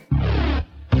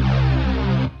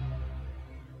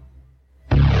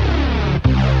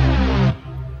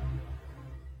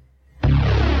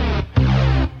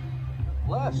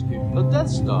The Death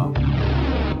Star.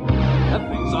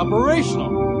 That thing's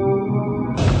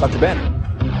operational. Dr. Banner.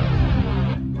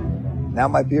 Now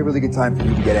might be a really good time for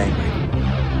you to get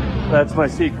angry. That's my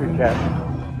secret, Captain.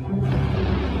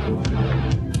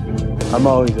 I'm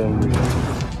always angry.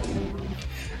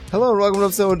 Hello and welcome to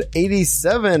episode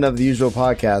 87 of The Usual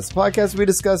Podcast. Podcast we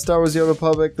discuss Star Wars: The Old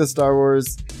Republic, the Star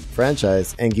Wars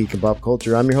franchise, and geek and pop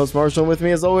culture. I'm your host Marshall, and with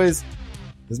me as always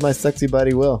is my sexy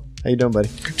buddy Will. How you doing, buddy?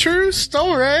 True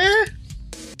story.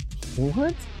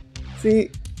 What? See,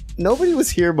 nobody was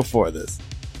here before this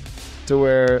to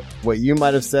where what you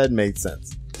might have said made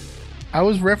sense. I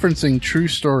was referencing True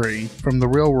Story from the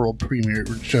Real World premiere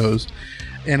shows,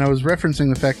 and I was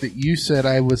referencing the fact that you said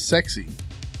I was sexy.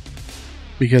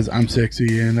 Because I'm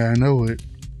sexy and I know it.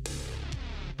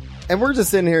 And we're just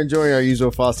sitting here enjoying our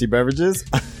usual frosty beverages.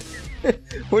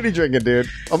 What are you drinking, dude?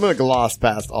 I'm going to gloss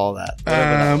past all that.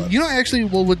 Actually,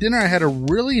 with dinner I had a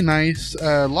really nice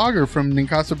lager from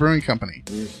Ninkasi Brewing Company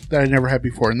that I never had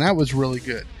before, and that was really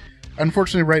good.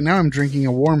 Unfortunately, right now I'm drinking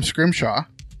a warm Scrimshaw.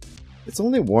 It's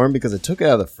only warm because I took it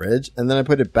out of the fridge, and then I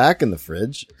put it back in the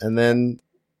fridge, and then...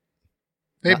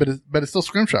 Hey, but it's still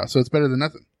Scrimshaw, so it's better than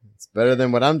nothing. It's better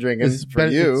than what I'm drinking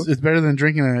you. It's better than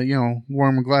drinking a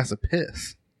warm glass of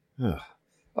piss. All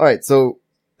right, so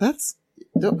that's...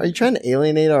 Are you trying to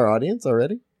alienate our audience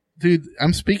already? Dude,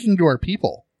 I'm speaking to our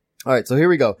people. All right, so here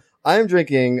we go. I am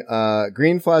drinking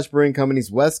Green Flash Brewing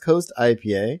Company's West Coast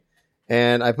IPA,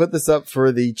 and I put this up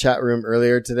for the chat room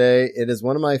earlier today. It is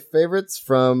one of my favorites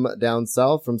from down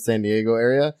south, from San Diego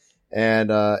area, and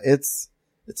it's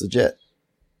legit.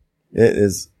 It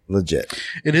is legit.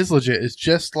 It is legit. It's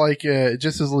just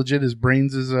as legit as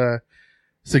Brains'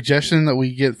 suggestion that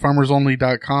we get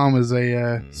farmersonly.com as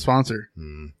a sponsor.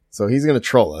 So he's going to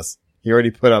troll us. He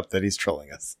already put up that he's trolling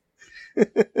us.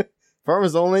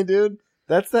 Farmers Only, dude.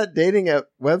 That's that dating app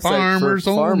website for farmers.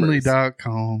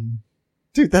 Farmersonly.com.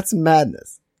 Dude, that's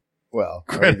madness. Well,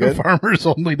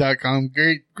 farmersonly.com.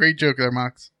 Great joke there,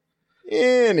 Mox.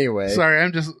 Anyway. Sorry,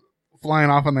 I'm just flying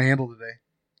off on the handle today.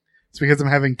 It's because I'm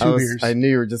having two beers. I knew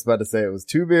you were just about to say it was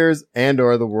 2 beers and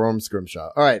or the warm Scrimshaw.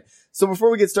 All right. So before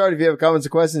we get started, if you have comments or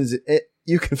questions,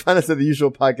 you can find us at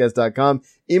theusualpodcast.com.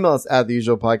 Email us at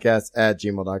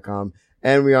theusualpodcast@gmail.com.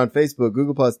 And we're on Facebook,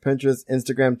 Google+, Pinterest,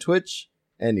 Instagram, Twitch,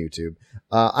 and YouTube.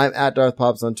 I'm at Darth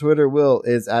Pops on Twitter. Will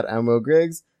is at Amwell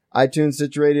Griggs. iTunes,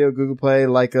 Stitcher Radio, Google Play.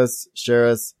 Like us, share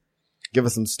us, give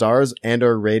us some stars and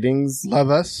or ratings. Love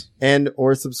us. And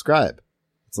or subscribe.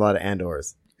 It's a lot of and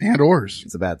ors. And ors.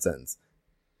 It's a bad sentence.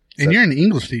 And you're an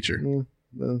English teacher.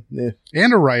 Yeah.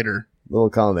 And a writer. Little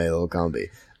column A, little column B.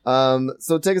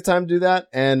 So take a time to do that.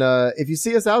 And if you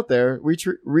see us out there,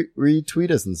 retweet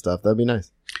us and stuff. That'd be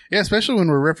nice. Yeah, especially when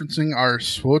we're referencing our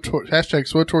hashtag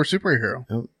SWTOR superhero.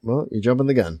 Oh, well, you're jumping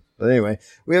the gun. But anyway,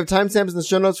 we have timestamps in the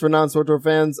show notes for non-SWTOR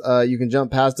fans. You can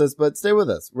jump past us, but stay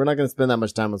with us. We're not going to spend that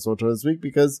much time on SWTOR this week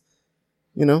because,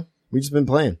 we've just been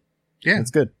playing. Yeah. It's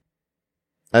good.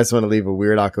 I just want to leave a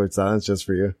weird, awkward silence just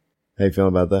for you. How you feeling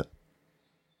about that?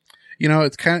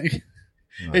 It's kind of...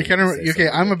 okay,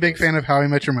 I'm a big fan of How I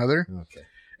Met Your Mother. Okay.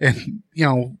 And,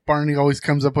 Barney always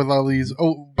comes up with all these...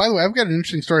 Oh, by the way, I've got an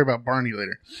interesting story about Barney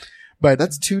later. But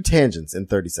that's 2 tangents in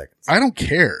 30 seconds. I don't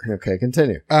care. Okay,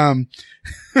 continue.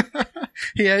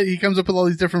 He comes up with all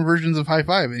these different versions of high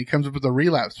five, and he comes up with a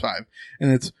relapse 5.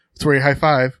 And it's where you high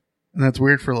five, and that's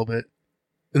weird for a little bit.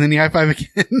 And then you high five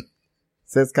again.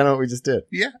 So that's kind of what we just did.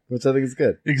 Yeah. Which I think is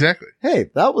good. Exactly.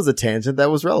 Hey, that was a tangent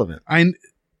that was relevant. I'm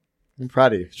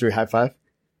proud of you. Should we high five?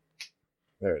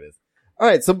 There it is. All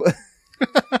right. So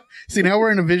see, now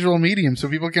we're in a visual medium so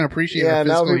people can appreciate our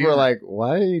physical now people humor. are like,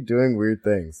 why are you doing weird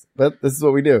things? But this is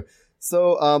what we do.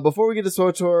 So before we get to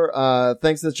SWTOR,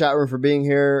 thanks to the chat room for being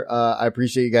here. I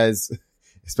appreciate you guys,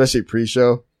 especially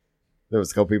pre-show. There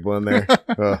was a couple people in there.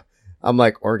 I'm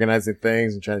like organizing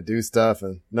things and trying to do stuff,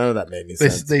 and none of that made any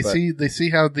sense. They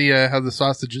see how the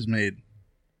sausage is made.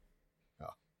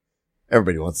 Oh.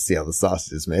 Everybody wants to see how the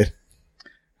sausage is made,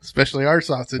 especially our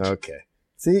sausage. Okay,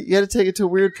 see, you got to take it to a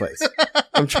weird place.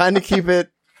 I'm trying to keep it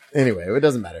anyway. It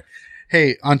doesn't matter.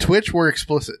 Hey, on Twitch we're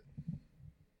explicit.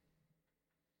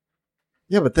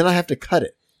 Yeah, but then I have to cut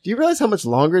it. Do you realize how much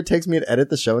longer it takes me to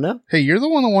edit the show now? Hey, you're the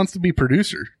one that wants to be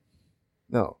producer.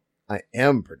 No. I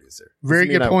am producer. Very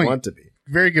good point. I want to be.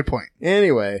 Very good point.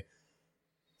 Anyway,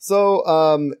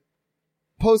 so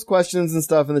post questions and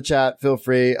stuff in the chat. Feel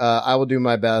free. I will do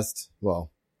my best.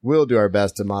 Well, we'll do our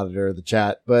best to monitor the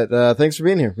chat. But thanks for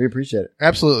being here. We appreciate it.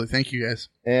 Absolutely. Thank you, guys.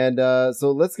 And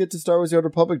so let's get to Star Wars: The Old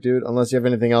Republic, dude. Unless you have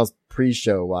anything else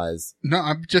pre-show wise. No,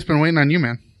 I've just been waiting on you,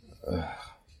 man.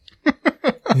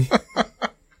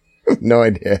 No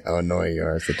idea how annoying you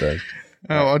are sometimes.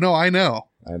 Oh, no, I know.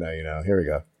 I know you know. Here we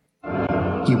go.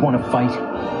 You want to fight?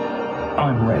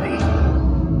 I'm ready.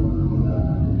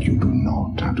 You do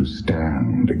not have to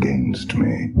stand against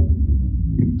me.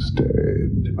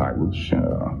 Instead, I will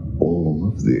share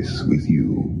all of this with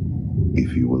you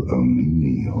if you will only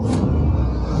kneel.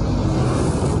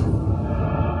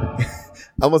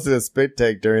 I almost did a spit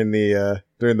take during the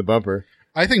bumper.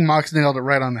 I think Mox nailed it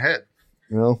right on the head.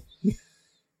 Well,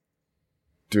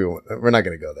 we're not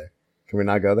going to go there. Can we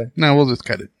not go there? No, we'll just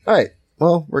cut it. All right.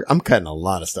 Well, I'm cutting a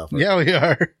lot of stuff. Yeah, we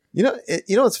are. You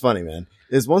know what's funny, man,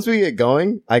 is once we get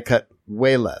going, I cut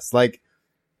way less. Like,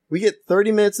 we get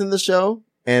 30 minutes in the show,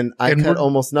 and I cut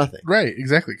almost nothing. Right,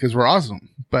 exactly, because we're awesome.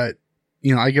 But,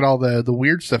 I get all the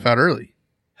weird stuff out early.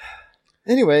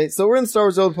 Anyway, so we're in the Star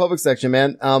Wars Old Republic section,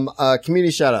 man.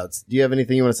 Community shout-outs. Do you have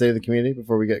anything you want to say to the community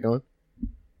before we get going?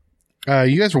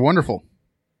 You guys are wonderful.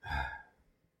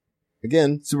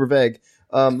 Again, super vague.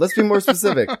 Let's be more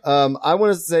specific. I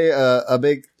want to say a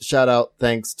big shout out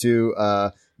thanks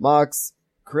to Mox,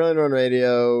 Corellian Run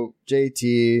Radio,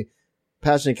 JT,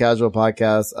 Passionate Casual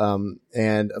Podcast,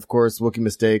 and of course Wookiee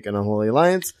Mistake and Unholy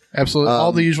Alliance. Absolutely.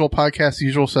 All the usual podcasts,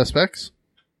 usual suspects.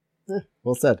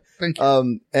 Well said. Thank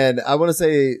you. And I want to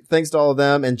say thanks to all of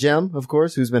them, and Jem, of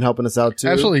course, who's been helping us out too.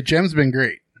 Absolutely. Jem's been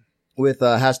great. With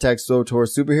hashtag SWTOR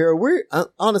Superhero. We're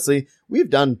honestly,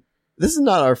 this is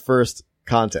not our first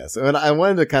contest. And I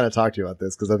wanted to kind of talk to you about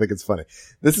this because I think it's funny.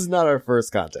 This is not our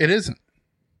first contest. It isn't.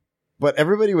 But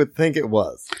everybody would think it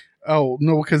was. Oh,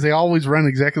 no, because they always run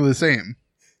exactly the same.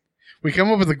 We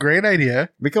come up with a great idea.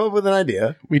 We come up with an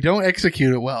idea. We don't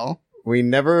execute it well. We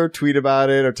never tweet about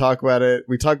it or talk about it.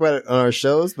 We talk about it on our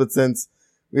shows, but since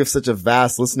we have such a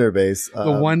vast listener base.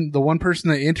 The one person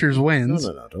that enters wins.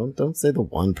 No. Don't say the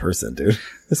one person, dude.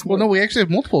 Well, no, we actually have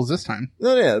multiples this time.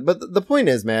 No, yeah. But the point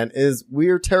is, man, is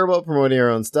we're terrible at promoting our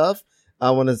own stuff.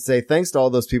 I want to say thanks to all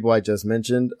those people I just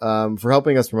mentioned, for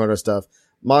helping us promote our stuff.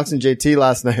 Mox and JT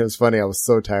last night, it was funny. I was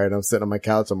so tired. I'm sitting on my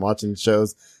couch. I'm watching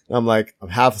shows. And I'm like, I'm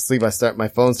half asleep. My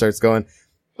phone starts going,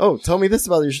 oh, tell me this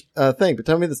about your thing, but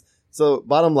tell me this. So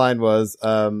bottom line was,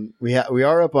 we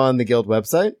are up on the Guild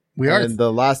website. We are. And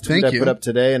the last tweet I put up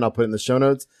today, and I'll put it in the show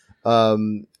notes.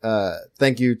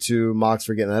 Thank you to Mox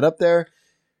for getting that up there.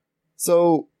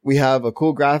 So we have a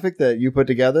cool graphic that you put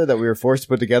together that we were forced to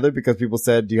put together because people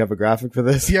said, do you have a graphic for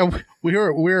this? Yeah, we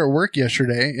were at work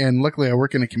yesterday, and luckily I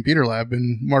work in a computer lab,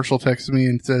 and Marshall texts me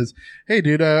and says, hey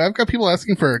dude, I've got people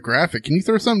asking for a graphic. Can you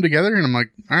throw something together? And I'm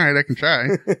like, all right, I can try.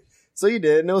 So you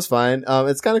did, and it was fine.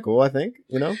 It's kind of cool, I think,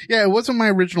 Yeah, it wasn't my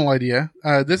original idea.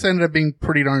 This ended up being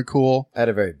pretty darn cool. I had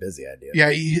a very busy idea. Yeah,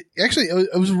 actually,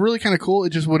 it was really kind of cool. It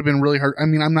just would have been really hard. I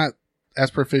mean, I'm not as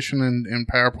proficient in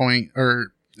PowerPoint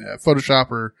or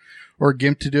Photoshop or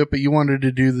GIMP to do it, but you wanted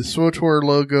to do the SWTOR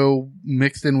logo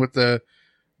mixed in with the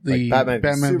like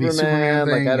Batman v Superman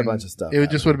thing. Like I had a bunch of stuff.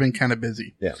 It just would have been kind of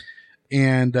busy. Yeah.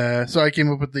 And so I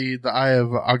came up with the Eye of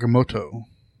Agamotto.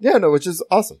 Yeah, no, which is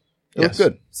awesome. It looks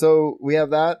good. So we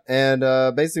have that, and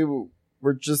basically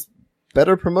we're just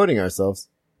better promoting ourselves.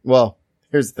 Well,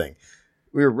 here's the thing.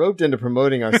 We were roped into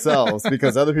promoting ourselves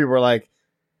because other people were like,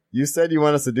 you said you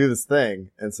want us to do this thing,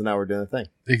 and so now we're doing the thing.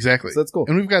 Exactly. So that's cool.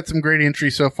 And we've got some great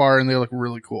entries so far, and they look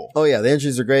really cool. Oh, yeah, the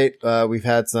entries are great. We've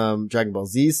had some Dragon Ball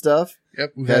Z stuff.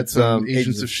 Yep, we've had some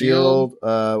Agents of S.H.I.E.L.D.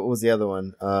 What was the other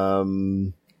one?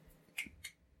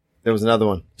 There was another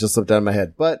one. Just slipped out of my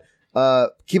head. But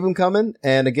keep them coming.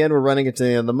 And again, we're running it to the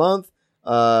end of the month.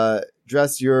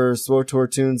 Dress your SWTOR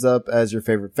tunes up as your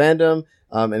favorite fandom.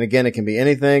 And again, it can be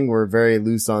anything. We're very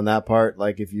loose on that part.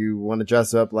 Like if you want to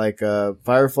dress up like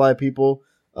Firefly people,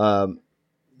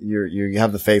 you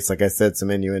have the face, like I said, some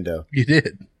innuendo. You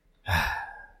did.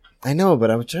 I know,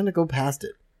 but I was trying to go past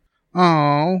it.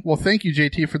 Oh, well, thank you,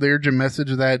 JT, for the urgent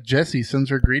message that Jessie sends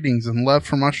her greetings and love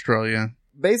from Australia.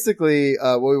 Basically,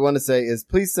 what we want to say is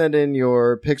please send in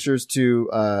your pictures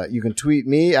to, you can tweet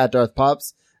me at Darth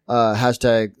Pops,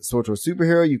 hashtag SWTOR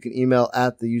Superhero. You can email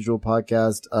at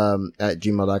theusualpodcast, at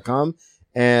gmail.com.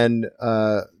 And,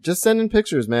 just send in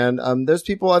pictures, man. There's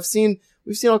people we've seen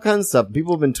all kinds of stuff.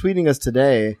 People have been tweeting us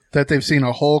today that they've seen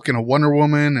a Hulk and a Wonder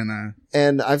Woman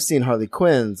and I've seen Harley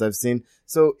Quinns.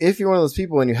 So if you're one of those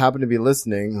people and you happen to be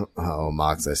listening, oh,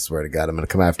 Mox, I swear to God, I'm going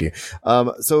to come after you.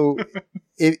 So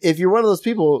if you're one of those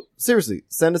people, seriously,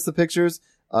 send us the pictures.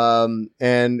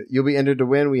 And you'll be entered to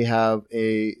win. We have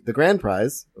the grand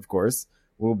prize, of course,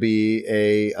 will be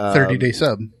a 30-day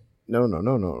sub.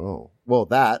 No. Well,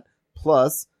 that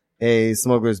plus a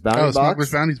Smuggler's Bounty box.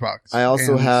 Smuggler's Bounties box. I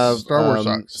also have Star Wars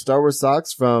socks. Star Wars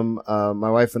socks from my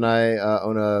wife and I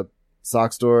own a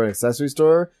sock store and accessory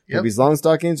store. Yep. These long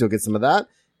stockings. You'll get some of that.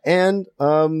 And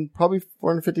probably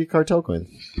 450 cartel coins.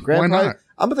 Why not?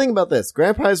 I'm thinking about this.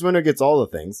 Grand prize winner gets all the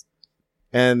things,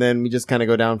 and then we just kind of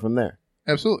go down from there.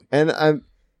 Absolutely. And I'm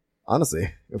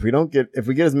honestly, if we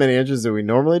get as many entries as we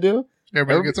normally do,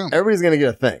 Everybody gets on. everybody's going to get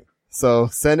a thing. So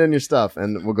send in your stuff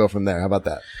and we'll go from there. How about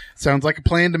that? Sounds like a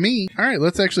plan to me. All right,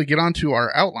 let's actually get on to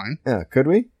our outline. Yeah. Could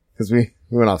we? Because we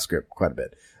went off script quite a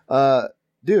bit.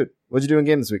 Dude, what'd you do in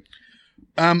game this week?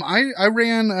 I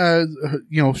ran,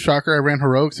 shocker, I ran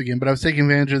heroics again, but I was taking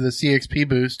advantage of the CXP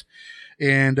boost,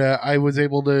 and I was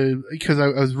able to, because I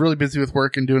was really busy with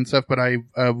work and doing stuff, but I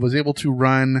was able to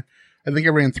run, I think I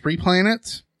ran 3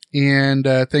 planets, and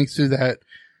thanks to that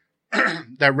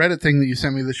that Reddit thing that you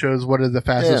sent me that shows what are the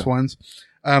fastest ones,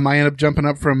 I ended up jumping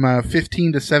up from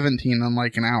 15 to 17 in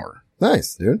like an hour.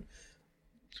 Nice, dude.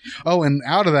 Oh, and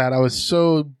out of that, I was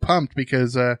so pumped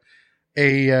because a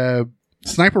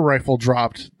sniper rifle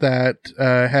dropped that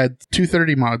had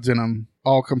 230 mods in them,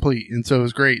 all complete. And so it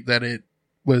was great that it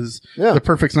was the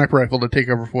perfect sniper rifle to take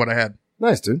over for what I had.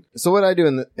 Nice, dude. So what I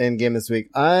do in game this week,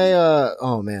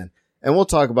 oh man, and we'll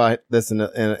talk about this in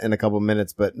a couple of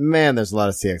minutes, but man, there's a lot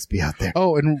of CXP out there.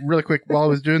 Oh, and really quick, while I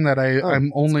was doing that,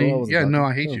 I'm only,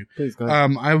 I hate you. Please go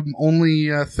ahead. I'm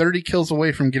only 30 kills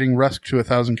away from getting Rusk to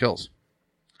 1,000 kills.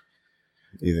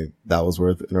 You think that was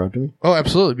worth interrupting me? Oh,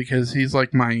 absolutely, because he's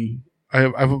like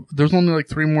there's only like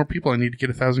 3 more people I need to get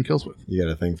 1,000 kills with. You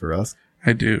got a thing for us?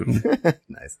 I do.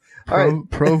 Nice. All right.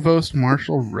 Provost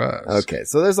Marshal Rusk. Okay,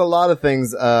 so there's a lot of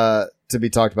things to be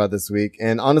talked about this week,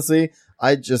 and honestly,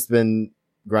 I just been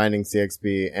grinding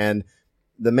CXP, and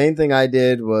the main thing I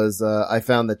did was I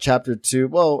found that Chapter 2.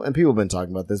 Well, and people have been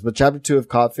talking about this, but Chapter 2 of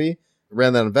Coffee,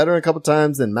 ran that on Veteran a couple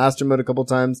times, and Master Mode a couple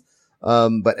times.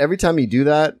 But every time you do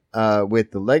that with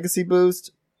the Legacy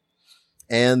boost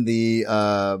and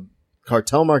the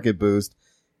Cartel Market boost,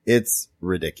 it's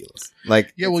ridiculous.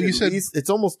 Like, yeah, well, you said it's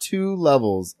almost 2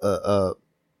 levels a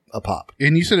pop.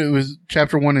 And you said it was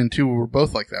Chapter 1 and 2 were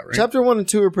both like that, right? Chapter 1 and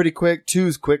 2 are pretty quick. 2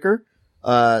 is quicker.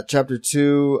 Chapter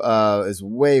 2 is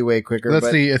way quicker.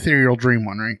 That's the Ethereal Dream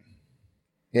one, right?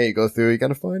 Yeah, you go through, you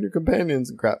gotta find your companions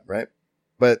and crap, right?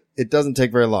 But it doesn't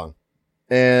take very long.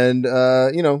 And,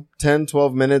 10,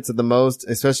 12 minutes at the most,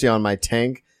 especially on my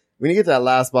tank. When you get to that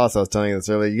last boss, I was telling you this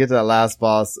earlier, you get to that last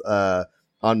boss,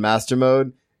 on Master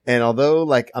Mode. And although,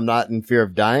 like, I'm not in fear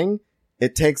of dying,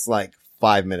 it takes like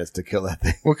 5 minutes to kill that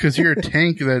thing. Well, cause you're a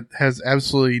tank that has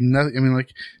absolutely nothing. I mean, like,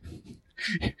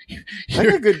 I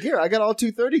got good gear. I got all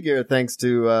 230 gear thanks to,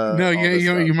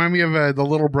 you remind me of the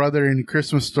little brother in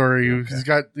Christmas Story.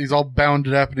 Okay. He's all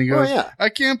bounded up and he goes, I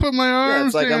can't put my arms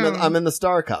it's like down. I'm in the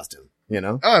star costume, you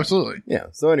know? Oh, absolutely. Yeah.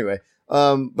 So anyway,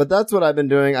 but that's what I've been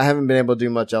doing. I haven't been able to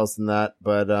do much else than that,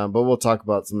 but we'll talk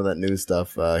about some of that new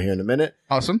stuff, here in a minute.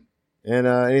 Awesome. And,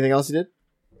 anything else you did?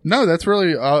 No, that's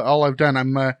really all I've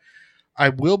done. I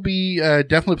will be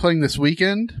definitely playing this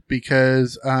weekend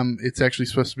because it's actually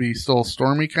supposed to be still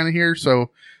stormy kind of here,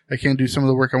 so I can't do some of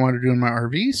the work I want to do in my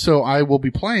RV. So I will be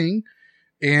playing,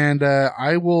 and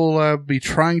I will be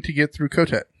trying to get through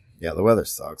Kotet. Yeah, the weather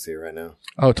sucks here right now.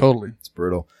 Oh, totally. It's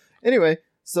brutal. Anyway,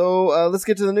 so let's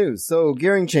get to the news. So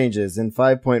gearing changes in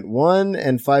 5.1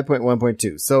 and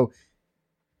 5.1.2. So,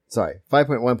 sorry,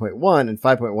 5.1.1 and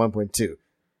 5.1.2.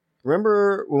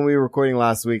 Remember when we were recording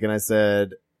last week and I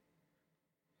said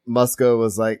Musco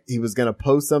was like, he was going to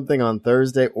post something on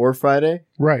Thursday or Friday?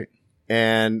 Right.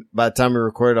 And by the time we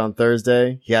recorded on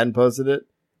Thursday, he hadn't posted it.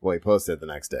 Well, he posted it the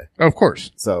next day. Of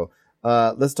course. So,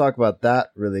 let's talk about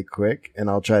that really quick, and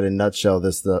I'll try to nutshell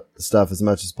this stuff as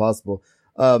much as possible.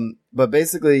 But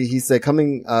basically he said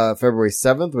coming, February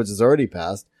 7th, which is already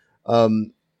passed,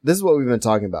 this is what we've been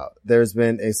talking about. There's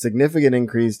been a significant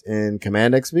increase in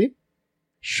command XP.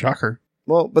 Shocker.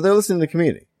 Well, but they're listening to the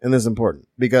community, and this is important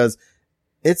because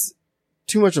it's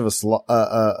too much of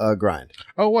a grind.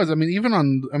 Oh, it was. I mean, I'm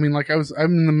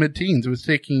in the mid-teens. It was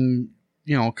taking,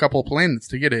 a couple of planets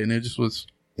to get it, and it just was.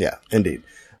 Yeah, indeed.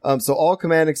 So all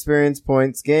command experience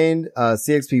points gained,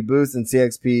 CXP boosts and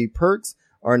CXP perks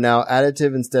are now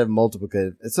additive instead of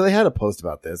multiplicative. So they had a post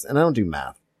about this, and I don't do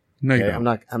math. No, okay? you don't.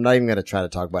 I'm not even going to try to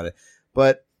talk about it,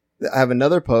 but I have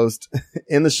another post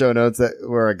in the show notes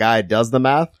where a guy does the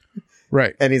math.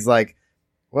 Right. And he's like,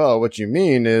 well, what you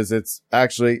mean is it's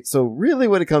actually, so really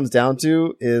what it comes down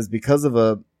to is because of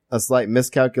a slight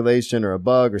miscalculation or a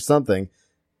bug or something,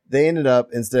 they ended up,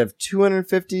 instead of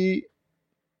 250,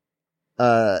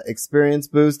 experience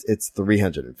boost, it's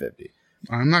 350.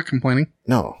 I'm not complaining.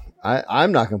 No,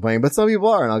 I'm not complaining, but some people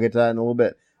are, and I'll get to that in a little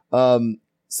bit.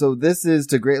 So this is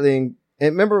to greatly, and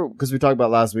remember, because we talked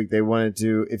about last week, they wanted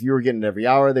to, if you were getting it every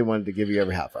hour, they wanted to give you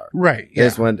every half hour. Right. They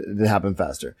just wanted it to happen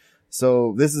faster.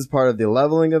 So this is part of the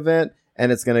leveling event,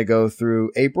 and it's going to go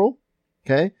through April.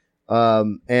 Okay.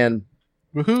 And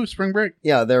Woohoo! Spring break.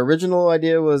 Yeah, their original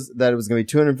idea was that it was going to be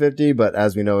 250, but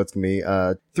as we know, it's going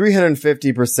to be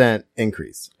 350%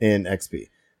 increase in XP.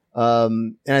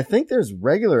 And I think there's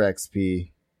regular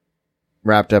XP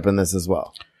wrapped up in this as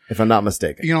well, if I'm not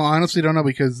mistaken. You know, I honestly don't know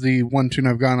because the one tune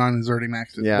I've gone on is already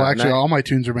maxed at. Yeah, Well, actually, and all my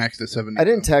tunes are maxed at 70. I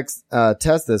didn't test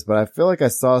this, but I feel like I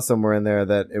saw somewhere in there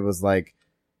that it was like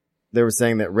they were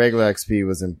saying that regular XP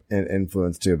was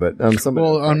influenced too. But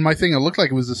Well, on my thing, it looked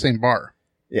like it was the same bar.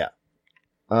 Yeah.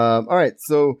 All right.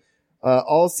 So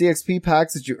all CXP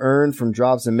packs that you earn from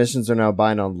drops and missions are now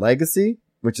bind on Legacy,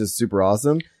 which is super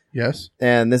awesome. Yes.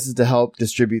 And this is to help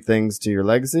distribute things to your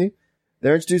Legacy.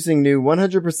 They're introducing new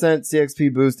 100%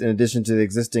 CXP boost in addition to the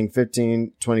existing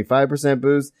 25%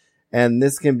 boost. And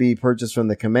this can be purchased from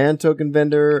the command token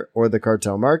vendor or the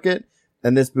cartel market.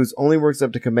 And this boost only works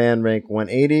up to command rank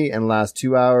 180 and lasts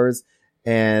 2 hours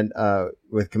and,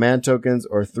 with command tokens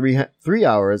or 3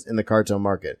 hours in the cartel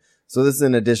market. So this is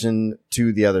in addition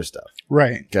to the other stuff.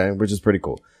 Right. Okay. Which is pretty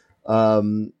cool.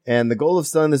 And the goal of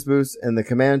selling this boost and the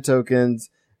command tokens,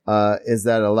 is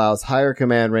that it allows higher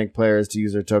command rank players to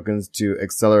use their tokens to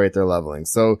accelerate their leveling.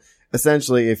 So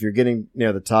essentially, if you're getting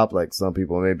near the top, like some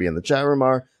people maybe in the chat room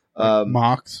are,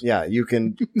 Mox. yeah, you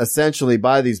can essentially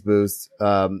buy these boosts,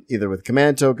 either with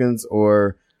command tokens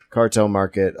or cartel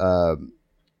market,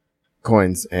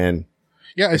 coins. And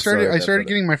Yeah, I started further.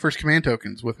 getting my first command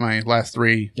tokens with my last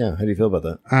 3. yeah, how do you feel about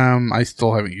that? I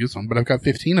still haven't used them, but I've got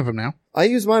 15 of them now. I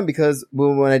used mine because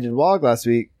when I did WOG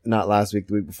the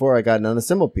week before, I got an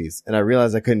unassembled piece and I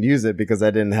realized I couldn't use it because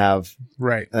I didn't have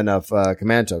Right. enough,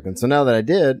 command tokens. So now that I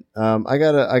did, I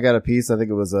got a piece. I think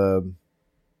it was a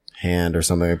hand or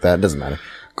something like that. It doesn't matter.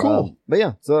 Cool. But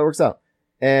yeah, so that works out.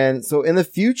 And so in the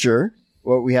future,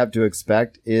 what we have to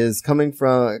expect is coming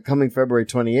February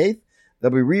 28th,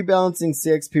 they'll be rebalancing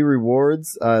CXP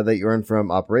rewards, that you earn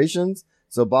from operations.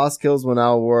 So boss kills will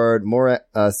now award more,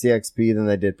 CXP than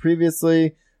they did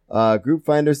previously. Group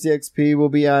Finder CXP will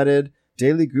be added.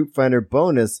 Daily Group Finder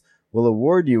bonus will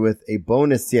award you with a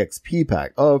bonus CXP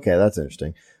pack. Oh, okay. That's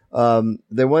interesting.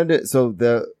 They wanted to, so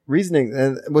the reasoning,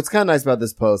 and what's kind of nice about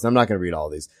this post, I'm not going to read all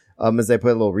these, is they put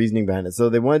a little reasoning behind it. So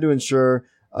they wanted to ensure,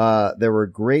 there were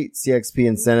great CXP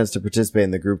incentives to participate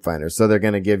in the Group Finder. So they're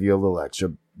going to give you a little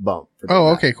extra bump. For Oh,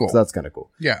 that. okay, cool. So that's kind of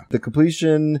cool. Yeah. The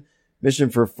completion mission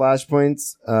for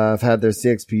flashpoints, have had their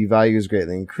CXP values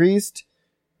greatly increased.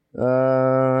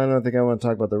 I don't think I want to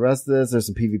talk about the rest of this. There's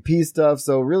some PvP stuff.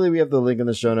 So really we have the link in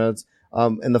the show notes.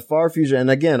 And the Far Future, and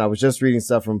again, I was just reading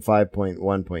stuff from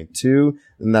 5.1.2,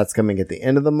 and that's coming at the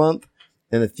end of the month.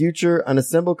 In the future,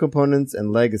 unassembled components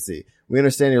and legacy. We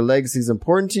understand your legacy is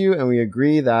important to you, and we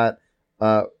agree with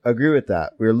that.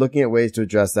 We're looking at ways to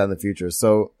address that in the future.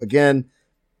 So again,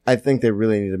 I think they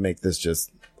really need to make this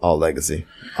just all legacy,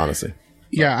 honestly.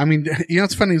 Yeah, I mean, you know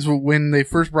what's funny is when they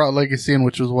first brought Legacy in,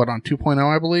 which was what, on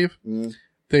 2.0, I believe,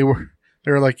 they were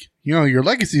like, you know, your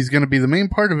legacy is going to be the main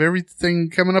part of everything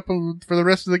coming up for the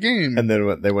rest of the game. And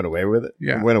then they went away with it.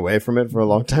 Yeah. They went away from it for a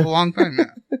long time. A long time,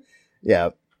 yeah. Yeah.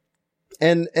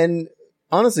 And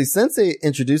honestly, since they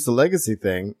introduced the legacy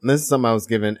thing, and this is something I was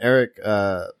giving Eric,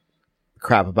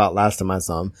 crap about last time I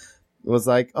saw him, it was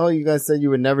like, oh, you guys said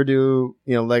you would never do,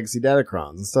 you know, legacy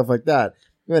datacrons and stuff like that.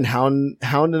 You've been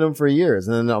hounding them for years.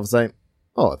 And then I was like,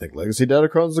 oh, I think legacy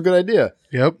datacrons is a good idea.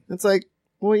 Yep. It's like,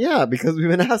 well, yeah, because we've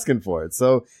been asking for it.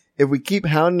 So if we keep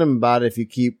hounding them about it, if you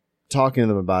keep talking to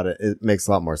them about it, it makes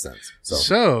a lot more sense.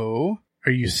 So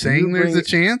are you If saying you there's bring- a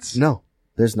chance? No,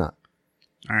 there's not.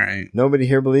 All right. Nobody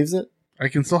here believes it. I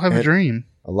can still have a And- dream.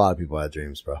 A lot of people had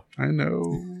dreams, bro. I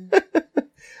know.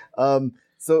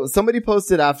 So somebody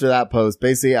posted after that post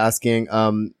basically asking,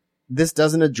 this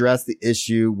doesn't address the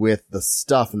issue with the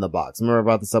stuff in the box. Remember I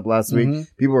brought this up last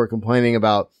week? People were complaining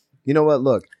about, you know what?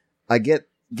 Look,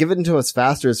 give it into us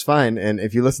faster is fine. And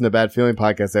if you listen to Bad Feeling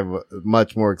Podcast, they have a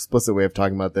much more explicit way of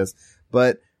talking about this,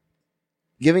 but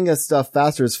giving us stuff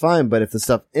faster is fine. But if the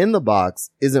stuff in the box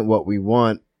isn't what we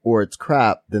want or it's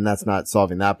crap, then that's not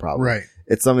solving that problem. Right.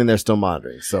 It's something they're still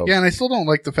monitoring. So Yeah, and I still don't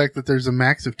like the fact that there's a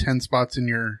max of 10 spots in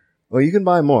your... well, you can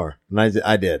buy more. And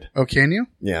I did. Oh, can you?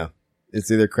 Yeah. It's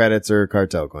either credits or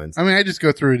cartel coins. I mean, I just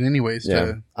go through it anyways.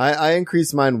 Yeah. I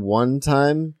increased mine one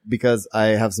time because I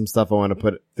have some stuff I want to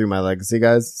put through my legacy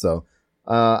guys. So,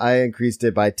 I increased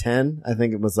it by 10. I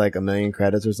think it was like 1 million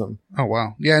credits or something. Oh,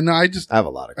 wow. Yeah, no, I have a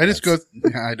lot of credits.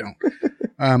 I don't.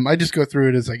 I just go through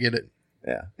it as I get it.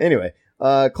 Yeah. Anyway,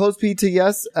 closed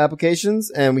PTS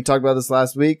applications. And we talked about this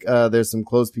last week. There's some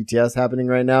closed PTS happening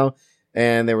right now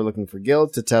and they were looking for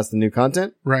guilds to test the new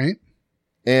content. Right.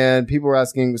 And people were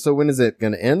asking, so when is it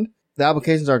going to end? The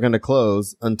applications aren't going to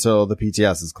close until the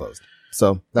PTS is closed.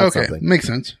 So that's Okay, something. makes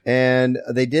sense. And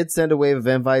they did send a wave of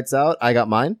invites out. I got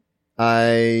mine.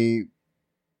 I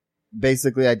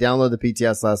downloaded the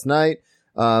PTS last night,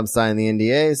 signed the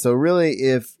NDA. So really,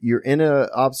 if you're in a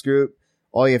ops group,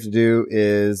 all you have to do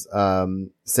is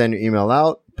send your email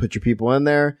out, put your people in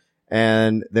there,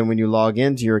 and then when you log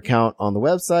into your account on the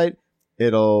website,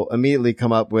 it'll immediately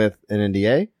come up with an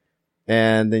NDA,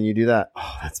 and then you do that.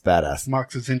 Oh, that's badass.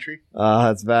 Mox's entry.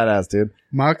 That's badass, dude.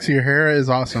 Mox, your hair is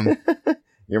awesome.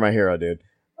 You're my hero, dude.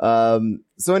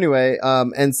 So anyway,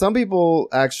 and some people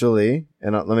actually,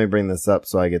 and let me bring this up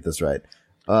so I get this right.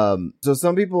 So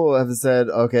some people have said,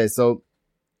 okay, so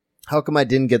how come I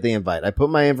didn't get the invite? I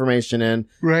put my information in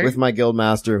Right. with my guild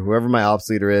master, whoever my ops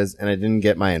leader is, and I didn't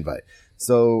get my invite.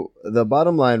 So the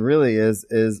bottom line really is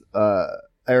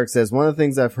Eric says, one of the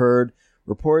things I've heard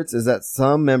reports is that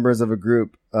some members of a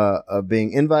group, of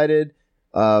being invited,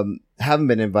 haven't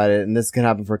been invited. And this can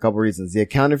happen for a couple reasons. The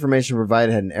account information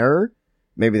provided had an error.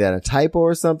 Maybe they had a typo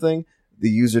or something. The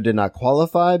user did not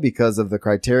qualify because of the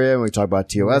criteria. And we talk about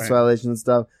TOS Right. violations and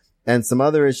stuff, and some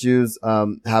other issues,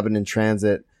 happened in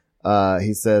transit.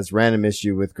 He says random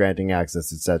issue with granting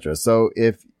access, etc. So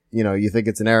if, you think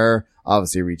it's an error,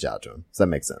 obviously reach out to him. Does that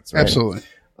make sense? Right? Absolutely.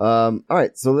 All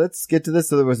right. So let's get to this.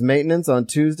 So there was maintenance on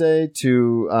Tuesday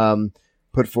to,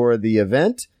 put forward the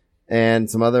event and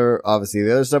some other, obviously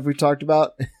the other stuff we talked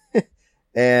about.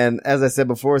 And as I said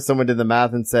before, someone did the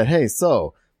math and said, hey,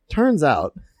 so turns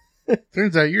out,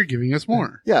 Turns out you're giving us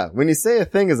more. yeah, when you say a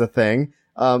thing is a thing,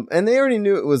 and they already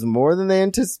knew it was more than they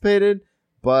anticipated,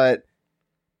 but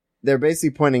they're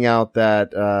basically pointing out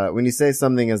that, when you say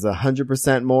something is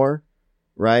 100% more,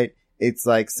 right? It's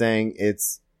like saying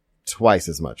it's twice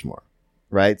as much more,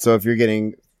 right? So if you're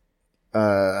getting,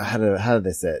 how did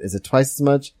they say it? Is it twice as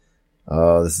much?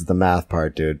 Oh, this is the math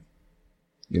part, dude.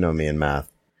 You know me and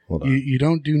math. Hold on. You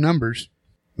don't do numbers.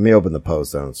 Let me open the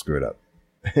post so I don't screw it up.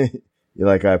 You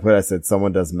like I said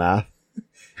someone does math?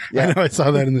 I know I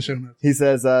saw that in the show notes. He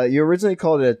says, you originally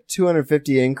called it a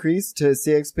 250 increase to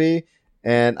CXP,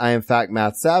 and I am fact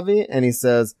math savvy. And he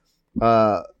says,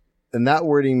 and that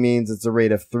wording means it's a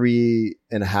rate of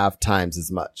 3.5 times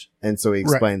as much. And so he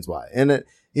explains why. And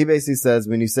he basically says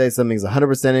when you say something's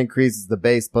 100% increase, it's the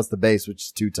base plus the base, which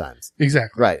is 2 times.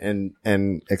 Exactly. Right.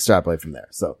 And extrapolate from there.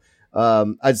 So,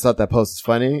 I just thought that post was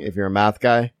funny. If you're a math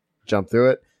guy, jump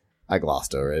through it. I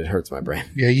glossed over it. It hurts my brain.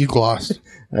 Yeah, you glossed.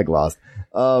 I glossed.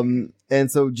 And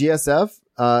so GSF,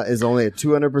 is only at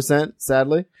 200%,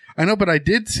 sadly. I know, but I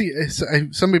did see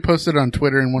somebody posted on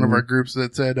Twitter in one of our groups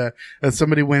that said that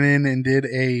somebody went in and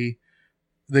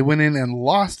they went in and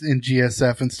lost in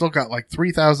GSF and still got like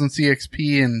 3,000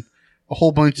 CXP and a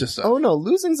whole bunch of stuff. Oh no,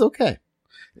 losing's okay.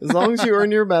 As long as you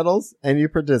earn your medals and you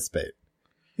participate.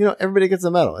 Everybody gets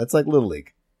a medal. It's like Little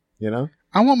League,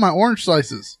 I want my orange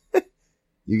slices.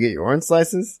 You get your orange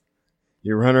slices,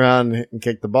 you run around and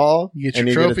kick the ball, You get and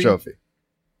your you get a trophy.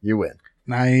 You win.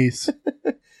 Nice.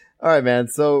 All right, man.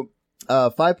 So,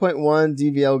 5.1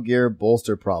 DVL gear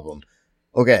bolster problem.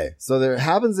 Okay. So there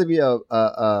happens to be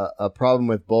a problem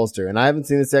with bolster, and I haven't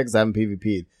seen this yet because I haven't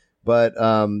PvP'd. But,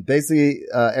 basically,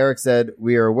 Eric said,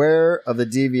 we are aware of the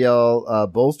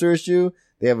DVL, bolster issue.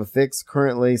 They have a fix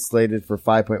currently slated for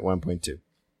 5.1.2.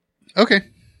 Okay.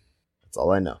 That's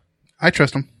all I know. I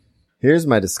trust him. Here's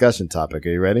my discussion topic. Are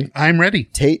you ready? I'm ready.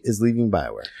 Tate is leaving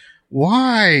BioWare.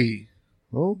 Why?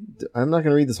 Well, I'm not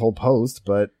going to read this whole post,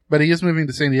 but But he is moving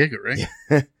to San Diego,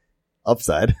 right?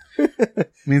 upside.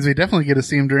 Means we definitely get to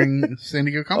see him during San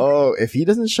Diego Comic. Oh, if he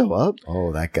doesn't show up,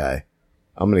 that guy.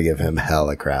 I'm going to give him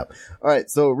hella crap. All right.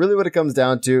 So really what it comes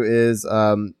down to is,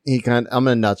 I'm going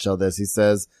to nutshell this. He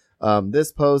says,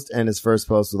 this post and his first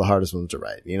post were the hardest ones to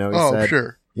write. He said,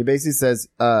 sure. He basically says,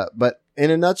 but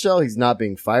in a nutshell, he's not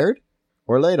being fired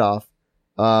or laid off.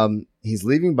 He's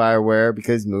leaving BioWare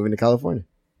because he's moving to California.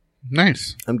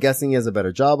 Nice. I'm guessing he has a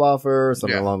better job offer or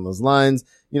something Yeah. along those lines.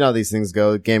 You know how these things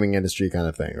go, gaming industry kind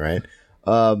of thing, right?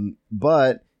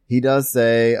 But he does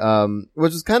say,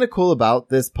 which is kind of cool about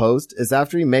this post is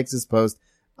after he makes this post,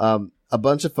 a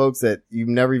bunch of folks that you've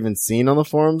never even seen on the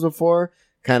forums before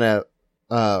kind of,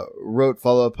 wrote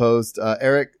follow-up post.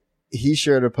 Eric, he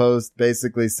shared a post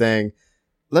basically saying,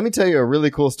 let me tell you a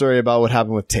really cool story about what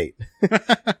happened with Tate.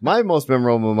 My most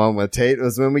memorable moment with Tate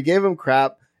was when we gave him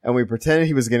crap and we pretended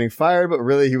he was getting fired, but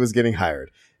really he was getting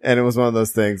hired. And it was one of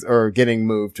those things, or getting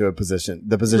moved to the position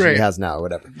Right. he has now or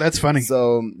whatever. That's funny.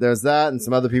 So there's that, and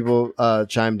some other people,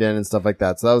 chimed in and stuff like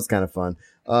that. So that was kind of fun.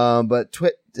 But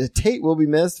Tate will be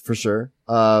missed for sure.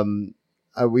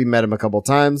 We met him a couple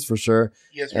times for sure.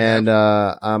 Yes, And,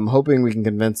 I'm hoping we can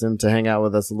convince him to hang out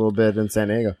with us a little bit in San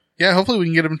Diego. yeah, hopefully we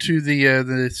can get him to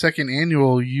the second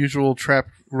annual Usual Trap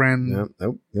ran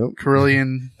Nope.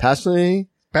 Carillion,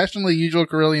 Passionately usual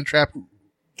Carillion Trap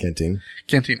Canteen.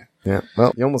 Cantina. Yeah.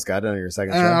 Well, you almost got it on your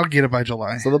second show. I'll get it by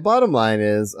July. So the bottom line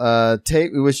is,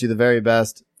 Tate, we wish you the very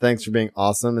best. Thanks for being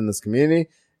awesome in this community,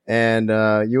 and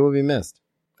you will be missed.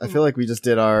 I feel like we just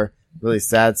did our really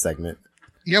sad segment.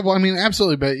 Yeah, well, I mean,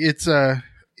 absolutely, but it's, I'm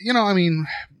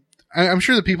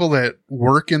sure the people that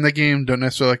work in the game don't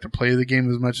necessarily like to play the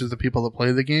game as much as the people that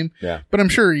play the game. Yeah. But I'm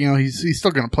sure, he's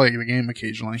still going to play the game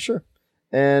occasionally. Sure.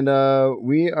 And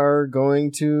we are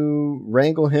going to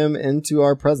wrangle him into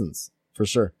our presence for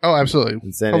sure. Oh, absolutely.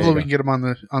 In San Hopefully Diego. we can get him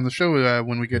on the show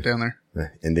when we get down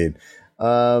there. Indeed.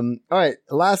 All right.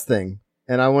 Last thing,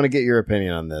 and I want to get your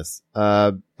opinion on this.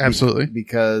 Absolutely.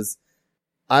 Because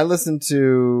I listened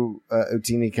to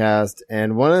Utini Cast,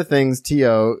 and one of the things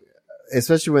T.O.,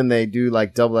 especially when they do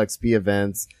like double XP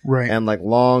events Right. and like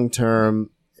long-term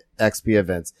XP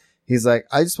events, he's like,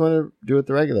 I just want to do it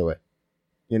the regular way.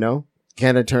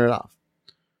 Can't I turn it off?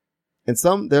 And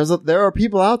there are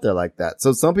people out there like that.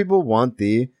 So some people want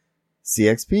the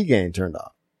CXP gain turned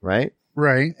off, right?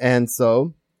 Right. And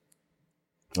so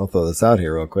I'll throw this out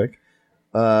here real quick.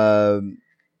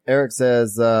 Eric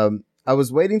says, I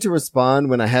was waiting to respond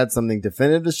when I had something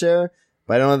definitive to share,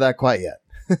 but I don't have that quite yet.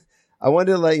 I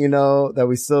wanted to let you know that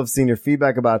we still have seen your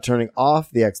feedback about turning off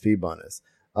the XP bonus.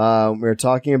 We're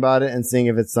talking about it and seeing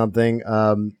if it's something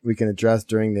we can address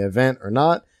during the event or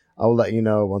not. I will let you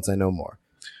know once I know more.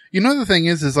 The thing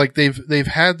is like they've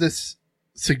had this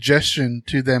suggestion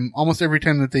to them almost every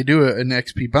time that they do an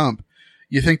XP bump.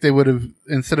 You think they would have,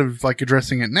 instead of like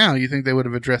addressing it now, you think they would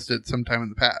have addressed it sometime in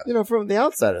the past. From the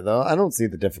outsider though, I don't see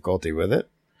the difficulty with it,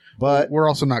 but we're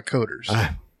also not coders.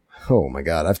 Oh my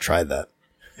God. I've tried that.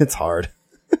 It's hard.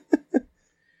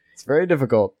 It's very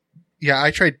difficult. Yeah.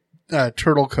 I tried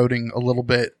turtle coding a little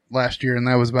bit last year, and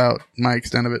that was about my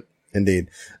extent of it. Indeed.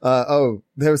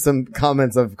 There was some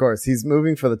comments, of course. He's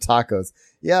moving for the tacos.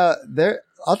 Yeah,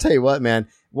 I'll tell you what, man.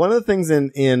 One of the things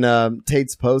in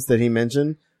Tate's post that he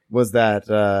mentioned was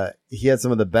that he had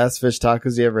some of the best fish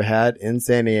tacos he ever had in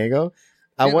San Diego.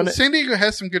 San Diego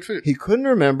has some good food. He couldn't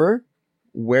remember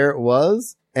where it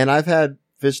was, and I've had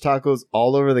fish tacos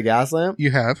all over the gas lamp.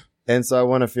 You have. And so I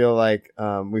want to feel like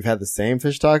we've had the same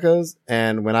fish tacos,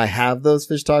 and when I have those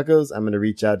fish tacos, I'm going to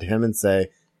reach out to him and say,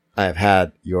 I have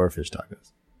had your fish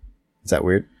tacos. Is that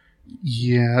weird?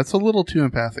 Yeah, it's a little too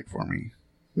empathic for me.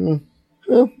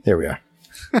 Well, here we are.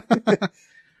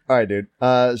 All right, dude.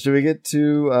 Should we get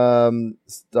to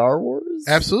Star Wars?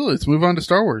 Absolutely. Let's move on to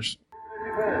Star Wars.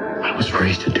 I was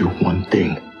raised to do one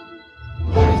thing.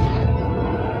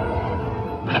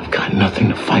 But I've got nothing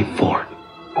to fight for.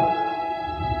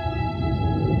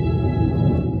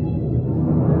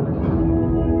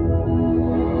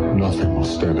 Nothing will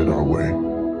stand in our way.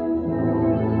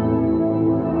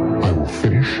 I will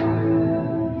finish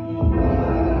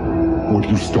what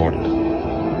you started.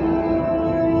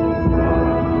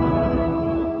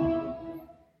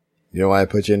 You know why I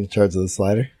put you in charge of the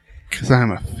slider? Because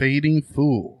I'm a fading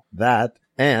fool. That,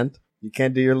 and you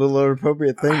can't do your little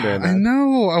inappropriate thing during that. I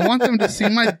know. I want them to see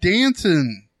my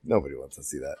dancing. Nobody wants to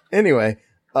see that. Anyway,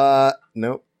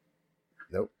 nope.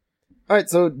 All right,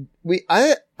 so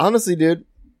I honestly, dude,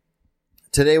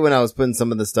 today when I was putting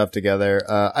some of this stuff together,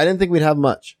 I didn't think we'd have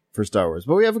much for Star Wars,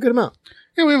 but we have a good amount.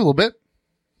 Yeah, we have a little bit.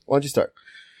 Why don't you start?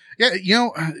 Yeah,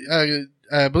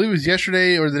 I believe it was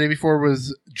yesterday or the day before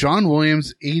was John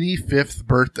Williams' 85th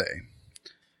birthday.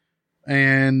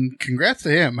 And congrats to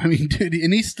him. I mean, dude,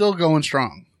 and he's still going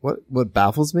strong. What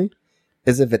baffles me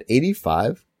is if at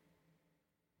 85,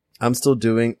 I'm still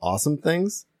doing awesome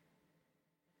things,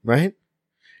 right?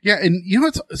 Yeah, and you know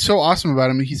what's so awesome about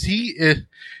him? He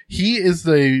is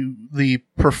the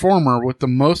performer with the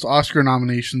most Oscar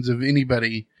nominations of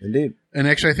anybody. Indeed. And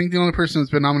actually, I think the only person that's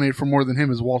been nominated for more than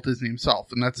him is Walt Disney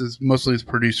himself, and that's mostly his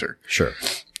producer. Sure.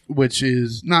 Which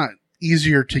is not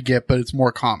easier to get, but it's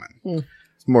more common.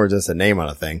 It's more just a name on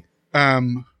a thing.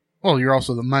 Well, you're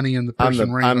also the money and the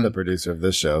person. I'm the producer of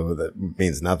this show. That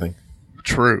means nothing.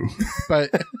 True, but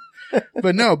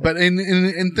no. But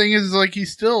and thing is, like,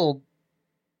 he's still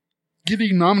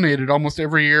getting nominated almost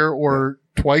every year or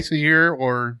twice a year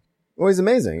or. Well, he's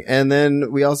amazing. And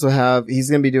then we also he's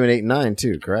going to be doing 8 and 9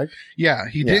 too, correct? Yeah,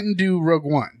 he didn't do Rogue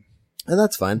One. And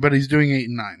that's fine. But he's doing 8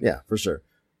 and 9. Yeah, for sure.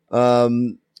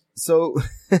 So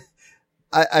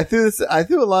I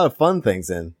threw a lot of fun things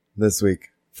in this week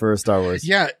for Star Wars.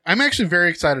 Yeah, I'm actually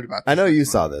very excited about this. I know you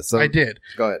saw this. So I did.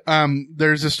 Go ahead.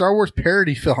 There's a Star Wars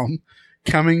parody film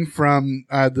coming from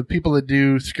the people that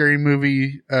do the Scary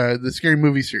Movie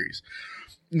series.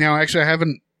 Now, actually, I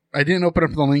didn't open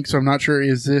up the link, so I'm not sure.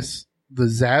 Is this the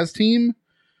Zaz team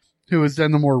who has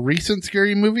done the more recent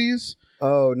scary movies,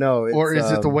 Oh no, or is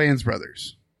it the Wayans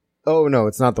brothers? Oh no,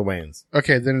 it's not the Wayans.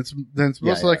 Okay, then it's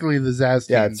most likely the Zaz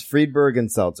team. Yeah, it's Friedberg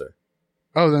and Seltzer.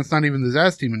 Oh, then it's not even the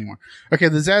Zaz team anymore. Okay,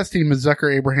 the Zaz team is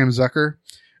Abraham Zucker,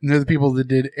 and they're the people that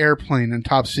did Airplane and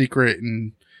Top Secret,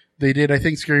 and they did, I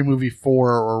think, Scary Movie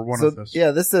 4 or one of those.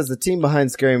 Yeah, this says the team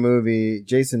behind Scary Movie,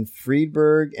 Jason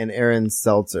Friedberg and Aaron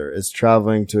Seltzer, is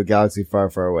traveling to a galaxy far,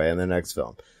 far away in their next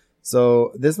film.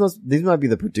 So these might be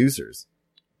the producers.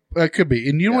 It could be.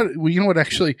 And you know what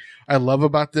actually I love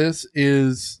about this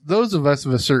is those of us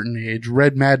of a certain age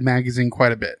read Mad Magazine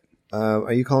quite a bit.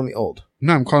 Are you calling me old?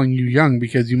 No, I'm calling you young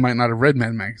because you might not have read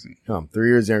Mad Magazine. No, I'm 3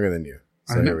 years younger than you.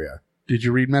 So here we are. Did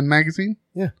you read Mad Magazine?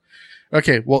 Yeah.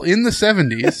 Okay. Well, in the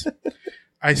 70s,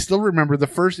 I still remember the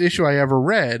first issue I ever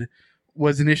read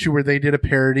was an issue where they did a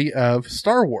parody of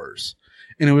Star Wars,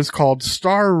 and it was called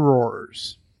Star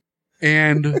Roars.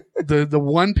 And the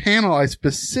one panel I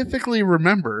specifically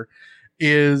remember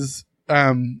is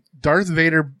Darth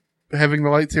Vader having the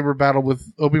lightsaber battle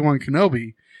with Obi-Wan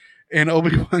Kenobi, and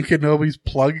Obi-Wan Kenobi's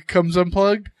plug comes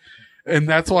unplugged, and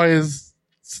that's why his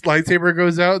lightsaber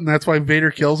goes out, and that's why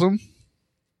Vader kills him.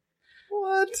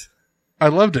 What? I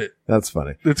loved it. That's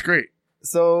funny. It's great.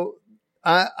 So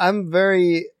I'm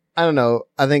very, I don't know.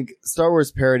 I think Star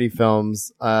Wars parody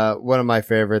films, one of my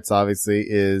favorites obviously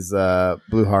is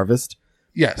Blue Harvest.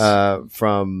 Yes.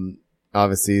 From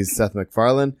obviously Seth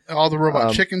MacFarlane. All the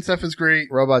Robot Chicken stuff is great.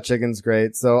 Robot Chicken's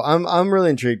great. So I'm really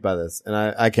intrigued by this, and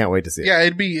I can't wait to see it. Yeah,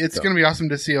 it's going to be awesome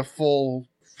to see a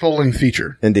full-length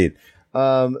feature. Indeed.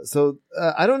 So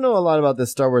I don't know a lot about this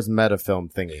Star Wars meta film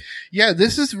thingy. Yeah,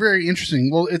 this is very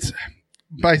interesting. Well, it's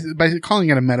by calling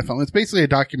it a meta film, it's basically a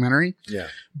documentary. Yeah.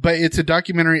 But it's a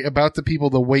documentary about the people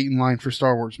that wait in line for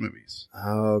Star Wars movies.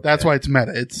 Okay. That's why it's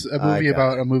meta. It's a movie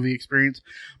about a movie experience.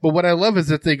 But what I love is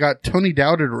that they got Tony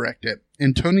Dow to direct it.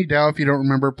 And Tony Dow, if you don't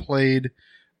remember, played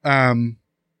the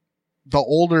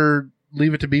older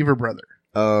Leave It to Beaver brother.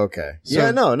 Oh, okay. So, I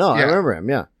remember him.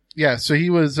 Yeah. Yeah, so he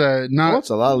was I not.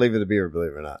 watched a lot of Leave It to Beaver,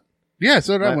 believe it or not. Yeah,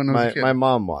 so did I when I was a kid. My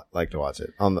mom liked to watch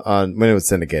it on when it was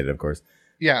syndicated, of course.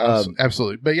 Yeah,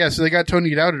 absolutely. But yeah, so they got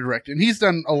Tony Dow to direct, and he's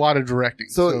done a lot of directing.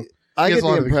 So I get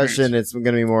the impression it's going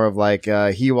to be more of like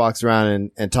he walks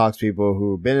around and talks to people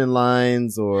who've been in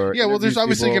lines or yeah. Well, there's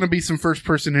obviously going to be some first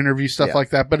person interview stuff like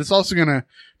that, but it's also going to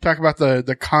talk about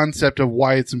the concept of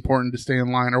why it's important to stay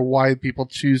in line or why people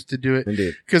choose to do it.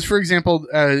 Indeed. Because, for example,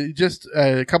 just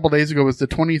a couple days ago was the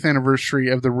 20th anniversary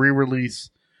of the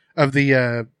re-release of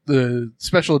the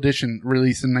special edition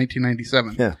release in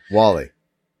 1997. Yeah, Wally.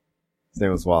 His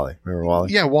name was Wally. Remember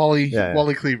Wally? Yeah, Wally. Yeah.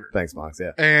 Wally Cleaver. Thanks, Mox.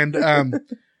 Yeah. And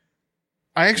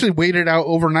I actually waited out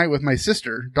overnight with my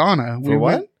sister, Donna. For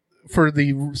what? For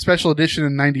the special edition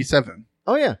in 97.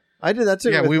 Oh, yeah. I did that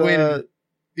too. Yeah, we waited.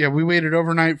 Yeah, we waited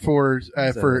overnight for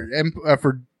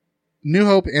New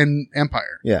Hope and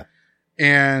Empire. Yeah.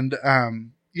 And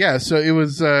yeah, so it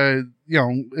was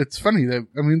it's funny that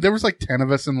there was like 10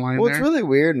 of us in line. What's really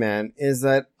weird, man, is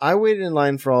that I waited in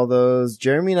line for all those.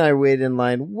 Jeremy and I waited in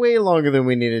line way longer than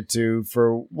we needed to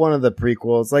for one of the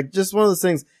prequels. Like just one of those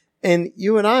things. And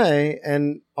you and I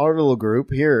and our little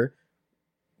group here,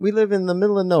 we live in the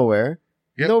middle of nowhere.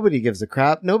 Yep. Nobody gives a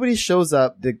crap. Nobody shows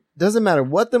up. Doesn't matter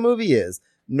what the movie is.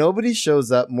 Nobody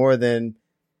shows up more than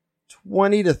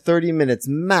 20 to 30 minutes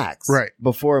max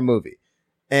before a movie.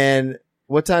 And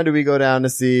what time do we go down to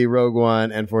see Rogue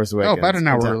One and Force Awakens? Oh, about an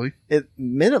hour early.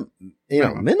 Minimum.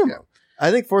 Yeah.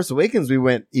 I think Force Awakens we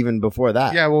went even before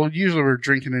that. Yeah, well, usually we're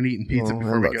drinking and eating pizza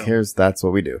before we go. That's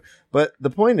what we do. But the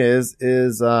point is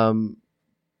there's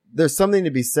something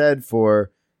to be said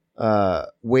for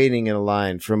waiting in a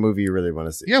line for a movie you really want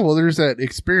to see. Yeah, well, there's that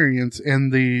experience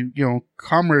and the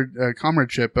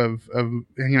comradeship of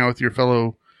hanging out with your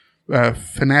fellow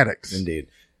fanatics. Indeed.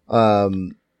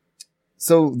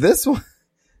 So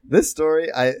this story,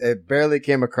 it barely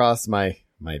came across my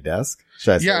desk.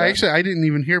 Should I say that? Actually, I didn't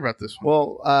even hear about this one.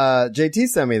 Well, JT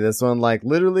sent me this one, like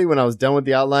literally when I was done with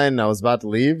the outline and I was about to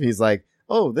leave, he's like,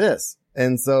 "Oh, this."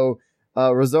 And so,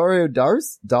 Rosario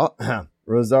Dawson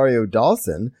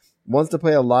wants to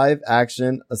play a live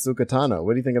action Ahsoka Tano.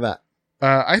 What do you think of that?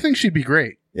 I think she'd be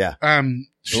great. Yeah.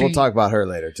 We'll talk about her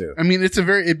later too.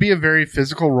 It'd be a very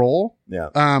physical role. Yeah.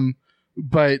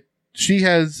 But she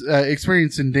has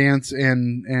experience in dance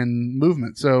and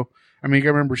movement. So, I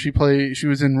gotta remember she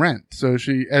was in Rent. So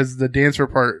she, as the dancer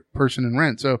person in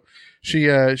Rent. So she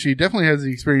definitely has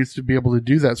the experience to be able to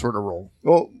do that sort of role.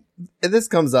 Well, this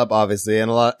comes up obviously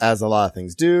and a lot of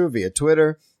things do via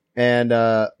Twitter. And,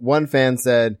 one fan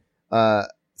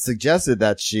suggested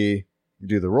that she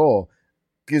do the role.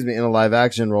 in a live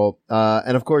action role.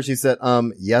 And of course she said,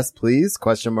 yes, please,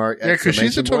 question mark. Yeah, because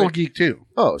she's a total geek too.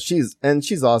 Oh, she's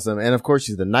awesome. And of course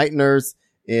she's the night nurse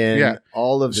in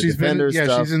all of the Defenders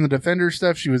stuff. She's in the Defenders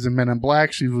stuff. She was in Men in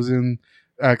Black. She was in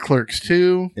Clerks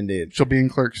 2. Indeed. She'll be in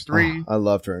Clerks 3. I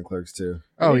loved her in Clerks 2.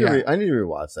 Oh, yeah. I need to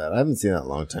rewatch that. I haven't seen that in a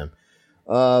long time.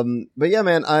 But yeah,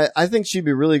 man, I think she'd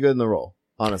be really good in the role,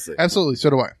 honestly. Absolutely. So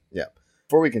do I. Yeah.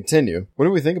 Before we continue, what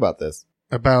do we think about this?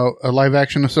 About a live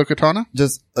action Ahsoka Tano?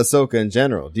 Just Ahsoka in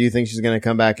general. Do you think she's going to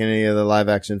come back in any of the live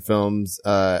action films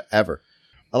ever?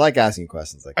 I like asking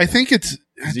questions like that. I think it's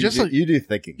just like you do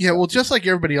thinking. Yeah, stuff. well, just like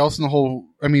everybody else in the whole.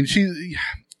 I mean,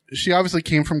 she obviously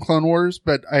came from Clone Wars,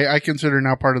 but I consider her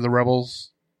now part of the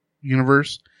Rebels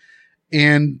universe,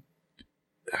 and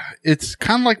it's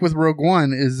kind of like with Rogue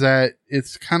One, is that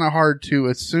it's kind of hard to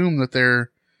assume that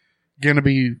they're going to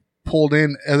be pulled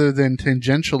in other than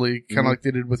tangentially, kind of like they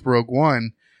did with Rogue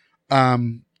One,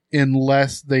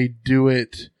 unless they do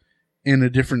it in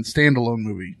a different standalone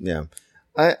movie. Yeah.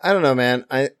 I don't know, man.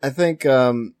 I think,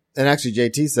 and actually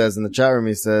JT says in the chat room,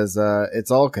 he says, it's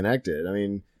all connected. I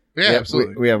mean, Yeah,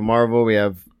 absolutely. We have Marvel, we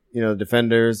have,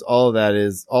 Defenders, all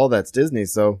that's Disney.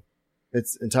 So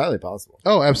it's entirely possible.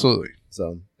 Oh, absolutely.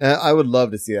 So I would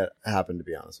love to see that happen, to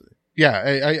be honest with you.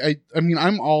 Yeah, I mean,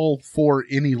 I'm all for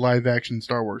any live action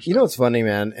Star Wars stuff. You know what's funny,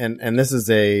 man? And this is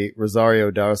a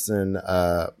Rosario Dawson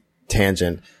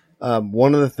tangent.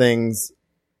 One of the things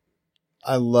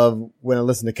I love when I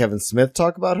listen to Kevin Smith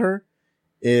talk about her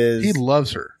is he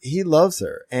loves her. He loves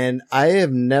her. And I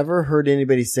have never heard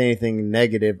anybody say anything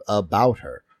negative about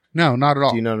her. No, not at all.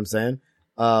 Do you know what I'm saying?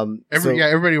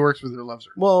 Everybody who works with her loves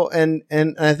her. Well, and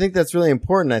I think that's really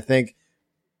important. I think,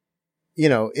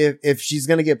 if she's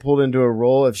going to get pulled into a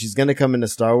role, if she's going to come into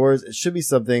Star Wars, it should be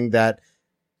something that,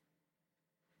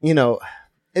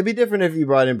 it'd be different if you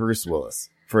brought in Bruce Willis,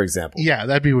 for example. Yeah,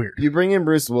 that'd be weird. You bring in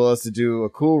Bruce Willis to do a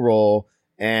cool role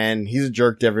and he's a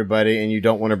jerk to everybody and you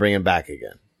don't want to bring him back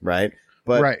again. Right.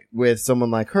 But with someone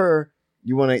like her,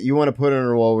 you want to put her in a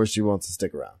role where she wants to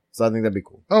stick around. So I think that'd be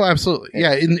cool. Oh, absolutely.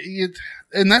 Yeah.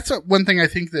 And that's one thing I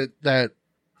think that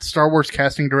Star Wars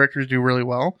casting directors do really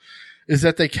well is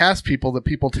that they cast people that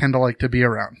people tend to like to be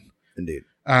around. Indeed.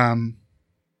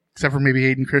 Except for maybe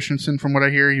Hayden Christensen, from what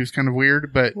I hear, he was kind of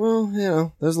weird, but well,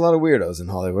 there's a lot of weirdos in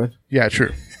Hollywood. Yeah,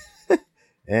 true.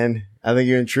 And I think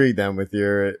you intrigued them with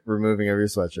your removing of your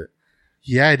sweatshirt.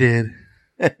 Yeah, I did.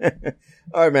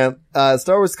 All right, man.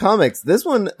 Star Wars comics. This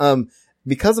one,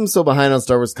 because I'm so behind on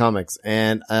Star Wars comics,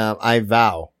 and I'm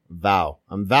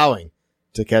vowing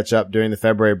to catch up during the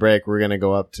February break. We're gonna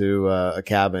go up to a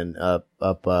cabin up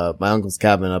my uncle's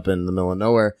cabin up in the middle of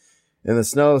nowhere in the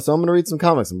snow. So I'm gonna read some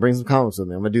comics and bring some comics with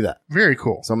me. I'm gonna do that. Very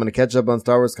cool. So I'm gonna catch up on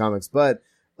Star Wars comics. But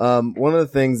one of the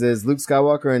things is Luke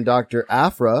Skywalker and Dr.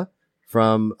 Aphra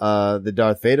from the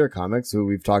Darth Vader comics, who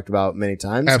we've talked about many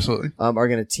times, absolutely, are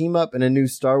gonna team up in a new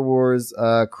Star Wars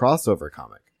crossover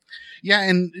comic. Yeah,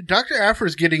 and Dr. Aphra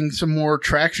is getting some more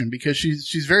traction because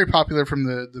she's very popular from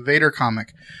the Vader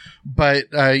comic. But,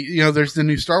 there's the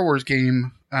new Star Wars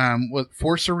game,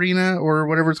 Force Arena or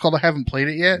whatever it's called. I haven't played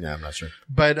it yet. Yeah, I'm not sure.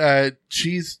 But,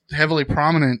 she's heavily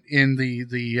prominent in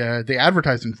the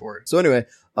advertising for it. So anyway,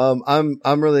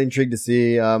 I'm really intrigued to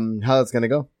see, how that's going to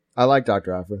go. I like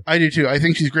Dr. Aphra. I do too. I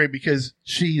think she's great because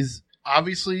she's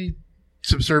obviously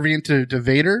subservient to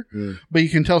Vader, but you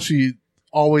can tell she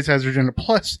always has her agenda.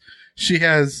 Plus, she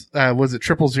has, was it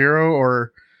 000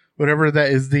 or whatever that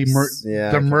is, the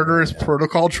murderous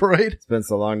protocol droid? It's been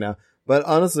so long now. But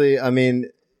honestly, I mean,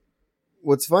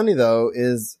 what's funny though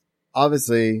is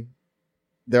obviously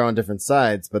they're on different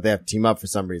sides, but they have to team up for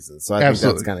some reason. So I think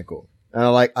that's kind of cool. And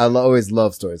I always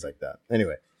love stories like that.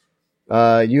 Anyway,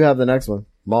 you have the next one,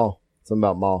 Maul. Something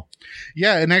about Maul.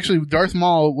 Yeah, and actually Darth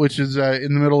Maul, which is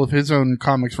in the middle of his own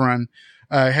comics run,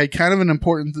 had kind of an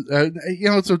important,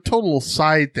 it's a total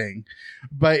side thing,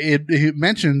 but it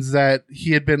mentions that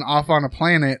he had been off on a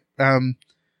planet,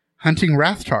 hunting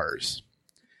Rathtars.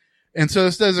 And so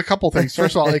this does a couple things.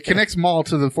 First of all, it connects Maul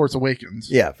to the Force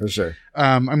Awakens. Yeah, for sure.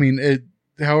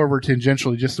 However,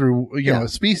 tangentially, just through, a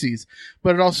species,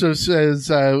 but it also says,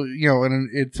 and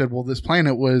it said, well, this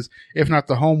planet was, if not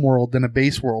the home world, then a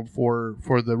base world for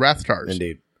the Rathtars.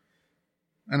 Indeed.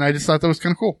 And I just thought that was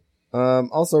kind of cool.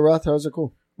 Also, Rathtars are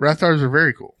cool. Rathtars are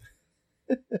very cool.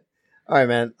 All right,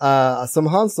 man. Some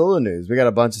Han Solo news. We got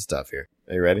a bunch of stuff here.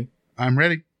 Are you ready? I'm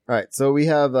ready. All right. So we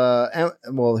have,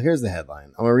 here's the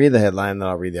headline. I'm going to read the headline, then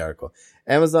I'll read the article.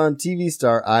 Amazon TV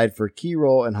star eyed for key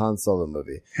role in Han Solo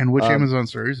movie. And which Amazon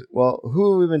star is it? Well,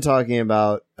 who have we been talking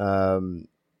about,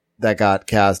 that got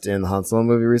cast in the Han Solo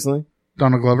movie recently?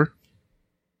 Donald Glover.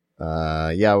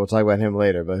 Yeah, we'll talk about him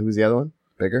later, but who's the other one?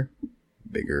 Bigger?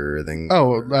 Bigger than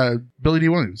Billy D.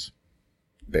 Williams.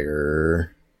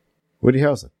 bigger. Woody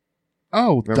Harrelson.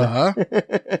 Oh, duh.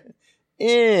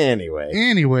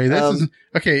 Anyway, this is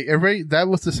okay. Everybody, that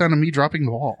was the sound of me dropping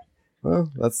the ball.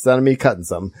 well, that's the sound of me cutting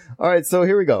something. All right, so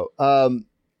here we go.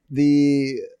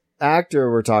 The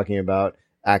actor we're talking about,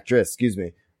 actress, excuse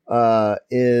me,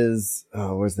 is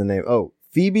where's the name? Oh,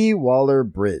 Phoebe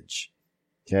Waller-Bridge.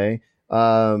 Okay.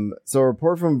 So a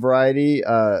report from Variety.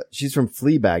 She's from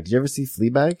Fleabag. Did you ever see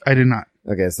Fleabag? I did not.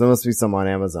 Okay, so there must be some on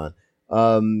Amazon.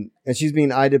 And she's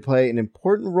being eyed to play an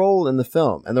important role in the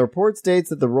film. And the report states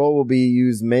that the role will be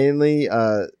used mainly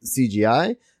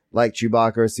CGI, like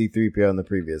Chewbacca or C-3PO in the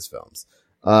previous films.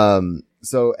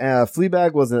 So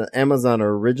Fleabag was an Amazon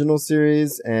original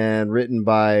series and written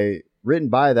by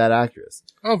that actress.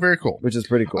 Oh, very cool. Which is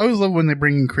pretty cool. I always love when they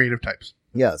bring in creative types.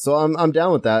 Yeah, so I'm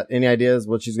down with that. Any ideas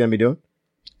what she's going to be doing?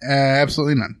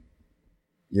 Absolutely none.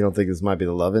 You don't think this might be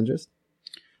the love interest?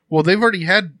 Well, they've already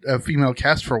had a female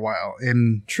cast for a while,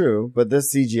 and true, but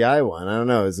this CGI one, I don't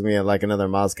know, is it going to be like another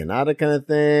Maz Kanata kind of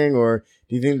thing, or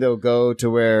do you think they'll go to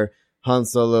where Han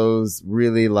Solo's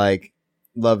really like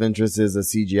love interest is a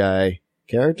CGI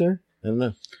character? I don't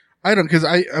know. I don't, because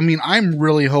I mean, I'm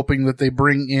really hoping that they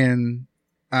bring in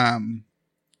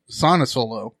Sana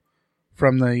Solo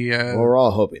from the. Well, we're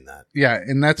all hoping that. Yeah,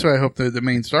 and that's what I hope the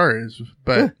main star is.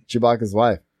 But Chewbacca's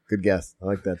wife. Good guess. I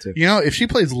like that too. You know, if she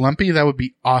plays Lumpy, that would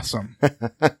be awesome.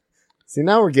 See,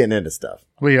 now we're getting into stuff.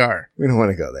 We are. We don't want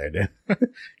to go there, dude.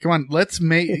 Come on, let's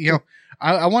make,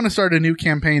 I want to start a new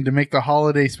campaign to make the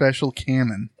holiday special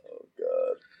canon. Oh,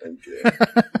 God.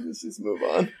 Okay. Let's just move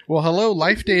on. Well, hello,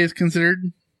 Life Day is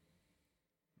considered.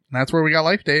 That's where we got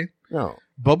Life Day. No.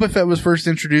 Boba Fett was first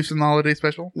introduced in the holiday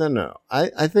special. No.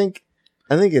 I think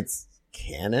it's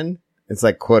canon. It's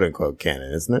like quote unquote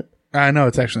canon, isn't it? No,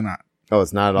 it's actually not. Oh,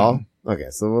 it's not at all? Okay,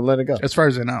 so we'll let it go. As far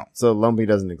as I know. So Lumpy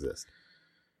doesn't exist.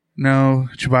 No,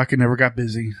 Chewbacca never got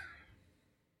busy.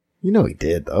 You know he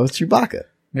did, though. It's Chewbacca.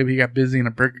 Maybe he got busy in a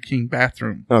Burger King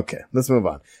bathroom. Okay, let's move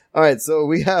on. All right, so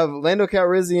we have Lando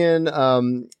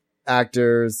Calrissian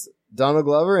actors Donald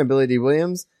Glover and Billy D.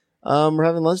 Williams. We're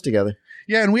having lunch together.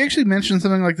 Yeah, and we actually mentioned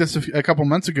something like this a couple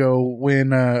months ago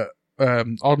when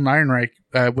Alden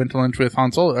Ehrenreich went to lunch with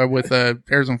Han Solo, with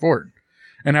Harrison Ford.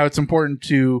 And how it's important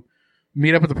to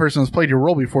meet up with the person who's played your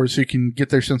role before so you can get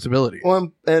their sensibility.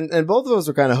 Well, and both of us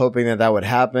were kind of hoping that would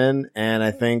happen. And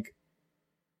I think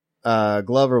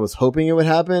Glover was hoping it would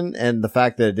happen. And the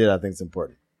fact that it did, I think is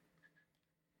important.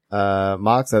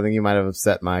 Mox, I think you might have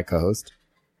upset my co-host.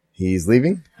 He's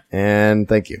leaving. And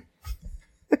thank you.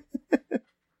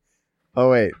 Oh,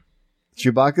 wait.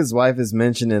 Chewbacca's wife is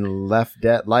mentioned in Life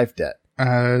Debt.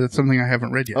 That's something I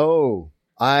haven't read yet. Oh,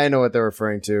 I know what they're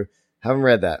referring to. Haven't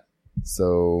read that.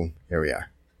 So here we are.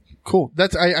 Cool.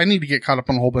 I need to get caught up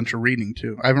on a whole bunch of reading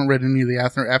too. I haven't read any of the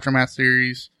Aftermath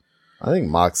series. I think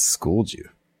Mox schooled you.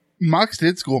 Mox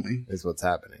did school me. Is what's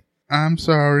happening. I'm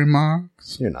sorry,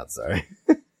 Mox. You're not sorry.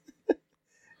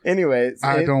 Anyway,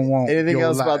 I don't want anything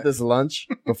else life. about this lunch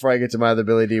before I get to my other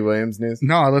Billy D. Williams news?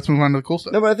 No, let's move on to the cool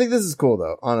stuff. No, but I think this is cool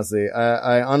though. Honestly,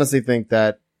 I honestly think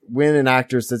that when an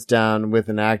actor sits down with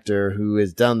an actor who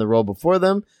has done the role before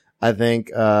them, I think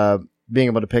being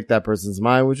able to pick that person's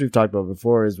mind, which we've talked about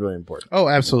before, is really important. Oh,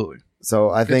 absolutely.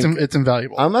 So I think it's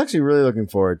invaluable. I'm actually really looking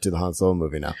forward to the Han Solo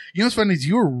movie now. You know what's funny is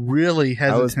you were really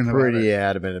hesitant I was pretty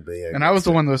about it. adamant, And I was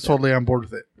the one that was totally on board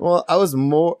with it. Well,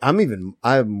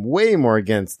 I'm way more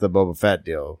against the Boba Fett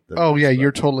deal. Oh yeah,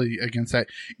 you're totally against that.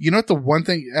 You know what? The one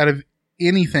thing out of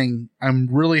anything, I'm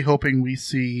really hoping we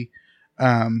see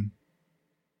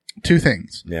two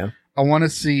things. Yeah. I want to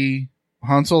see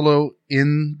Han Solo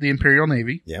in the Imperial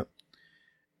Navy. Yep.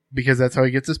 Because that's how he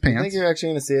gets his pants. I think you're actually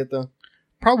going to see it though.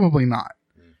 Probably not.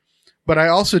 But I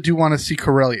also do want to see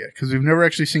Corellia because we've never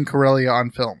actually seen Corellia on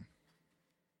film.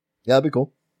 Yeah, that'd be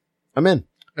cool. I'm in.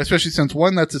 Especially since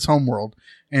one, that's its home world,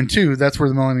 and two, that's where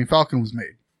the Millennium Falcon was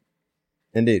made.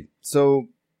 Indeed. So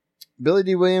Billy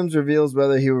D. Williams reveals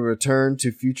whether he will return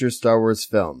to future Star Wars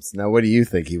films. Now, what do you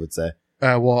think he would say?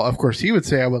 Well, of course, he would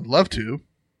say I would love to,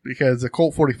 because the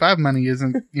Colt 45 money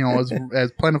isn't,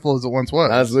 as plentiful as it once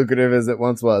was. As lucrative as it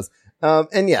once was.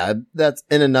 And yeah, that's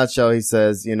in a nutshell. He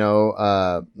says, I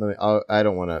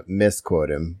don't want to misquote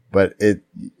him, but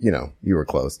you were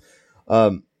close.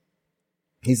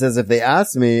 He says, if they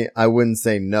asked me, I wouldn't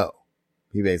say no.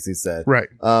 He basically said, right.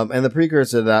 And the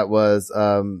precursor to that was,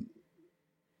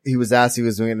 he was asked, he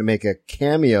was going to make a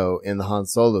cameo in the Han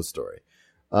Solo story.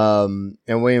 And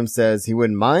Williams says he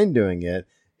wouldn't mind doing it.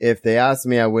 If they asked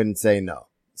me, I wouldn't say no.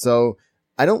 So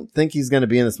I don't think he's going to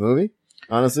be in this movie,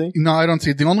 honestly. No, I don't see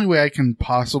it. The only way I can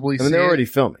possibly see they're already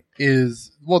filming.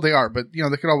 is, well, they are, but they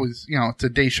could always, it's a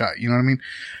day shot. You know what I mean?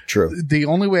 True. The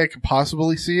only way I could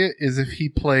possibly see it is if he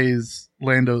plays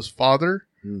Lando's father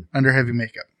under heavy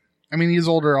makeup. I mean, he's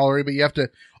older already, but you have to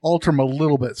alter him a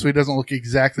little bit so he doesn't look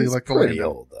exactly like the pretty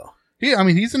Lando. old though. Yeah, I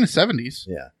mean, he's in his 70s.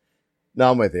 Yeah.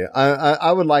 No, I'm with you.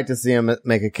 I would like to see him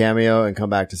make a cameo and come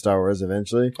back to Star Wars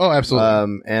eventually. Oh,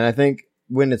 absolutely. And I think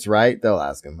when it's right, they'll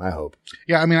ask him. I hope.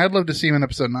 Yeah, I mean, I'd love to see him in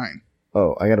episode 9.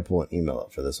 Oh, I got to pull an email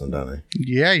up for this one, don't I?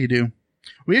 Yeah, you do.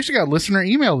 We actually got listener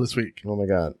email this week. Oh my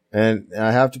God. And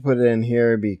I have to put it in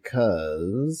here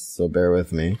because, so bear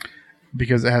with me.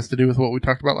 Because it has to do with what we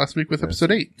talked about last week with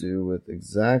episode 8. Do with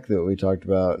exactly what we talked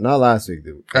about. Not last week.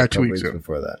 2 couple weeks ago.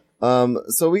 before that.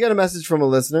 So we got a message from a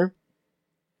listener.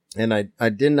 And I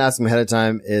didn't ask him ahead of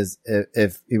time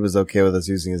if he was okay with us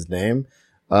using his name.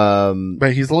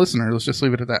 But he's a listener. Let's just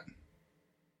leave it at that.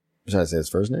 Should I say his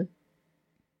first name?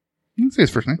 You can say his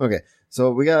first name. Okay.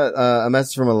 So we got a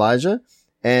message from Elijah,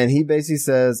 and he basically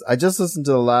says, I just listened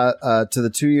to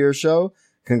the 2-year show.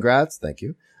 Congrats. Thank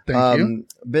you. Thank you.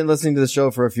 Been listening to the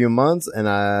show for a few months, and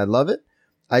I love it.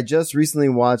 I just recently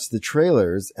watched the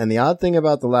trailers, and the odd thing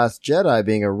about The Last Jedi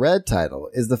being a red title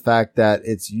is the fact that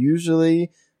it's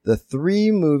usually the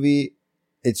 3 movie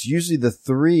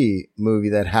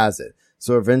that has it.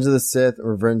 So Revenge of the Sith and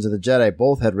Revenge of the Jedi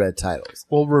both had red titles.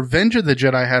 Well, Revenge of the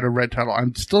Jedi had a red title.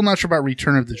 I'm still not sure about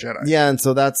Return of the Jedi. Yeah, and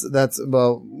so that's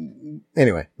well,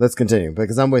 anyway, let's continue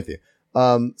because I'm with you.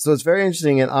 So it's very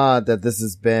interesting and odd that this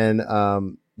has been,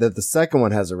 that the second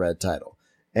one has a red title.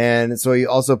 And so he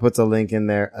also puts a link in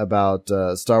there about,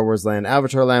 Star Wars Land,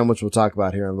 Avatar Land, which we'll talk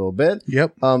about here in a little bit.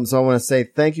 Yep. So I want to say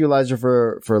thank you, Elijah,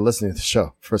 for listening to the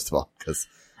show, first of all, because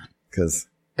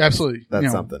Absolutely.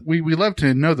 that's something. We love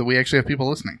to know that we actually have people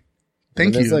listening.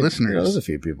 Thank you, listeners. There's a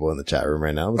few people in the chat room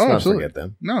right now. Let's not forget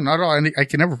them. No, not at all. I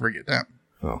can never forget that.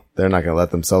 Oh, they're not going to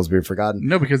let themselves be forgotten.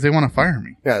 No, because they want to fire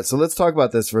me. Yeah, so let's talk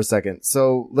about this for a second.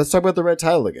 So let's talk about the red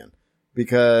title again,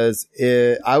 because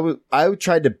I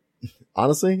tried to,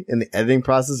 honestly, in the editing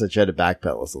process, I tried to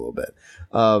backpedal us a little bit,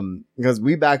 because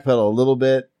we backpedal a little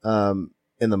bit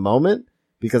in the moment,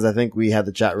 because I think we had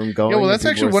the chat room going. Yeah, well, that's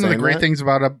actually one of the great things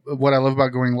about what I love about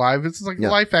going live. It's like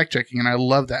live fact checking, and I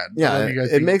love that. Yeah,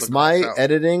 it makes my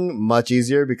editing much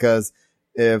easier, because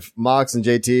if Mox and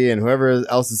JT and whoever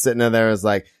else is sitting in there is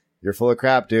like, you're full of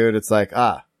crap, dude, it's like,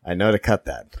 I know to cut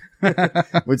that,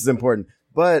 which is important.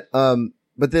 But I'm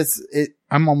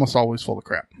almost always full of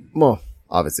crap. Well,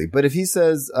 obviously, but if he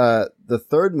says, the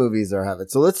third movies are have it.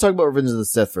 So let's talk about Revenge of the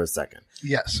Sith for a second.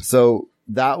 Yes. So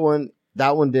that one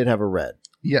did have a red.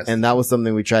 Yes. And that was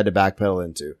something we tried to backpedal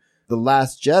into. The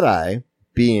Last Jedi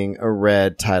being a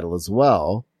red title as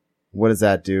well. What does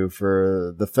that do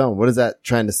for the film? What is that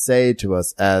trying to say to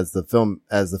us as the film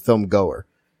goer?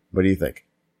 What do you think?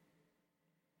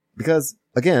 Because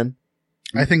again,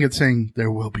 I think it's saying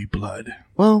there will be blood.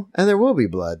 Well, and there will be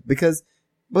blood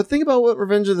but think about what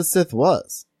Revenge of the Sith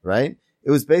was, right? It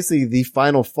was basically the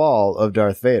final fall of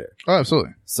Darth Vader. Oh,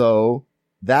 absolutely. So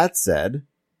that said,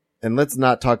 and let's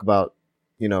not talk about,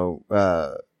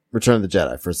 Return of the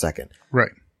Jedi for a second. Right.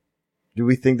 Do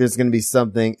we think there's going to be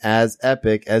something as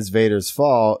epic as Vader's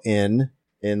fall in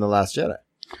The Last Jedi?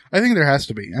 I think there has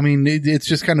to be. I mean, it's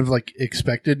just kind of like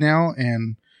expected now.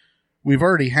 And we've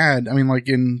already had, like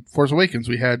in Force Awakens,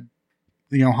 we had,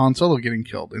 Han Solo getting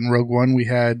killed. In Rogue One, we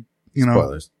had,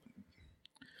 spoilers.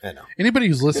 I know. Anybody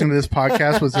who's listening to this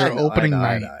podcast was their opening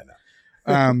night.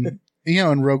 I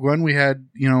know. In Rogue One, we had,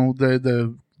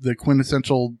 the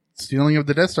quintessential stealing of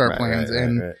the Death Star plans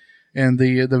and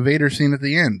the Vader scene at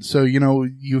the end. So,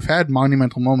 you've had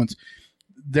monumental moments.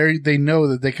 They know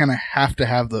that they kind of have to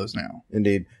have those now.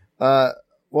 Indeed.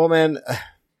 Well, man,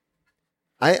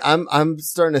 I'm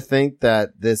starting to think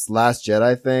that this Last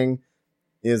Jedi thing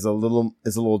is a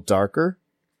little darker.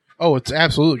 Oh, it's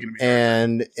absolutely going to be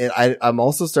darker. And I'm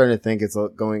also starting to think it's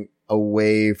going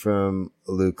away from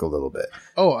Luke a little bit.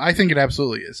 Oh, I think it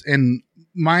absolutely is. And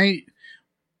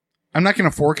I'm not going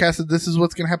to forecast that this is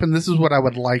what's going to happen. This is what I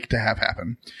would like to have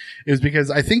happen, is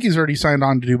because I think he's already signed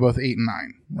on to do both 8 and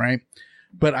 9, right?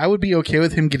 But I would be okay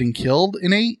with him getting killed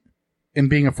in 8 and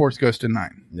being a Force ghost in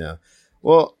 9. Yeah.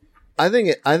 Well, I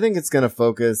think it's going to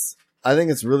focus. I think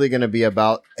it's really going to be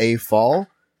about a fall,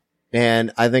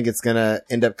 and I think it's going to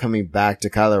end up coming back to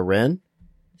Kylo Ren.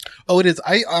 Oh, it is.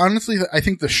 I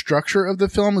think the structure of the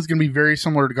film is going to be very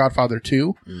similar to Godfather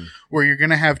 2, where you're going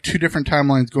to have 2 different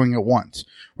timelines going at once,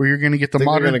 where you're going to get the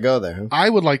modern. We're going to go there. Huh? I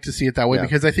would like to see it that way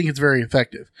because I think it's very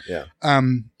effective. Yeah.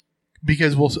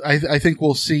 Because I think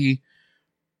we'll see,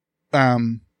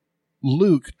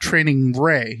 Luke training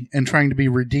Rey and trying to be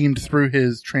redeemed through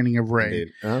his training of Rey.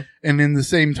 Indeed. Uh-huh. And in the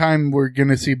same time, we're going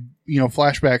to see,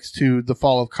 flashbacks to the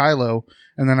fall of Kylo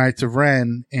and the Knights of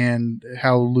Ren and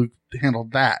how Luke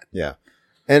handled that. Yeah.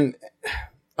 And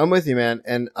I'm with you, man.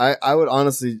 And I would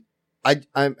honestly, I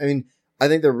mean, I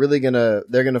think they're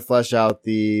going to flesh out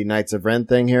the Knights of Ren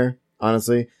thing here.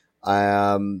 Honestly,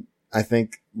 I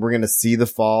think we're going to see the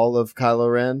fall of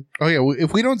Kylo Ren. Oh yeah.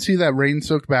 If we don't see that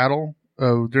rain-soaked battle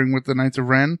during with the Knights of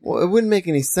Ren, well, it wouldn't make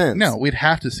any sense. No, we'd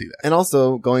have to see that. And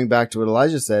also going back to what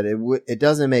Elijah said, it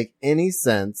doesn't make any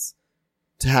sense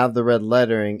to have the red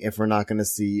lettering if we're not going to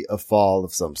see a fall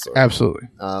of some sort. Absolutely.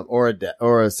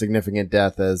 Or a significant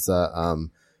death, as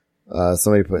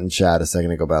somebody put in chat a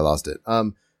second ago, but I lost it.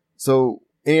 So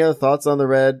any other thoughts on the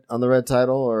red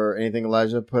title or anything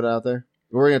Elijah put out there?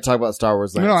 We're going to talk about Star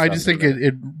Wars. No, I just think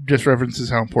it just references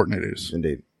how important it is.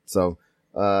 Indeed. So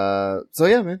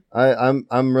yeah, man,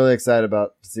 I'm really excited to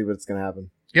see what's going to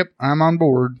happen. Yep. I'm on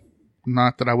board.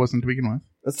 Not that I wasn't to begin with.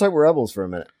 Let's talk Rebels for a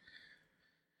minute.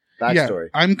 Backstory.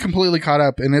 Yeah, I'm completely caught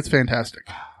up and it's fantastic.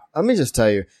 Let me just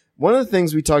tell you, one of the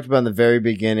things we talked about in the very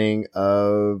beginning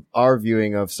of our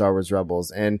viewing of Star Wars Rebels,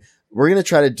 and we're going to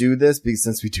try to do this because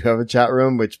since we do have a chat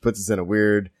room, which puts us in a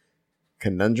weird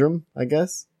conundrum, I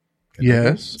guess.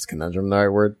 Yes. Is conundrum the right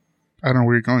word? I don't know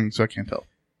where you're going, so I can't tell.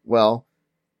 Well,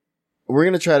 we're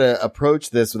going to try to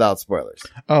approach this without spoilers.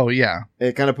 Oh, yeah.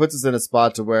 It kind of puts us in a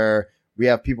spot to where we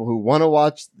have people who want to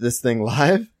watch this thing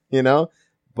live,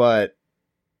 but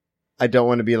I don't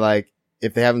want to be like,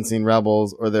 if they haven't seen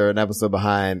Rebels or they're an episode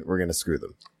behind, we're going to screw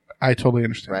them. I totally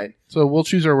understand. Right. So we'll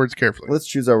choose our words carefully. Let's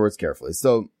choose our words carefully.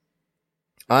 So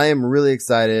I am really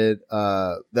excited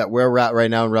that where we're at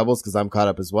right now in Rebels, because I'm caught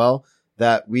up as well,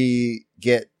 that we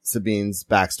get Sabine's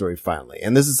backstory finally.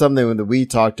 And this is something that we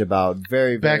talked about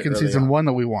very, very back in season 1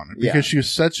 that we wanted, because she was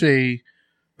such a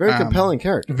very compelling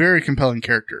character. Very compelling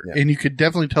character. Yeah. And you could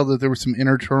definitely tell that there was some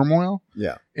inner turmoil.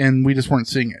 Yeah. And we just weren't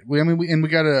seeing it. We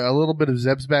got a little bit of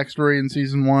Zeb's backstory in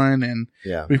season 1, and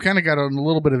we've kind of got a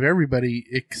little bit of everybody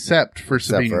except for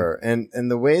Sabine. For her. And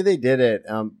the way they did it,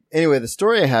 anyway, the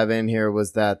story I have in here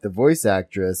was that the voice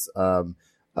actress,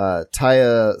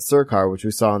 Taya Sircar, which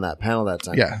we saw on that panel that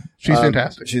time. Yeah, she's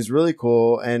fantastic. She's really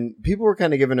cool. And people were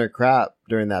kind of giving her crap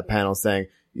during that panel saying,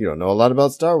 you don't know a lot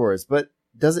about Star Wars, but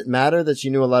does it matter that she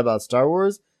knew a lot about Star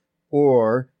Wars?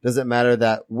 Or does it matter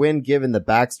that when given the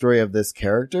backstory of this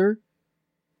character,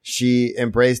 she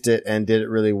embraced it and did it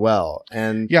really well?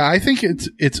 And yeah, I think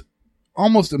it's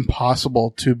almost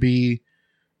impossible to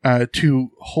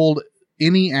hold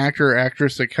any actor or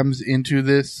actress that comes into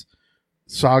this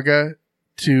saga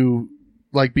to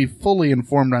be fully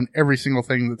informed on every single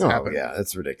thing that's happened. Yeah,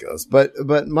 it's ridiculous. But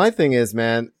my thing is,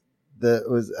 man,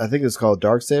 I think it was called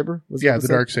Darksaber. The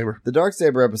Darksaber. The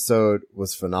Darksaber episode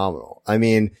was phenomenal. I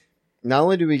mean, not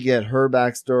only do we get her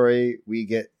backstory, we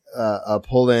get a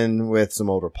pull in with some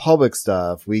Old Republic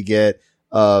stuff. We get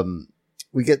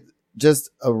just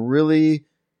a really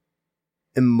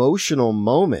emotional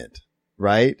moment,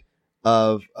 right?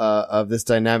 Of this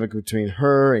dynamic between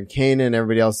her and Kanan and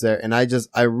everybody else there. And I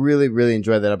really, really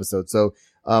enjoyed that episode. So,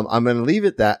 I'm going to leave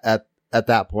it at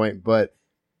that point. But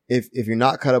if you're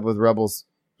not caught up with Rebels,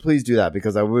 please do that,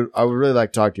 because I would really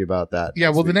like to talk to you about that. Yeah.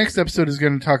 Well, the next episode is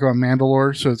going to talk about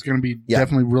Mandalore. So it's going to be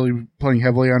definitely really playing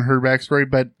heavily on her backstory.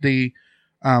 But the,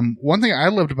 one thing I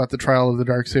loved about the Trial of the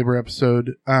Darksaber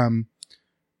episode,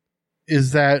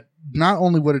 is that not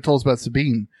only what it told us about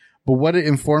Sabine, but what it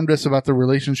informed us about the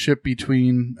relationship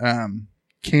between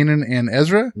Kanan and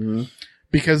Ezra,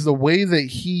 because the way that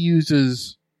he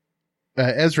uses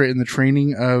Ezra in the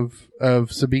training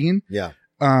of Sabine,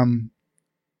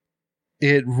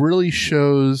 it really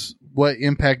shows what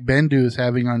impact Bendu is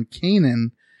having on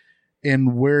Kanan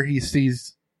and where he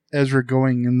sees Ezra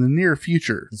going in the near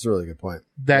future. That's a really good point.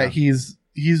 That he's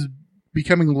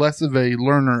becoming less of a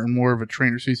learner and more of a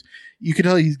trainer. So you can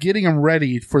tell he's getting him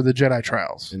ready for the Jedi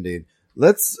trials. Indeed.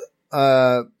 Let's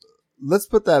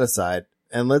put that aside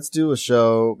and let's do a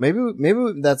show. Maybe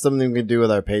that's something we can do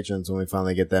with our patrons when we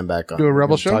finally get them back on. Do a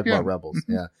Rebel show? Talk about Rebels.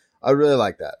 Yeah. I really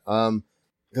like that.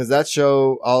 Cause that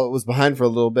show, it was behind for a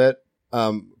little bit.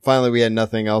 Finally we had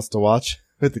nothing else to watch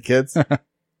with the kids.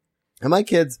 And my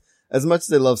kids, as much as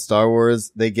they love Star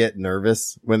Wars, they get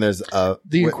nervous when there's the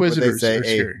Inquisitors they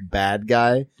say a bad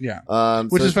guy. Yeah.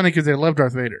 Which is funny because they love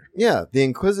Darth Vader. Yeah. The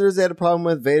Inquisitors they had a problem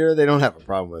with. Vader they don't have a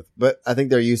problem with. But I think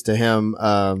they're used to him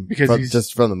because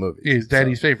just from the movie. He's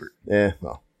Daddy's favorite. Yeah,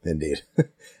 well, indeed.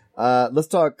 Let's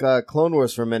talk Clone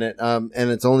Wars for a minute. And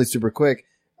it's only super quick.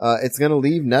 It's going to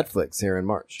leave Netflix here in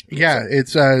March. Yeah,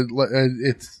 it's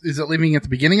is it leaving at the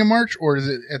beginning of March or is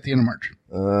it at the end of March?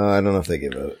 I don't know if they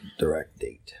give a direct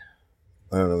date.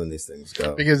 I don't know when these things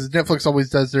go. Because Netflix always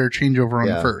does their changeover on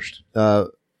the 1st.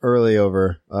 Early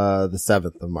over the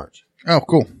 7th of March. Oh,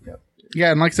 cool. Yep.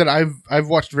 Yeah, and like I said, I've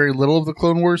watched very little of the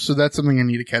Clone Wars, so that's something I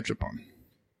need to catch up on.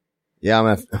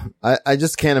 Yeah, I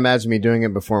just can't imagine me doing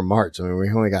it before March. I mean, we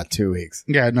only got 2 weeks.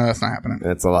 Yeah, no, that's not happening.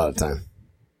 That's a lot of time.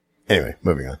 Anyway,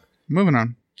 moving on. Moving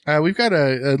on. We've got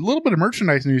a little bit of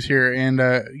merchandise news here, and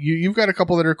you've got a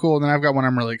couple that are cool, and then I've got one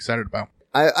I'm really excited about.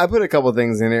 I put a couple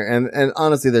things in here, and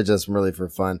honestly, they're just really for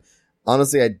fun.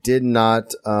 Honestly, I did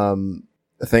not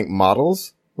think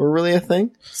models were really a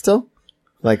thing still.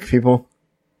 Like people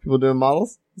doing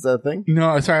models? Is that a thing?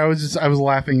 No, sorry, I was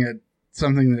laughing at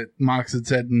something that Mox had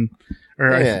said,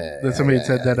 that somebody had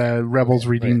said that Rebels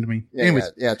redeemed me. Yeah,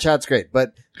 Anyways, yeah, chat's great,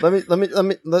 but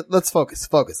let's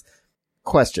focus.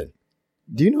 Question: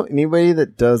 do you know anybody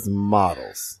that does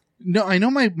models? No, I know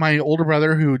my older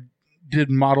brother who did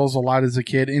models a lot as a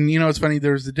kid, and it's funny.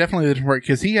 There's definitely the different part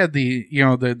because he had the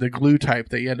the glue type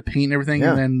that you had to paint and everything,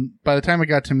 and then by the time it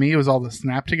got to me, it was all the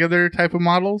snap together type of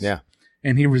models. Yeah,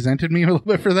 and he resented me a little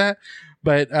bit for that.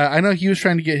 But I know he was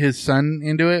trying to get his son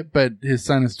into it, but his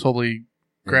son is totally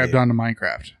grabbed onto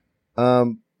Minecraft.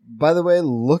 By the way,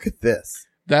 look at this.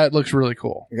 That looks really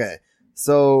cool. Okay,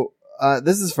 so.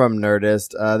 This is from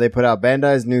Nerdist. They put out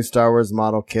Bandai's new Star Wars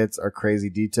model kits are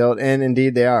crazy detailed, and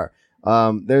indeed they are.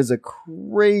 There's a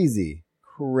crazy,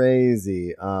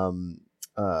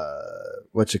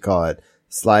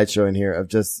 slideshow in here of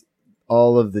just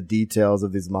all of the details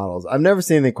of these models. I've never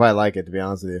seen anything quite like it, to be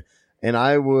honest with you. And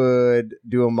I would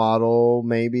do a model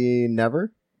maybe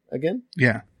never again.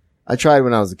 Yeah. I tried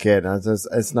when I was a kid, and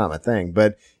it's not my thing.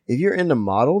 But if you're into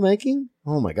model making,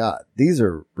 oh my God, these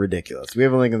are ridiculous. We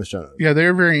have a link in the show notes. Yeah,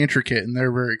 they're very intricate and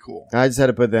they're very cool. I just had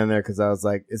to put them there because I was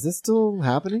like, is this still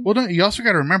happening? Well, you also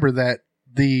got to remember that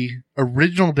the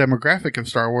original demographic of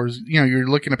Star Wars, you're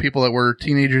looking at people that were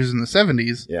teenagers in the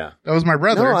 70s. Yeah. That was my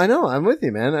brother. No, I know. I'm with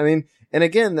you, man. I mean, and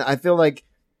again, I feel like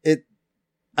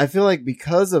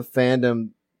because of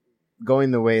fandom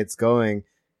going the way it's going,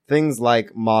 things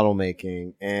like model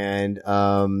making and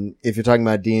if you're talking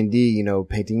about D&D,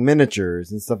 painting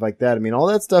miniatures and stuff like that. I mean, all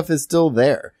that stuff is still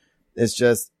there. It's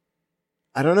just,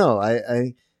 I don't know.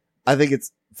 I think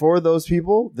it's for those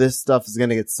people, this stuff is going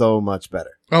to get so much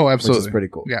better. Oh, absolutely. Which is pretty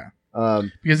cool. Yeah.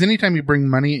 Because anytime you bring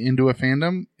money into a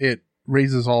fandom, it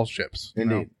raises all ships.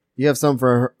 Indeed. You have some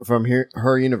from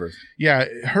Her Universe. Yeah.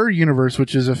 Her Universe,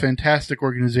 which is a fantastic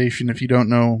organization if you don't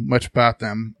know much about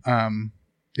them.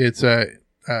 It's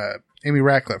Amy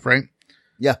Ratcliffe, right?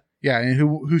 Yeah. Yeah, and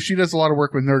who she does a lot of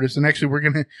work with Nerdist, and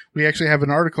actually we actually have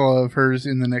an article of hers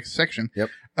in the next section. Yep.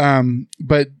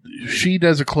 But she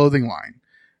does a clothing line,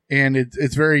 and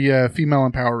it's very female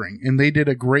empowering, and they did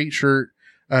a great shirt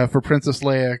for Princess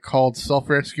Leia called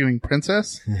Self-Rescuing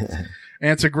Princess, and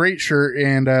it's a great shirt,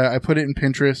 and I put it in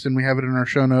Pinterest, and we have it in our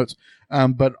show notes.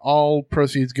 But all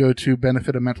proceeds go to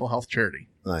benefit a mental health charity.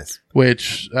 Nice.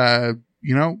 Which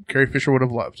Carrie Fisher would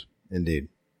have loved. Indeed.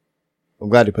 I'm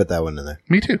glad you put that one in there.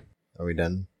 Me too. Are we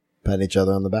done patting each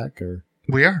other on the back? Or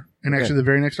we are. And actually the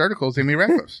very next article is Amy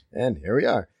Ratcliffe's. And here we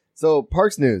are. So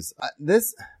Parks News.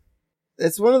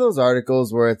 It's one of those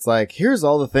articles where it's like, here's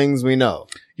all the things we know.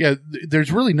 Yeah.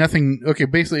 There's really nothing. Okay.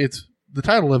 Basically the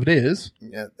title of it is.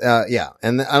 Yeah.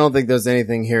 And I don't think there's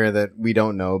anything here that we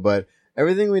don't know, but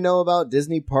everything we know about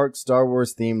Disney Parks Star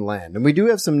Wars themed land. And we do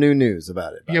have some new news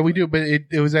about it. Yeah, we do, but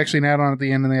it was actually an add-on at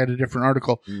the end and they had a different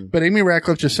article. But Amy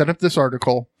Ratcliffe just set up this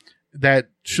article that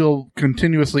she'll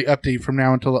continuously update from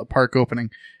now until the park opening.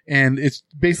 And it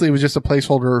was just a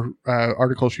placeholder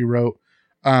article she wrote.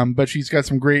 But she's got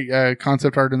some great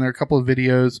concept art in there, a couple of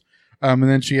videos. And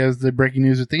then she has the breaking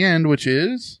news at the end, which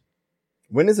is...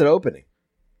 When is it opening?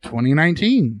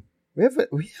 2019.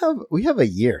 We have a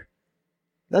year.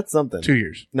 That's something. 2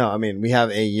 years. No, I mean, we have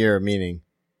a year, meaning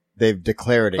they've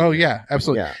declared it. Oh, yeah,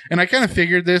 absolutely. Yeah. And I kind of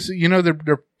figured this,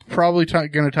 they're probably going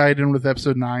to tie it in with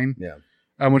episode 9.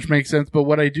 Yeah. Which makes sense. But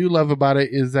what I do love about it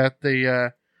is that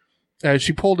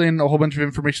she pulled in a whole bunch of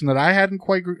information that I hadn't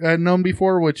quite known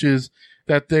before, which is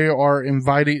that they are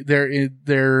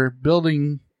they're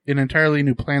building an entirely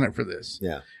new planet for this.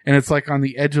 Yeah. And it's like on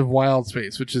the edge of wild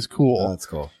space, which is cool. Oh, that's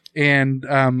cool. And,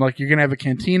 you're going to have a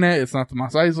cantina. It's not the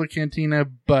Mos Eisley cantina,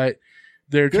 but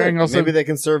they're trying also. Maybe they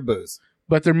can serve booze.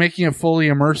 But they're making it fully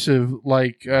immersive,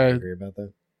 like, I agree about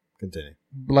that. Continue.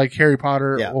 Like Harry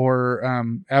Potter or,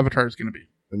 Avatar is going to be.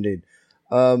 Indeed.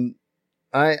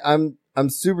 I'm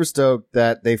super stoked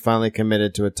that they finally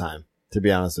committed to a time, to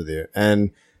be honest with you.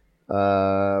 And,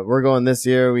 We're going this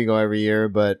year. We go every year,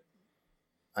 but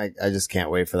I just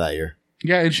can't wait for that year.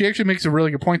 Yeah, and she actually makes a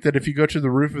really good point that if you go to the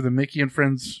roof of the Mickey and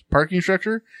Friends parking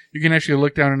structure, you can actually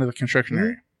look down into the construction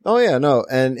area. Oh yeah, no.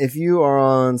 And if you are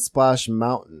on Splash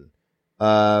Mountain,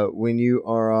 when you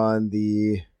are on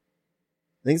I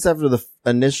think it's after the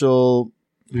initial climb.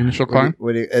 The initial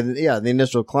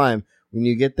climb. When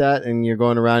you get that and you're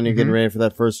going around, you're getting ready for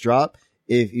that first drop.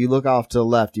 If you look off to the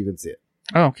left, you can see it.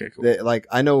 Oh, okay, cool.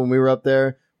 I know when we were up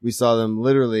there, we saw them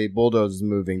literally bulldozers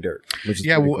moving dirt. Which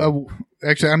is cool.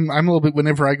 Actually, I'm a little bit.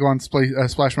 Whenever I go on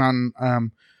Splash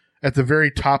Mountain, at the very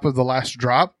top of the last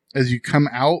drop, as you come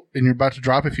out and you're about to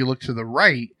drop, if you look to the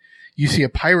right, you see a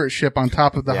pirate ship on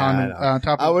top of the I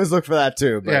always look for that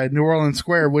too. But. New Orleans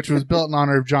Square, which was built in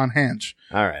honor of John Hench,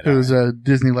 who's a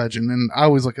Disney legend, and I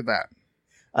always look at that.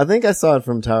 I think I saw it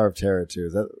from Tower of Terror too.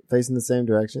 Is that facing the same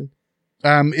direction?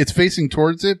 It's facing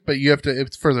towards it, but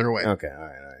it's further away. Okay,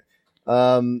 all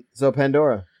right. So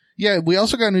Pandora. Yeah, we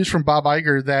also got news from Bob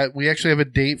Iger that we actually have a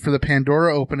date for the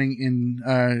Pandora opening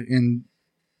in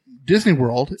Disney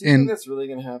World. Do you think that's really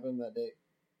going to happen, that date?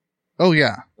 Oh,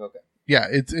 yeah. Okay. Yeah,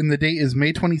 the date is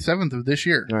May 27th of this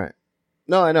year. All right.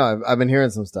 No, I know. I've been hearing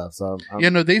some stuff. So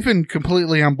they've been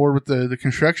completely on board with the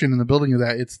construction and the building of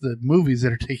that. It's the movies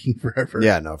that are taking forever.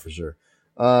 Yeah, no, for sure.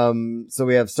 So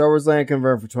we have Star Wars Land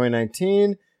confirmed for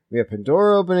 2019. We have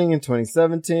Pandora opening in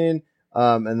 2017.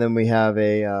 And then we have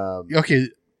okay,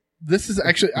 this is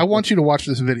actually, I want you to watch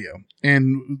this video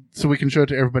and so we can show it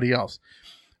to everybody else.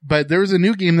 But there was a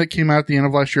new game that came out at the end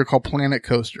of last year called Planet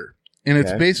Coaster. And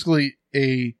it's basically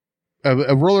a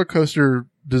roller coaster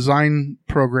design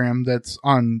program that's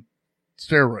on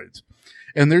steroids.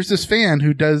 And there's this fan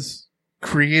who does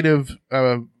creative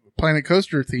Planet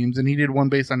Coaster themes, and he did one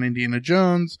based on Indiana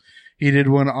Jones. He did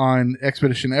one on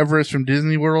Expedition Everest from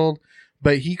Disney World,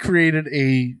 but he created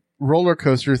a roller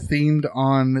coaster themed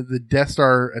on the Death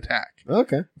Star attack.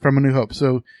 Okay. From A New Hope.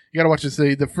 So you got to watch this.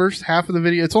 The first half of the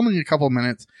video, it's only a couple of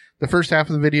minutes. The first half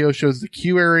of the video shows the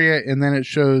queue area, and then it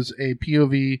shows a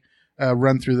POV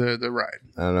run through the ride.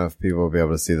 I don't know if people will be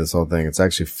able to see this whole thing. It's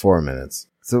actually 4 minutes.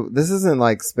 So this isn't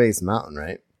like Space Mountain,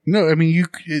 right? No, I mean,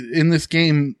 in this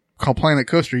game called Planet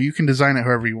Coaster, you can design it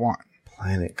however you want.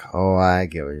 Oh, I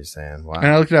get what you're saying. Wow. And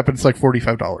I looked it up, and it's like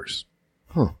 $45.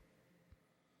 Huh.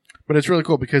 But it's really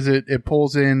cool because it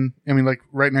pulls in, I mean, like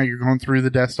right now you're going through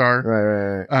the Death Star.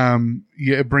 Right.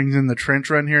 It brings in the trench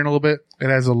run here in a little bit. It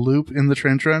has a loop in the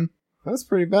trench run. That's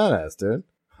pretty badass, dude.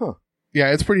 Huh.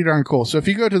 Yeah, it's pretty darn cool. So if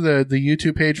you go to the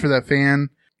YouTube page for that fan,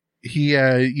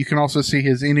 you can also see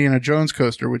his Indiana Jones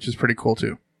coaster, which is pretty cool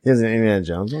too. He has an Indiana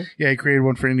Jones one? Yeah, he created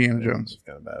one for Indiana Jones. It's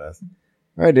kind of badass.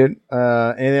 All right, dude.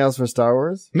 Anything else for Star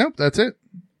Wars? Nope, that's it.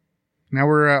 Now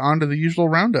we're on to the usual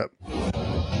roundup.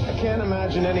 I can't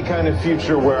imagine any kind of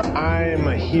future where I'm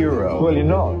a hero. Well, you're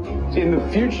not. In the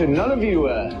future, none of you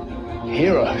are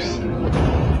heroes.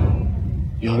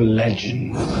 You're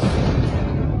legends.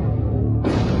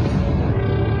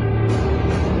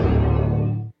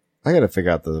 I gotta figure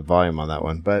out the volume on that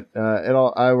one, but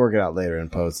I work it out later in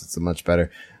post. It's much better.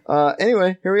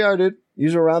 Anyway, here we are, dude.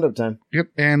 Usual roundup time. Yep,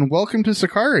 and welcome to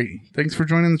Sakari. Thanks for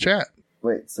joining the chat.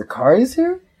 Wait, Sakari's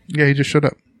here? Yeah, he just showed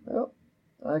up. Well,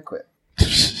 I quit.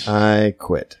 I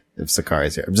quit if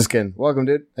Sakari's here. I'm just kidding. Welcome,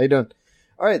 dude. How you doing?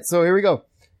 All right, so here we go.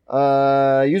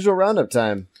 Usual roundup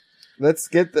time. Let's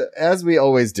get as we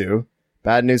always do,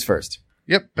 bad news first.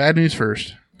 Yep, bad news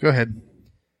first. Go ahead.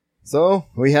 So,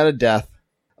 we had a death.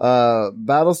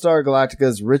 Battlestar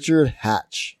Galactica's Richard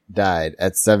Hatch died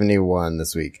at 71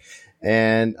 this week.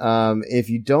 And if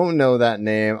you don't know that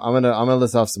name, I'm gonna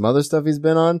list off some other stuff he's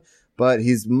been on, but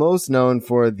he's most known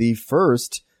for the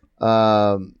first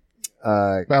Battlestar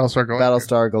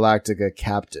Galactica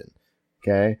captain.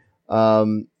 Okay.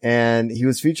 And he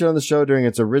was featured on the show during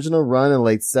its original run in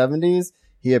late 70s.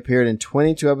 He appeared in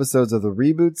 22 episodes of the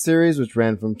reboot series, which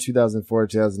ran from 2004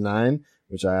 to 2009,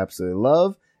 which I absolutely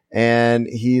love. And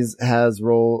he had a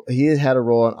role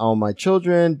on All My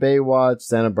Children, Baywatch,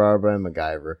 Santa Barbara, and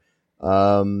MacGyver.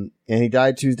 And he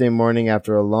died Tuesday morning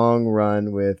after a long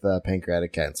run with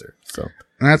pancreatic cancer. So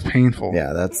that's painful.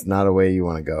 Yeah, that's not a way you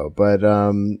want to go. But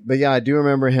yeah, I do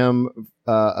remember him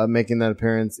making that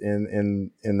appearance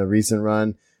in the recent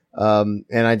run.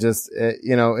 And I just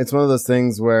it's one of those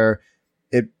things where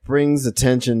it brings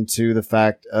attention to the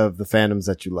fact of the fandoms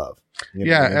that you love.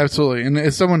 Yeah, absolutely. And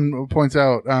as someone points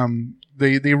out,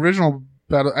 the original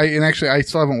battle, I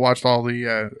still haven't watched all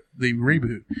the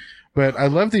reboot, but I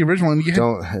love the original. And you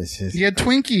had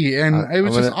Twinkie, and it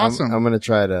was just awesome. I'm gonna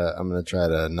try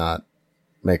to not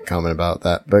make a comment about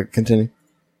that, but continue.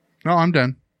 No, I'm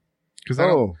done.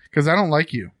 Because I don't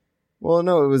like you. Well,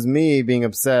 no, it was me being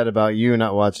upset about you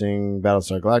not watching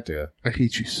Battlestar Galactica. I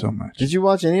hate you so much. Did you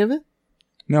watch any of it?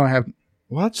 No, I haven't.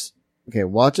 Watch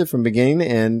it from beginning to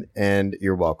end, and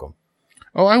you're welcome.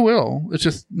 Oh, I will. It's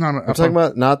just not. I'm talking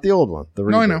about not the old one. The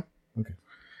No, I reboot. know. Okay.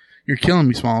 You're killing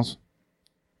me, Smalls.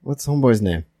 What's homeboy's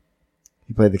name?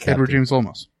 He played the captain. Edward James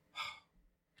Olmos.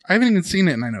 I haven't even seen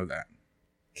it, and I know that.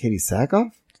 Katie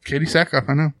Sackhoff? Katie Sackhoff,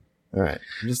 I know. All right.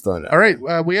 I'm just throwing it out. All right,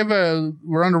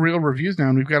 we're on to real reviews now,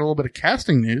 and we've got a little bit of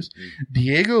casting news.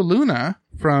 Diego Luna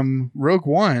from Rogue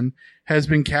One has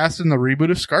been cast in the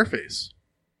reboot of Scarface.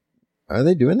 Are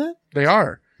they doing that? They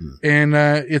are. And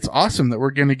it's awesome that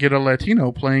we're going to get a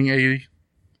Latino playing a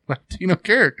Latino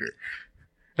character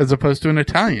as opposed to an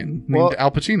Italian named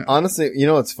Al Pacino. Honestly, you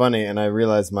know what's funny? And I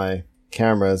realize my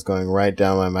camera is going right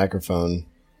down my microphone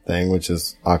thing, which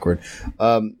is awkward.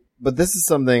 But this is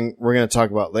something we're going to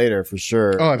talk about later for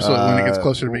sure. Oh, absolutely. When it gets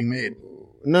closer to being made.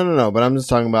 No. But I'm just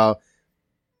talking about,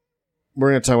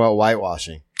 we're going to talk about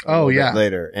whitewashing. Oh, yeah.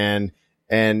 Later.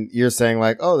 And you're saying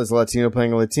like, oh, there's a Latino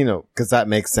playing a Latino, because that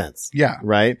makes sense. Yeah.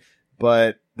 Right?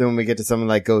 But then when we get to something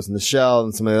like Ghost in the Shell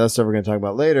and some of the other stuff we're going to talk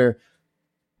about later,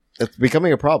 it's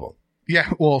becoming a problem.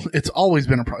 Yeah, well, it's always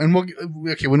been a problem. And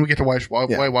when we get to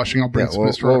whitewashing, I'll bring some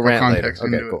historical context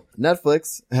into it.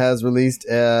 Netflix has released,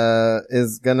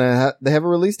 they have a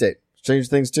release date. Change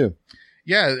things too.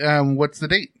 Yeah, what's the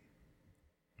date?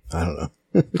 I don't know.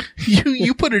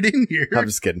 You put it in here. I'm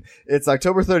just kidding. It's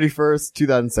October 31st,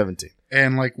 2017.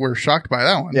 And we're shocked by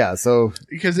that one. Yeah, so.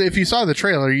 Because if you saw the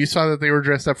trailer, you saw that they were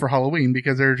dressed up for Halloween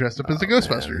because they were dressed up as the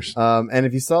Ghostbusters. And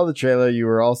if you saw the trailer, you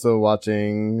were also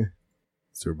watching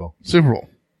Super Bowl.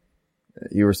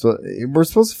 You were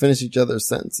supposed to finish each other's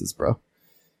sentences, bro.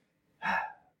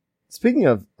 Speaking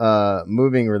of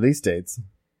moving release dates.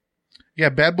 Yeah,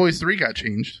 Bad Boys 3 got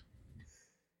changed.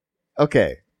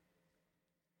 Okay.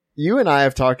 You and I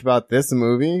have talked about this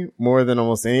movie more than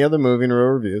almost any other movie in Real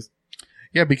Reviews.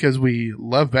 Yeah, because we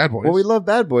love Bad Boys. Well, we love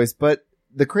Bad Boys, but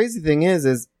the crazy thing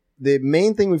is the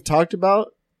main thing we've talked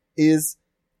about is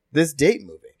this date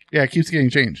moving. Yeah, it keeps getting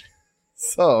changed.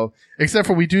 So, except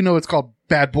for we do know it's called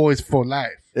Bad Boys for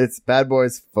Life. It's Bad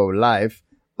Boys for Life.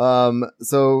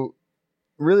 So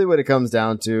really what it comes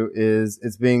down to is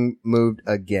it's being moved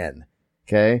again.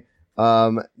 Okay.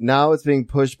 Now it's being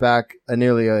pushed back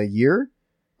nearly a year.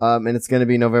 And it's going to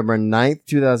be November 9th,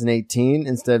 2018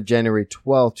 instead of January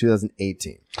 12th,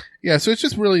 2018. Yeah. So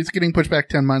it's getting pushed back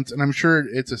 10 months, and I'm sure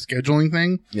it's a scheduling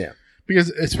thing. Yeah. Because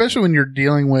especially when you're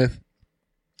dealing with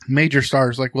major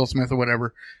stars like Will Smith or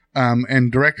whatever,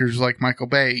 and directors like Michael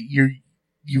Bay, you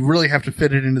really have to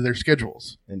fit it into their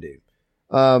schedules. Indeed.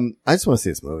 I just want to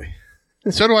see this movie.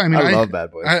 So do I. I mean, I love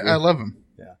Bad Boys. I love them.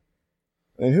 Yeah.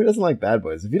 I mean, who doesn't like Bad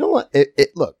Boys? If you don't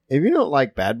look, if you don't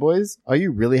like Bad Boys, are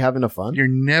you really having a fun? You're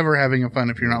never having a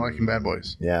fun if you're not liking Bad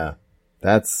Boys. Yeah.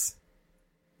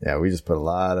 We just put a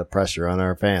lot of pressure on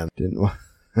our fans, didn't we?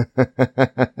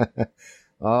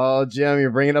 Oh, Jim, you're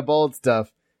bringing up old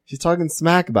stuff. She's talking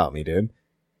smack about me, dude.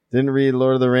 Didn't read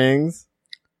Lord of the Rings.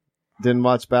 Didn't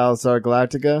watch Battlestar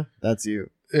Galactica. That's you.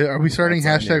 Are we starting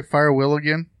hashtag Fire Will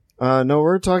again? No,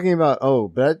 we're talking about,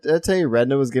 but I tell you,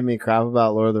 Redna was giving me crap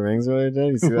about Lord of the Rings earlier today.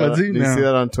 You see that? Did you see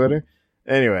that on Twitter?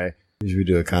 Anyway, should we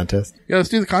do a contest? Yeah, let's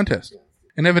do the contest.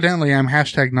 And evidently, I'm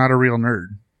hashtag not a real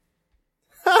nerd.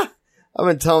 I've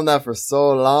been telling that for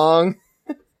so long.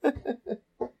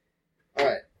 All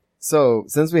right. So,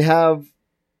 since we have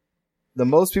the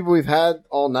most people we've had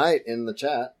all night in the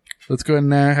chat, let's go ahead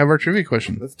and have our trivia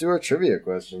question. Let's do our trivia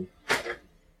question.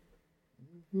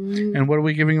 And what are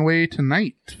we giving away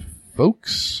tonight,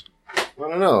 folks? I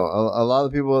don't know. A lot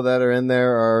of the people that are in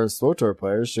there are SWTOR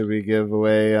players. Should we give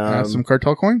away some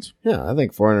cartel coins? Yeah, I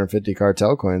think 450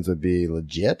 cartel coins would be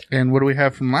legit. And what do we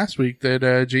have from last week that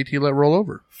JT let roll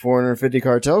over? 450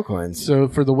 cartel coins. So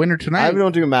for the winner tonight, I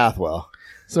don't do math well.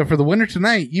 So for the winner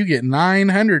tonight, you get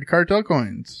 900 cartel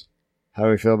coins. How do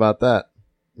we feel about that?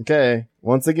 Okay,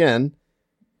 once again,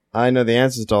 I know the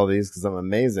answers to all these because I'm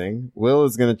amazing. Will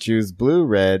is going to choose blue,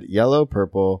 red, yellow,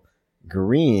 purple,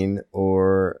 green,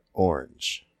 or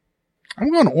orange.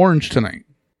 I'm going orange tonight.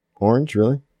 Orange,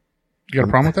 really? You got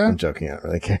a problem with that? I'm joking. I don't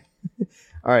really care.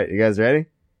 All right, you guys ready?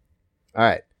 All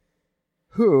right.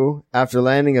 Who, after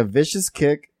landing a vicious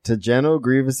kick to General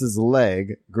Grievous's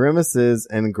leg, grimaces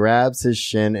and grabs his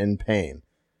shin in pain?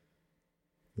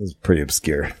 This is pretty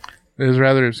obscure. It is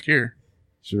rather obscure.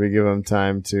 Should we give him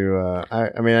time to,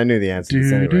 I mean, I knew the answer to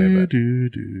this anyway, but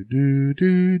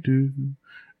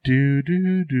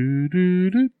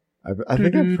I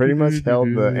think I pretty much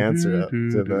held the answer up to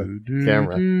the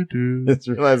camera. Just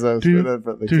realized I was putting it in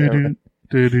front of the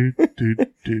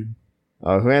camera.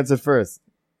 Oh, who answered first?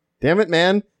 Damn it,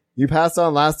 man. You passed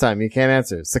on last time. You can't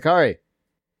answer. Sakari.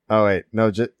 Oh, wait.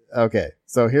 No. Okay.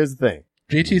 So here's the thing.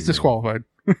 JT's disqualified.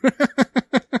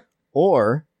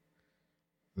 Or,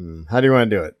 how do you want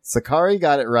to do it? Sakari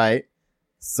got it right.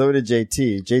 So did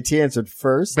JT. JT answered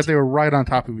first. But they were right on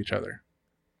top of each other.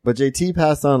 But JT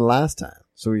passed on last time.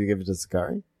 So will you give it to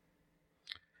Sakari?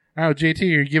 Oh, JT,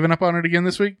 are you giving up on it again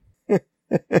this week?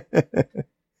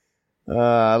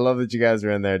 I love that you guys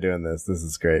are in there doing this. This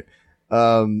is great.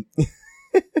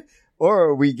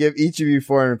 Or we give each of you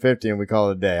 450 and we call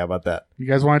it a day. How about that? You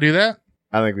guys want to do that?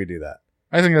 I think we do that.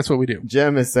 I think that's what we do.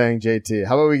 Jem is saying JT.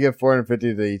 How about we give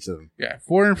 450 to each of them? Yeah,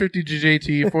 450 to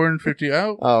JT, 450.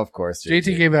 Oh, of course.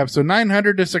 JT gave up. So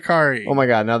 900 to Sakari. Oh my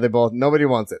God. Now nobody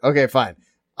wants it. Okay, fine.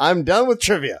 I'm done with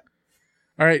trivia.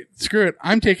 All right, screw it.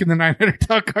 I'm taking the 900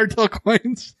 Talk Cartel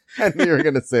coins. I knew you were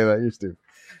going to say that. You're stupid.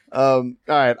 All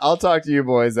right. I'll talk to you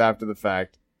boys after the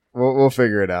fact. We'll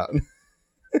figure it out.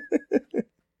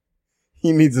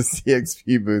 He needs a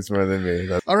CXP boost more than me.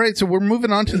 All right, so we're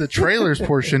moving on to the trailers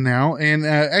portion now, and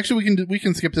actually we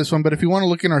can skip this one. But if you want to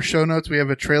look in our show notes, we have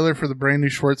a trailer for the brand new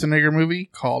Schwarzenegger movie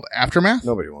called Aftermath.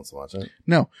 Nobody wants to watch it.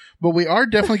 No, but we are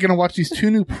definitely going to watch these 2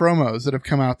 new promos that have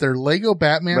come out. They're Lego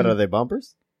Batman. But are they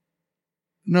bumpers?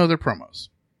 No, they're promos.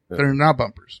 They're not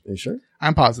bumpers. Are you sure?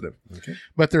 I'm positive. Okay.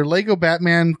 But they're Lego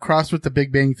Batman crossed with the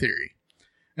Big Bang Theory,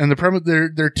 and the promo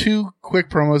they're 2 quick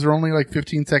promos. They're only like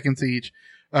 15 seconds each.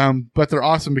 But they're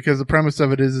awesome because the premise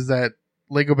of it is that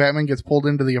Lego Batman gets pulled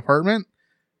into the apartment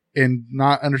and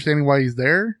not understanding why he's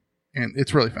there. And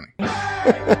it's really funny.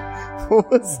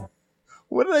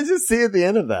 What did I just see at the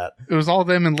end of that? It was all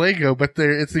them and Lego, but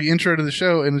it's the intro to the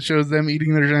show and it shows them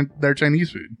eating their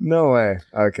Chinese food. No way.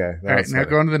 Okay. All right. Now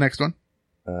go on to the next one.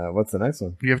 What's the next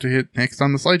one? You have to hit next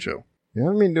on the slideshow. You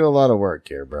haven't been doing a lot of work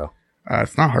here, bro.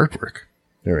 It's not hard work.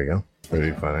 There we go.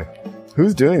 Pretty funny.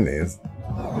 Who's doing these?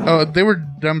 Oh, they were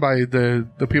done by the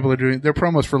people that are doing their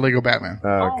promos for Lego Batman.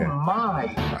 Oh, okay. Oh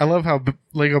my. I love how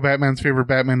Lego Batman's favorite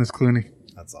Batman is Clooney.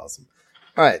 That's awesome.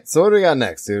 All right, so what do we got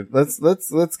next, dude?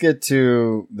 Let's get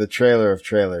to the trailer of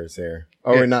trailers here.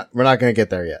 Oh, yeah. We're not gonna get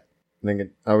there yet.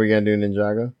 Are we gonna do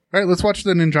Ninjago? All right, let's watch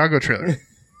the Ninjago trailer.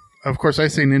 Of course, I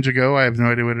say Ninjago. I have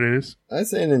no idea what it is. I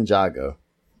say Ninjago.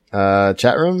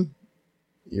 Chat room,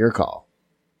 your call.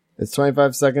 It's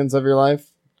 25 seconds of your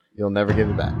life. You'll never get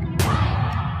it back.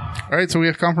 All right, so we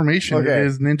have confirmation. Okay. It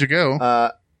is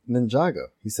Ninjago. Ninjago,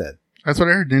 he said. That's what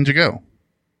I heard, Ninjago.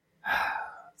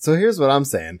 So here's what I'm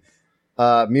saying.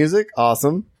 Music,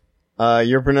 awesome.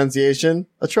 Your pronunciation,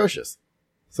 atrocious.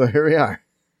 So here we are.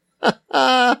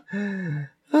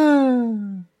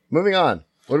 Moving on.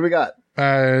 What do we got?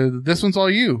 This one's all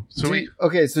you. So do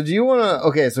you want to...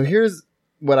 Okay, so here's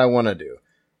what I want to do.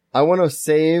 I want to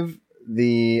save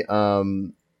the...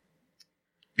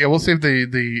 Yeah, we'll save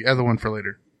the other one for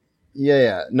later.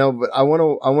 Yeah. No, but I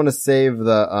want to save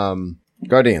the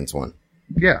Guardians one.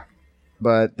 Yeah.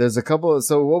 But there's a couple of,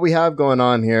 so what we have going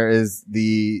on here is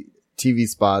the TV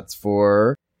spots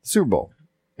for Super Bowl.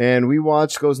 And we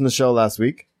watched Ghost in the Shell last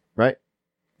week, right?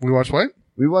 We watched what?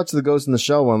 We watched the Ghost in the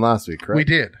Shell one last week, correct? We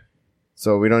did.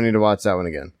 So we don't need to watch that one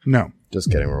again. No.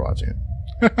 Just kidding, we're watching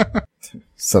it.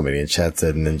 Somebody in chat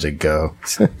said Ninjago.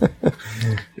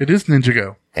 It is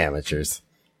Ninjago. Amateurs.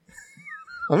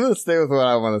 I'm going to stay with what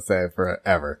I want to say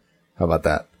forever. How about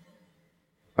that?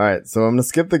 All right, so I'm going to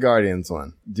skip the Guardians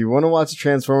one. Do you want to watch the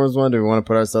Transformers one? Do we want to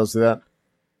put ourselves through that?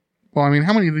 Well, I mean,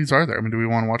 how many of these are there? I mean, do we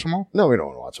want to watch them all? No, we don't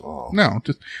want to watch them all. No,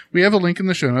 just we have a link in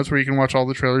the show notes where you can watch all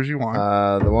the trailers you want.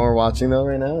 The one we're watching though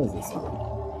right now is this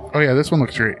one. Oh yeah, this one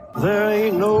looks great. There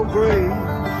ain't no grave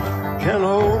can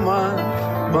hold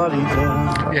my body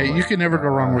down. Yeah, you can never go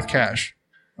wrong with Cash.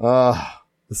 The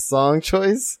song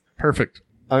choice? Perfect.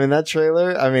 I mean, that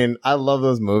trailer, I love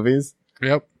those movies.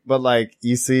 Yep. But like,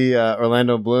 you see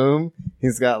Orlando Bloom,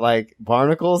 he's got like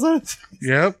barnacles on it.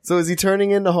 Yep. So is he turning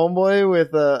into Homeboy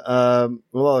with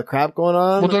all the crap going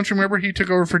on? Well, don't you remember he took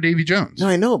over for Davy Jones? No,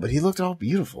 I know, but he looked all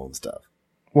beautiful and stuff.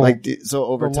 Well, like, so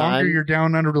over the time, longer you're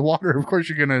down under the water, of course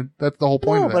you're gonna. That's the whole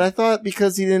point. No, of that. But I thought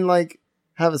because he didn't like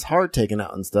have his heart taken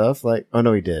out and stuff. Like, oh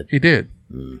no, he did. He did.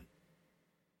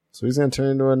 So he's gonna turn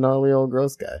into a gnarly old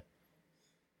gross guy.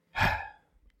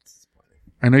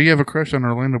 I know you have a crush on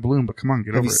Orlando Bloom, but come on, get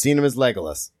over it. Have you seen him as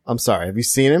Legolas? I'm sorry. Have you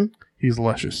seen him? He's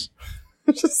luscious.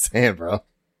 I'm just saying, bro.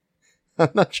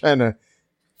 I'm not trying to.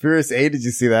 Furious 8, did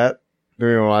you see that? Do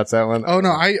we want to watch that one? Oh,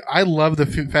 no. I love the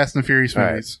Fast and the Furious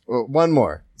movies. Right. Well, one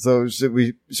more. So should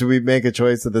we make a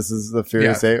choice that this is the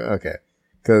Furious 8? Okay.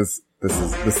 Because this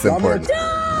is important.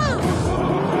 Oh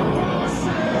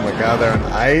my God, they're on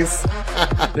ice?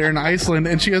 They're in Iceland,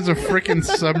 and she has a freaking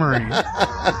submarine.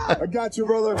 I got you,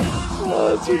 brother.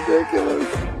 Oh, that's ridiculous.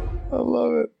 I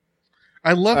love it.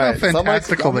 I love All how right, so I'm like-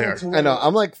 fantastical they are. I know.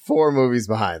 I'm like 4 movies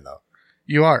behind though.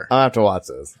 You are. I'll have to watch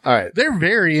those. All right. They're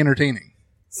very entertaining.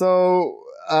 So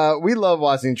we love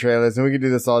watching trailers, and we could do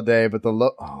this all day. But the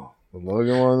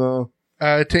Logan one though.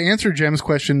 To answer Jem's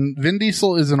question, Vin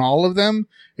Diesel is in all of them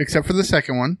except for the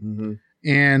second one, Mm-hmm.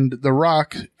 and The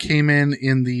Rock came in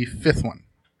the 5th one.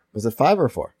 Was it 5 or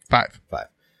 4? 5. 5.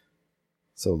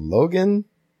 So Logan,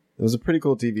 it was a pretty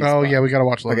cool TV. Oh spot. yeah, we gotta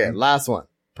watch Logan. Okay, last one.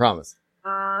 Promise.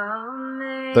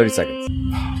 30 seconds.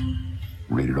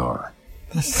 Rated R.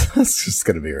 That's just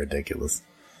gonna be ridiculous.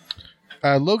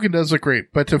 Logan does look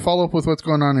great, but to follow up with what's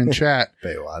going on in chat,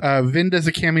 Baywatch. Vin does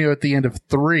a cameo at the end of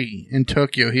 3 in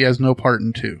Tokyo. He has no part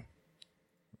in 2.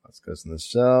 Let's go to the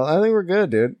shell. I think we're good,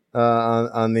 dude.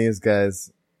 On these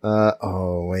guys.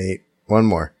 Oh wait, one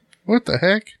more. What the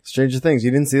heck? Stranger Things.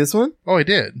 You didn't see this one? Oh, I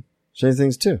did. Stranger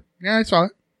Things 2. Yeah, I saw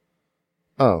it.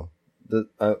 Oh,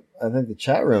 I think the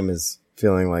chat room is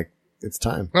feeling like it's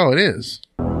time. Oh, it is.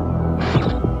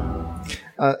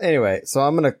 Anyway, so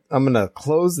I'm gonna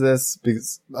close this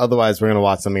because otherwise we're gonna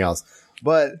watch something else.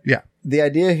 But yeah, the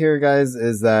idea here, guys,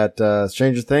 is that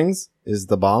Stranger Things is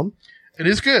the bomb. It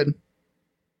is good.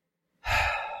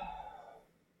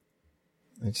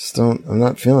 I'm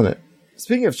not feeling it.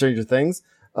 Speaking of Stranger Things,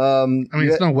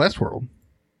 it's no Westworld.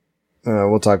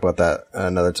 We'll talk about that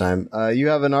another time. You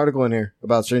have an article in here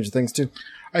about Stranger Things too.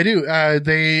 I do.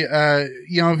 They,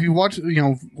 if you watch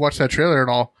that trailer at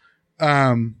all,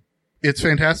 it's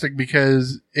fantastic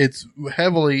because it's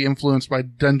heavily influenced by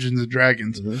Dungeons and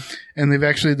Dragons. Mm-hmm. And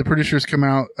the producers come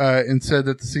out, and said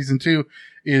that the season 2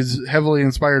 is heavily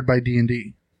inspired by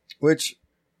D&D. Which,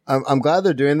 I'm glad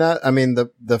they're doing that. I mean,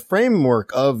 the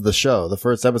framework of the show, the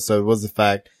first episode, was the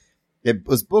fact it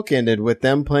was bookended with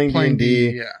them playing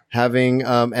D&D, yeah. having,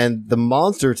 and the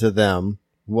monster to them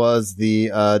was the,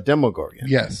 Demogorgon.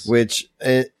 Yes.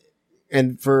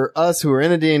 And for us who are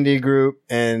in a D&D group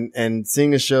and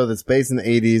seeing a show that's based in the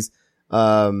 80s,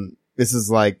 this is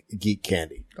like geek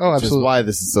candy. Oh, absolutely. Which is why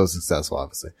this is so successful,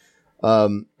 obviously.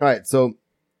 All right. So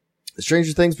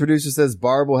Stranger Things producer says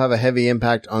Barb will have a heavy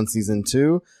impact on season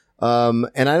 2.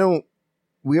 And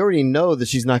we already know that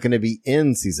she's not going to be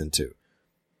in season 2.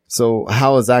 So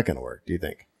how is that going to work, do you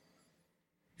think?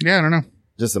 Yeah, I don't know.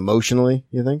 Just emotionally,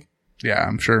 you think? Yeah,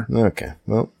 I'm sure. Okay.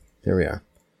 Well, here we are.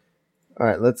 All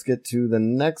right, let's get to the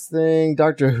next thing.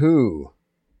 Doctor Who.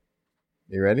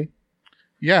 You ready?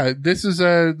 Yeah, this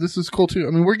is cool too.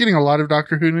 I mean, we're getting a lot of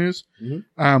Doctor Who news,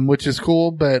 which is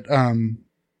cool, but, I'm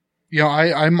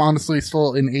honestly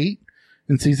still in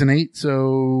season 8.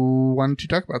 So why don't you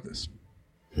talk about this?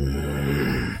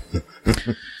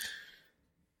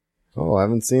 Oh, I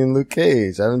haven't seen Luke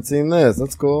Cage. I haven't seen this.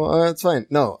 That's cool. All right, it's fine.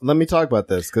 No, let me talk about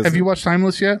this. Have you watched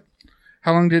Timeless yet?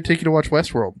 How long did it take you to watch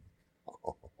Westworld?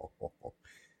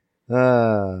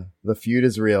 The feud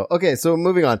is real. Okay, so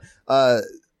moving on.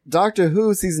 Doctor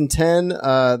Who season 10,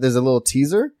 there's a little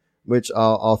teaser, which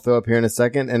I'll throw up here in a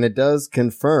second, and it does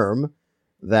confirm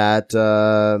that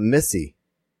Missy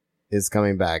is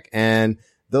coming back. And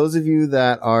those of you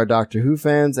that are Doctor Who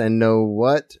fans and know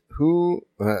who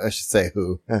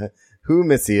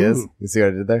Missy is, you see what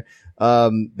I did there?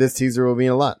 This teaser will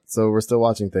mean a lot. So we're still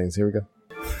watching things. Here we go.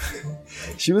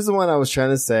 She was the one I was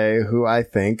trying to say who I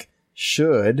think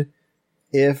should,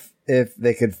 if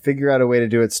they could figure out a way to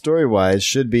do it story-wise,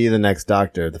 should be the next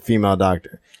Doctor, the female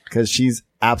Doctor. Because she's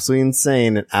absolutely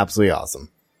insane and absolutely awesome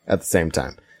at the same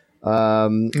time.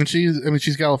 And she's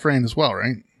Gallifreyan as well,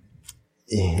 right?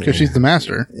 Because she's the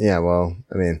Master. Yeah, well,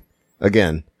 I mean,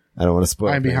 again, I don't want to spoil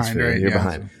I'm things behind, for you. right? You're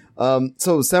Yeah. behind.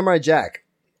 So Samurai Jack,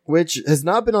 which has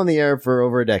not been on the air for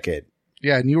over a decade.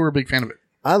 Yeah, and you were a big fan of it.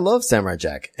 I love Samurai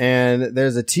Jack, and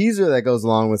there's a teaser that goes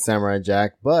along with Samurai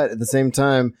Jack, but at the same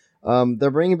time,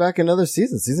 they're bringing back another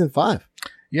season 5.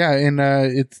 Yeah, and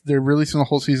they're releasing the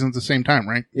whole season at the same time,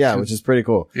 right? Yeah, which is pretty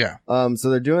cool. Yeah. So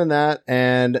they're doing that,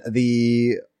 and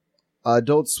the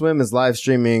Adult Swim is live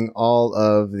streaming all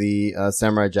of the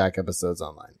Samurai Jack episodes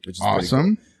online, which is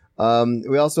awesome. Pretty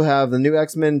cool. We also have the new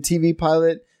X-Men TV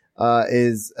pilot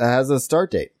has a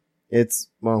start date. It's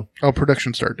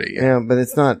production start date. Yeah, but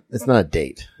it's not a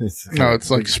date.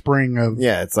 It's like spring of.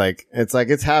 Yeah, it's like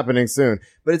it's happening soon,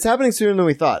 but it's happening sooner than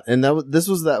we thought. And this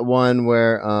was that one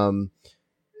where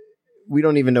we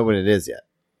don't even know what it is yet.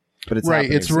 But it's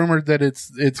right. It's rumored that it's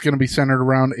going to be centered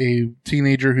around a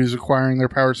teenager who's acquiring their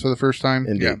powers for the first time.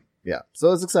 Indeed. Yeah.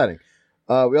 So it's exciting.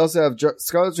 We also have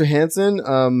Scarlett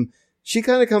Johansson. She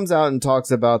kind of comes out and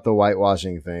talks about the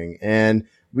whitewashing thing, and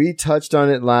we touched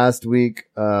on it last week.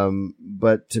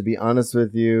 But to be honest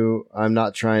with you, I'm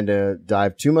not trying to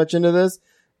dive too much into this,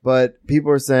 but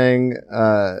people are saying,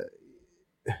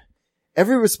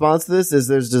 every response to this is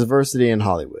there's diversity in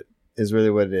Hollywood is really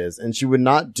what it is. And she would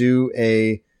not do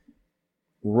a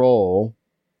role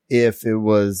if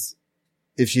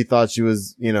she thought she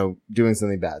was, doing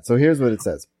something bad. So here's what it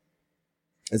says.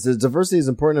 It says, diversity is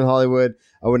important in Hollywood.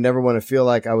 I would never want to feel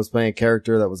like I was playing a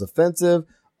character that was offensive.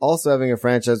 Also, having a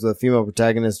franchise with a female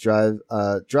protagonist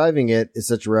driving it is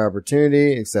such a rare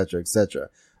opportunity, et cetera, et cetera.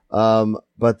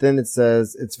 But then it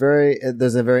says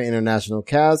there's a very international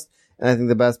cast. And I think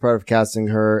the best part of casting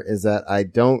her is that I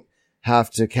don't have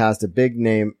to cast a big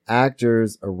name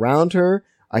actors around her.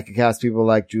 I could cast people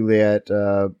like Juliette,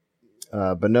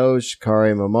 Binoche,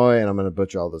 Kari Momoy, and I'm going to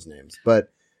butcher all those names.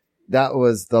 But that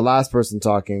was the last person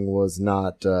talking was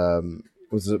not,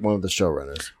 was one of the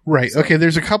showrunners. Right. So, okay.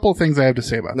 There's a couple of things I have to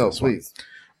say about this. No, please.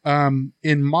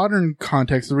 In modern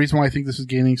context, the reason why I think this is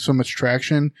gaining so much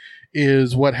traction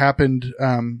is what happened,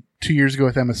 2 years ago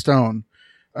with Emma Stone,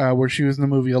 where she was in the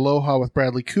movie Aloha with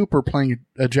Bradley Cooper playing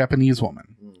a Japanese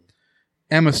woman.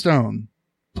 Emma Stone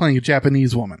playing a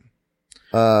Japanese woman.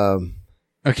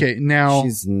 Okay. Now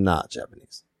she's not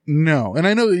Japanese. No. And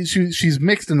I know she's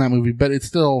mixed in that movie, but it's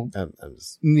still, I'm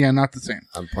not the same.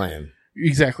 I'm playing.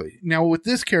 Exactly. Now with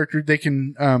this character, they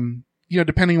can,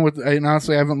 depending on and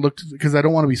honestly, I haven't looked because I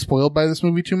don't want to be spoiled by this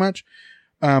movie too much.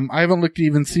 I haven't looked to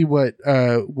even see what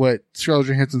Scarlett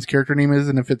Johansson's character name is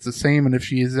and if it's the same and if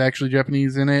she is actually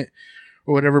Japanese in it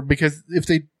or whatever, because if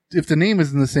the name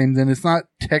isn't the same, then it's not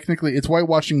technically, it's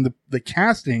whitewashing the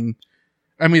casting.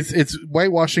 I mean, it's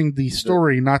whitewashing the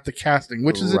story, not the casting,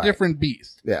 which is a different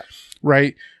beast. Yeah.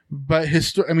 Right. But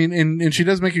and she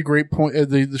does make a great point.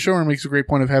 The showrunner makes a great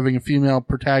point of having a female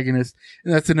protagonist,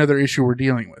 and that's another issue we're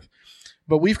dealing with.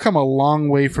 But we've come a long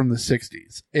way from the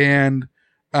 60s. And,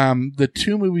 the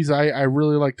two movies I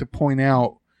really like to point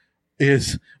out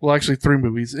is, well, actually 3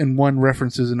 movies, and one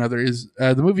references another is,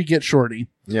 the movie Get Shorty.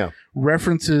 Yeah.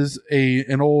 References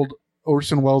an old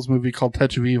Orson Welles movie called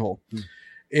Touch of Evil.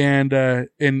 And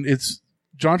it's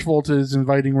John Travolta is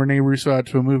inviting Rene Russo out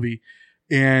to a movie.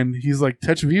 And he's like,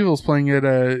 Touch of Evil is playing at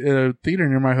a theater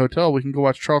near my hotel. We can go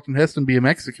watch Charlton Heston be a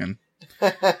Mexican.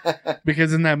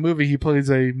 Because in that movie, he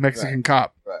plays a Mexican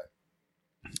cop. Right.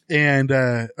 And,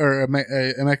 or a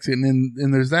Mexican.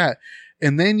 And there's that.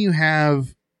 And then you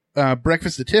have,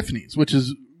 Breakfast at Tiffany's, which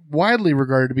is widely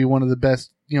regarded to be one of the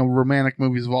best, romantic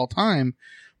movies of all time.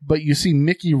 But you see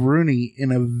Mickey Rooney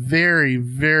in a very,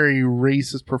 very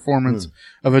racist performance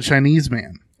of a Chinese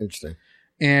man. Interesting.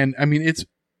 And I mean, it's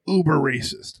uber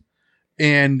racist.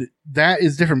 And that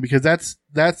is different because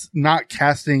that's not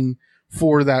casting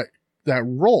for that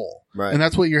role. Right. And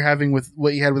that's what you're having with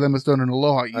what you had with Emma Stone in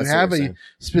Aloha. You have a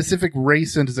specific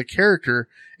race as a character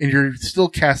and you're still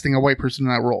casting a white person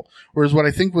in that role. Whereas what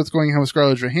I think what's going on with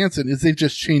Scarlett Johansson is they've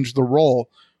just changed the role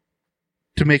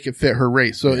to make it fit her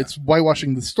race. So it's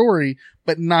whitewashing the story,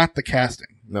 but not the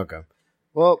casting. Okay.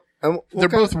 Well, they're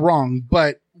both wrong,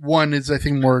 but one is, I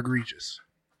think, more egregious.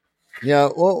 Yeah.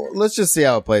 Well, let's just see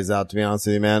how it plays out, to be honest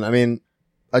with you, man. I mean,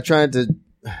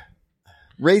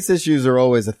 race issues are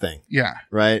always a thing. Yeah.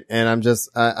 Right. And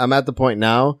I'm at the point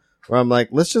now where I'm like,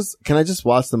 can I just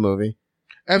watch the movie?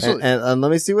 Absolutely. And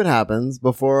let me see what happens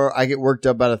before I get worked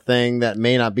up about a thing that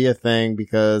may not be a thing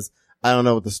because I don't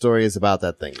know what the story is about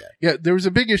that thing yet. Yeah, there was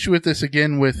a big issue with this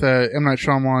again with M. Night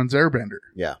Shyamalan's Airbender.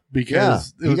 Yeah.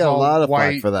 Because he got a lot of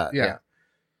flack for that. Yeah.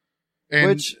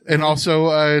 And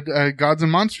also Gods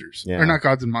and Monsters. Yeah. Or not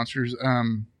Gods and Monsters,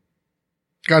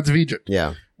 Gods of Egypt.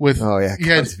 Yeah.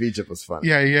 Gods of Egypt was fun.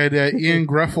 Yeah, you had Ian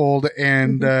Gruffold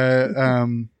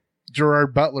and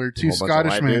Gerard Butler, two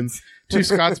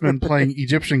Scotsmen playing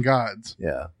Egyptian gods.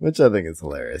 Yeah, which I think is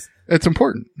hilarious. It's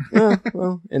important. Yeah,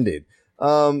 well, indeed.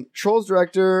 Trolls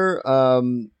director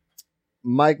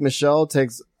Mike Michelle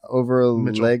takes over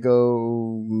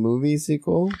Lego movie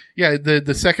sequel. Yeah,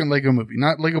 the second Lego movie,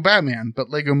 not Lego Batman, but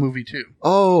Lego Movie 2.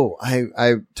 Oh,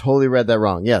 I totally read that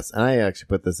wrong. Yes, and I actually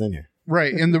put this in here.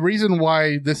 Right, and the reason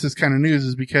why this is kind of news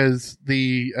is because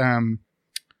the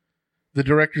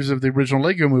directors of the original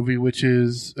Lego movie, which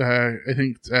is I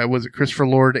think was it Christopher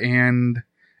Lord and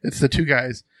it's the two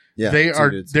guys. Yeah,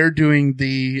 they're doing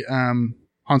the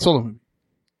Han Solo movie.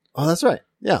 Oh, that's right.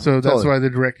 Yeah. So that's why they're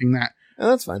directing that. Oh,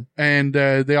 that's fine. And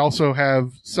they also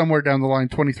have somewhere down the line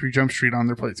 23 Jump Street on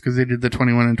their plates because they did the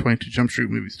 21 and 22 Jump Street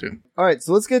movies too. All right,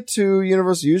 so let's get to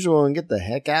Universal Usual and get the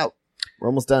heck out. We're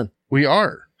almost done. We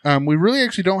are. We really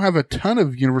actually don't have a ton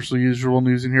of Universal Usual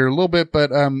news in here, a little bit, but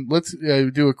let's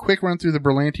do a quick run through the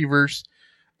Berlantiverse.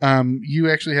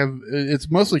 You actually have, it's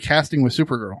mostly casting with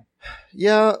Supergirl.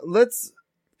 Yeah,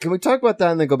 can we talk about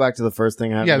that and then go back to the first thing?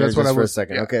 Yeah, that's what I was. For a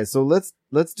second. Yeah. Okay, so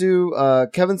let's do,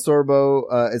 Kevin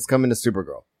Sorbo, is coming to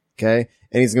Supergirl. Okay.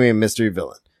 And he's going to be a mystery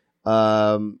villain.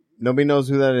 Nobody knows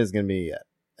who that is going to be yet.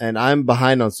 And I'm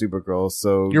behind on Supergirl,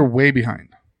 so You're way behind.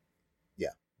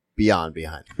 beyond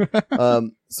behind.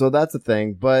 So that's a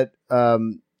thing. But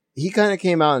he kind of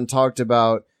came out and talked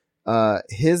about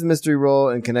his mystery role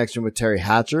in connection with Terry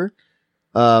Hatcher,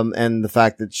 and the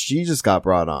fact that she just got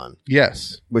brought on.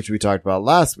 Yes. Which we talked about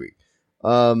last week.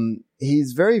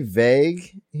 He's very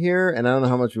vague here, and I don't know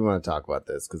how much we want to talk about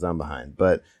this because I'm behind,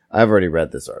 but I've already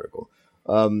read this article.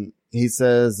 He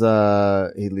says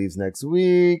he leaves next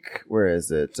week. Where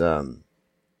is it?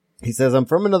 He says, I'm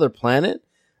from another planet.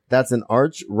 That's an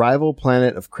arch rival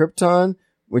planet of Krypton,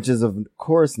 which is, of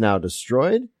course, now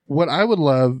destroyed. What I would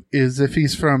love is if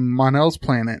he's from Mon-El's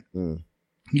planet.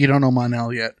 You don't know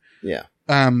Mon-El yet. Yeah.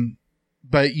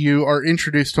 But you are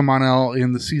introduced to Mon-El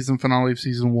in the season finale of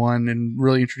season 1 and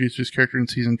really introduced to his character in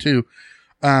season 2.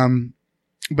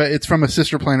 But it's from a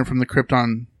sister planet from the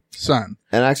Krypton sun.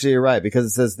 And actually, you're right, because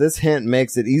it says this hint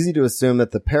makes it easy to assume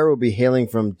that the pair will be hailing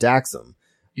from Daxam.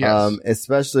 Yes.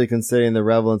 Especially considering the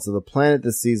relevance of the planet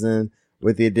this season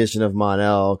with the addition of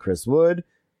Mon-El, Chris Wood,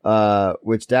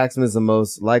 which Daxam is the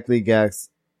most likely guess,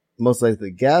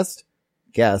 the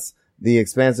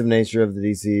expansive nature of the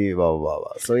DC, blah, blah, blah,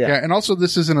 blah. So yeah. Yeah. And also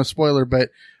this isn't a spoiler,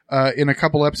 but, in a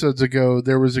couple episodes ago,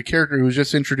 there was a character who was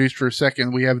just introduced for a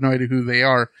second. We have no idea who they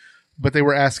are, but they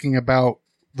were asking about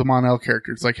the Mon-El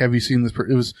characters. Like, have you seen this?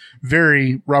 It was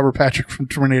very Robert Patrick from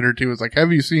Terminator 2. It was like,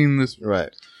 have you seen this?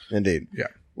 Right. Indeed. Yeah.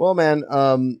 Well, man,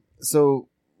 so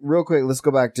real quick, let's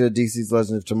go back to DC's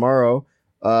Legend of Tomorrow.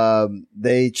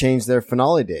 They changed their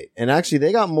finale date, and actually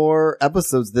they got more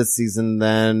episodes this season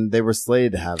than they were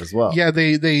slated to have as well. Yeah,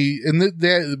 their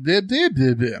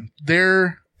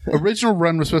original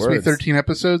run was supposed to be 13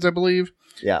 episodes, I believe.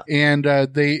 Yeah. And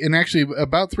actually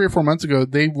about 3 or 4 months ago,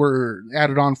 they were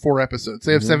added on 4 episodes.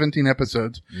 They have 17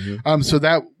 episodes. So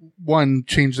that one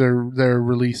changed their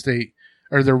release date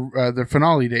or their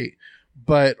finale date.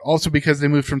 But also because they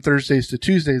moved from Thursdays to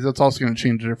Tuesdays, that's also going to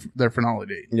change their finale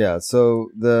date. Yeah.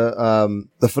 So the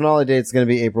finale date is going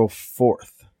to be April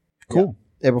 4th. Cool.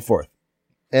 Yeah, April 4th.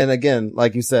 And again,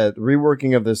 like you said,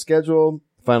 reworking of their schedule.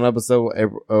 Final episode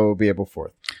will be April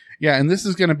 4th. Yeah. And this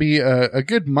is going to be a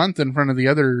good month in front of the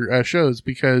other shows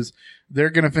because they're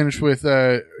going to finish with,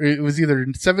 it was either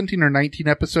 17 or 19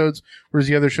 episodes, whereas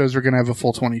the other shows are going to have a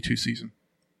full 22 season.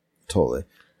 Totally.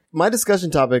 My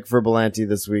discussion topic for Belanti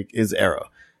this week is Arrow.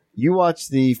 You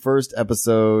watched the first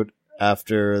episode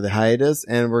after the hiatus,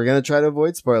 and we're going to try to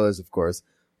avoid spoilers, of course.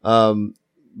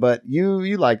 But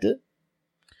you liked it.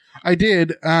 I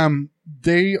did.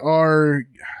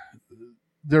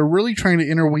 They're really trying to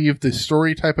interweave the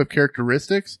story type of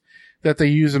characteristics that they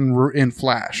use in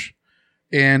Flash.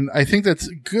 And I think that's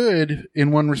good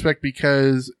in one respect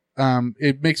because,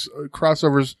 it makes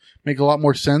crossovers make a lot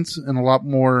more sense and a lot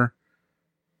more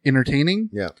entertaining.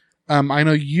 Yeah. I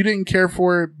know you didn't care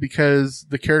for it because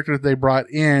the character they brought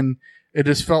in, it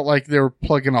just felt like they were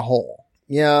plugging a hole.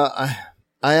 Yeah,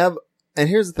 I have, and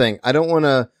here's the thing. I don't want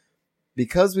to,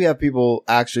 because we have people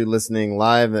actually listening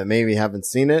live that maybe haven't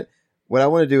seen it. What I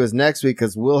want to do is next week,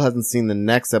 because Will hasn't seen the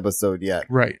next episode yet.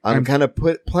 Right. I'm kind of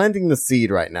planting the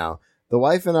seed right now. The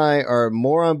wife and I are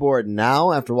more on board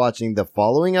now after watching the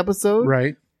following episode.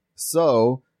 Right.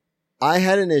 So I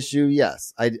had an issue.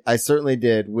 Yes, I certainly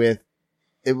did with,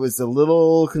 it was a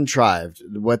little contrived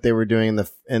what they were doing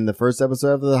in the first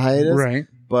episode of the hiatus. Right.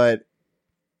 But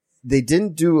they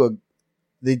didn't do a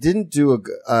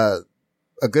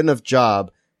good enough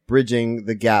job bridging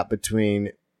the gap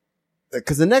between,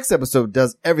 because the next episode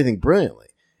does everything brilliantly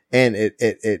and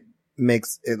it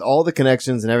makes all the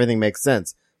connections and everything makes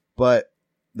sense. But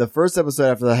the first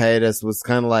episode after the hiatus was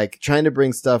kind of like trying to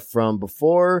bring stuff from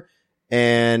before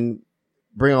and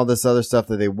bring all this other stuff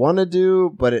that they want to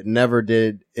do, but it never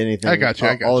did anything. I got you.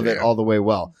 All the way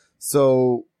well.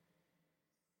 So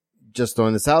just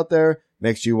throwing this out there,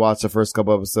 make sure you watch the first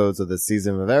couple episodes of this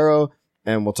season of Arrow,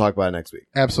 and we'll talk about it next week.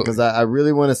 Absolutely. Because I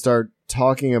really want to start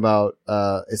talking about,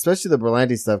 especially the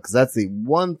Berlanti stuff, because that's the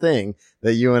one thing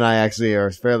that you and I actually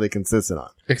are fairly consistent on.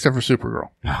 Except for Supergirl.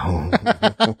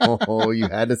 Oh, you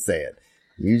had to say it.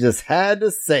 You just had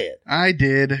to say it. I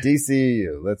did.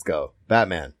 DCU. Let's go.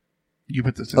 Batman. You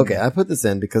put this in. Okay, I put this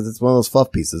in because it's one of those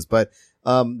fluff pieces. But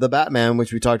the Batman,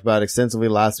 which we talked about extensively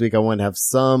last week, I want to have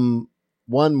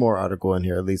one more article in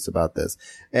here at least about this.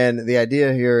 And the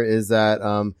idea here is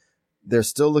that they're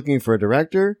still looking for a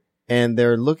director, and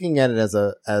they're looking at it as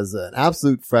an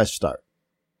absolute fresh start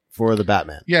for the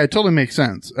Batman. Yeah, it totally makes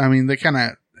sense. I mean, they kind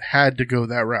of had to go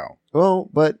that route. Well,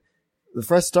 but the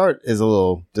fresh start is a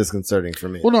little disconcerting for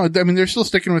me. Well, no, I mean, they're still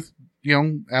sticking with,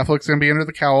 Affleck's going to be under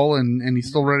the cowl and he's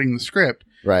still writing the script.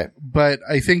 Right. But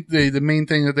I think the main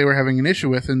thing that they were having an issue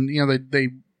with, and they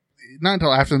not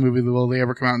until after the movie will they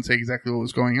ever come out and say exactly what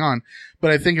was going on.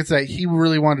 But I think it's that he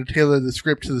really wanted to tailor the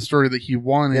script to the story that he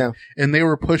wanted, and they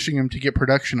were pushing him to get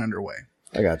production underway.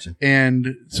 I got you.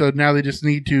 And so now they just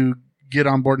need to get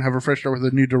on board and have a fresh start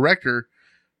with a new director,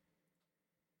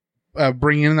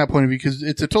 bringing in that point of view, because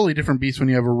it's a totally different beast when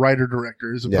you have a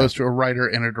writer-director as opposed to a writer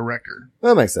and a director.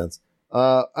 That makes sense.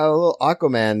 A little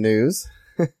Aquaman news.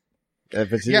 I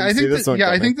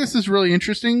think this is really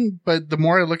interesting, but the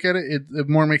more I look at it, the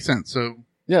more it makes sense. So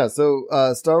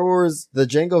Star Wars, the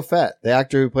Jango Fett, the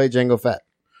actor who played Jango Fett,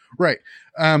 right,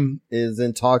 is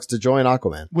in talks to join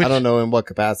Aquaman. I don't know in what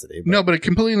capacity. No, but it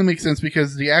completely makes sense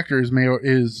because the actor is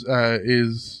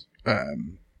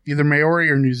either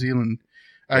Maori or New Zealand.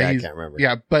 I can't remember.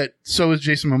 Yeah, but so is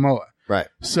Jason Momoa. Right.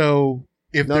 So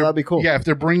that'd be cool. Yeah, if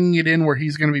they're bringing it in where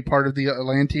he's going to be part of the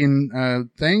Atlantean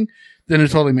thing, then it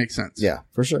totally makes sense. Yeah,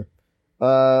 for sure.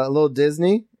 A little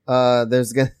Disney. So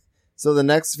the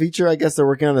next feature I guess they're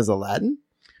working on is Aladdin.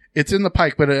 It's in the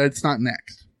pike, but it's not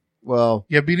next. Well,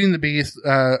 Beauty and the Beast,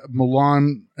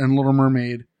 Mulan, and Little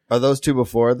Mermaid. Are those two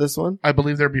before this one? I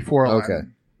believe they're before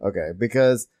Aladdin. Okay.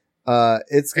 Because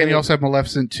it's and you also have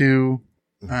Maleficent 2.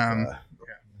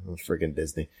 Freaking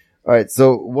Disney. All right.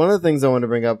 So one of the things I want to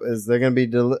bring up is they're going to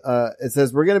be. It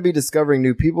says we're going to be discovering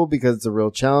new people because it's a real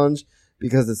challenge.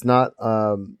 Because it's not.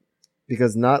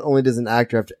 Because not only does an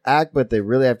actor have to act, but they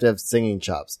really have to have singing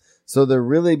chops. So they're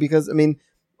really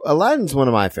Aladdin's one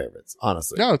of my favorites,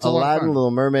 honestly. No, it's Aladdin,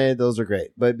 Little Mermaid, those are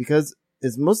great. But because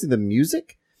it's mostly the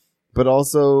music, but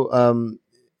also,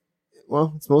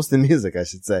 it's mostly music, I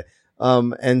should say.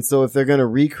 And so if they're going to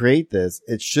recreate this,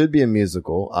 it should be a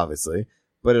musical, obviously,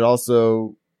 but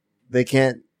they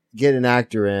can't get an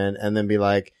actor in and then be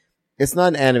like, it's not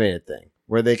an animated thing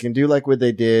where they can do like what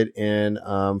they did in,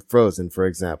 Frozen, for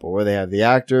example, where they have the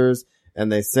actors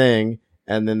and they sing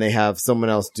and then they have someone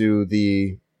else do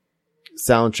the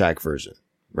soundtrack version,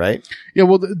 right? Yeah.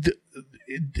 Well,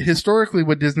 historically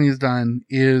what Disney has done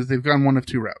is they've gone one of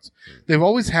two routes. They've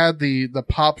always had the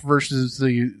pop versus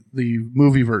the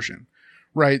movie version,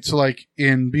 right? So like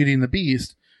in Beauty and the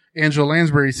Beast, Angela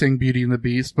Lansbury sang Beauty and the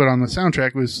Beast, but on the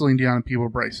soundtrack was Celine Dion and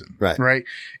Peebo Bryson, right?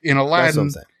 In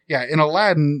Aladdin, in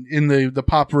Aladdin, in the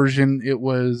pop version, it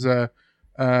was I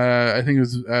think it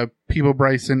was Peebo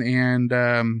Bryson and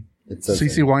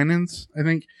CeCe Winans, I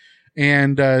think,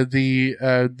 and the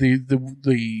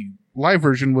live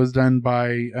version was done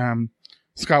by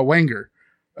Scott Wanger,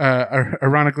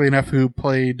 ironically enough, who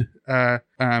played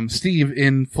Steve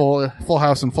in Full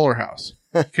House and Fuller House,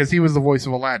 because he was the voice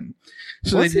of Aladdin.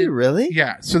 So was he really?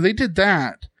 Yeah. So they did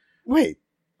that. Wait,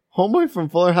 homeboy from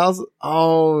Fuller House?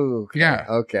 Oh, okay. Yeah.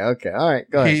 Okay. All right,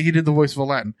 go ahead. He did the voice of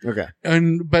Aladdin. Okay.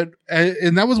 And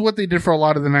that was what they did for a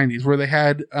lot of the 90s, where they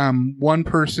had one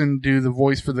person do the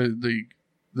voice for the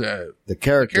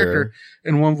character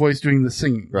and one voice doing the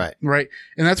singing. Right.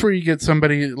 And that's where you get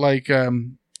somebody like,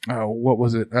 what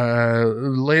was it?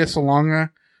 Lea Salonga,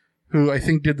 who I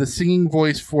think did the singing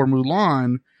voice for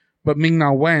Mulan, but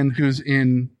Ming-Na Wen, who's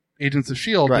in Agents of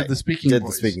S.H.I.E.L.D., did the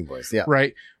speaking voice. Yeah.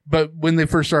 Right. But when they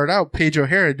first started out, Paige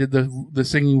O'Hara did the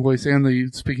singing voice and the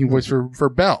speaking voice for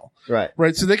Belle. Right.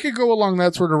 So they could go along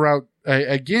that sort of route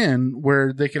again,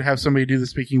 where they could have somebody do the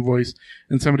speaking voice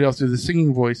and somebody else do the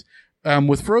singing voice.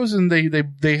 With Frozen,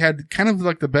 they had kind of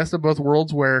like the best of both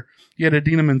worlds, where you had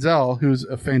Idina Menzel, who's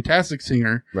a fantastic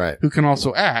singer, who can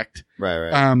also act.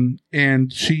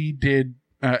 And she did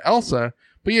Elsa,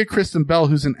 but you had Kristen Bell,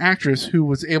 who's an actress who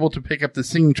was able to pick up the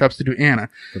singing chops to do Anna.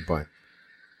 Good point.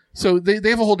 So they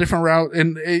have a whole different route,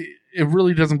 and it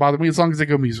really doesn't bother me as long as they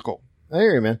go musical. I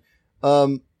hear you, man.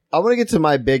 I want to get to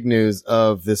my big news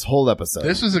of this whole episode.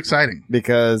 This is exciting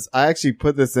because I actually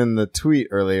put this in the tweet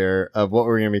earlier of what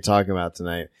we're going to be talking about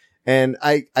tonight. And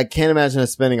I can't imagine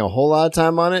us spending a whole lot of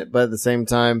time on it, but at the same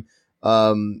time,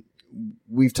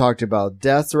 we've talked about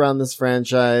deaths around this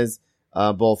franchise,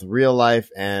 both real life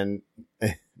and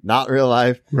not real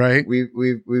life. Right.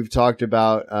 We've talked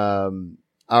about,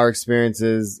 our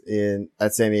experiences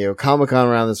at San Diego Comic-Con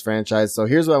around this franchise. So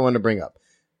here's what I want to bring up.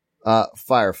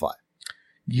 Firefly.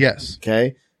 Yes.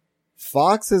 Okay.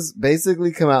 Fox has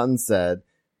basically come out and said,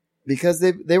 because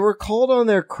they were called on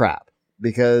their crap,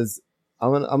 because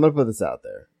I'm going to put this out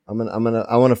there. I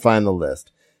want to find the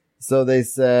list. So they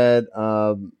said,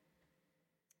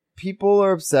 people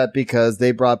are upset because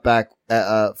they brought back,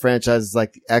 franchises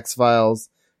like the X-Files,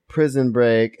 Prison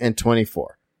Break, and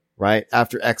 24, right?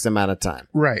 After X amount of time.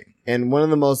 Right. And one of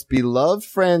the most beloved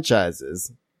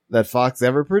franchises that Fox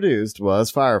ever produced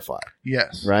was Firefly.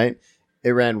 Yes. Right?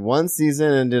 It ran one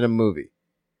season and did a movie.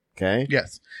 Okay.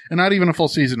 Yes. And not even a full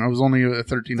season. It was only a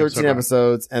 13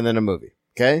 episodes and then a movie.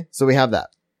 Okay. So we have that.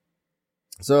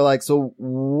 So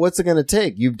what's it going to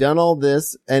take? You've done all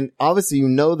this, and obviously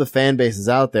the fan base is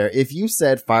out there. If you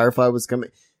said Firefly was coming,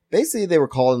 basically they were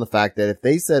calling the fact that if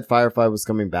they said Firefly was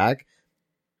coming back,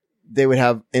 they would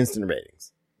have instant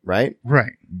ratings, right?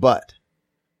 Right. But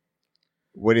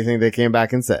what do you think they came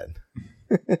back and said?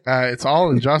 It's all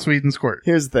in Joss Whedon's court.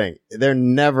 Here's the thing. They're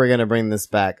never going to bring this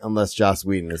back unless Joss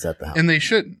Whedon is at the helm. And they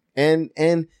shouldn't. And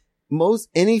any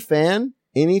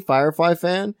Firefly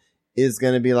fan is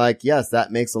going to be like, yes,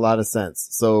 that makes a lot of sense.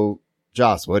 So,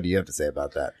 Joss, what do you have to say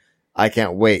about that? I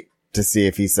can't wait to see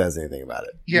if he says anything about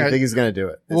it. Yeah. I think he's going to do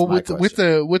it. Well, with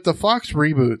the Fox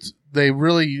reboots, they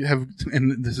really have,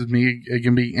 and this is me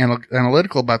again being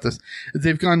analytical about this,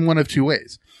 they've gone one of two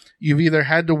ways. You've either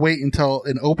had to wait until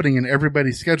an opening and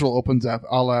everybody's schedule opens up,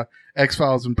 a la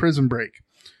X-Files and Prison Break,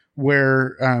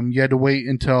 where you had to wait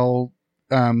until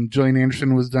Gillian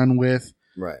Anderson was done with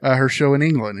her show in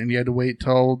England, and you had to wait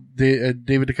till David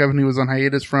Duchovny was on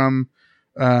hiatus from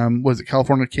was it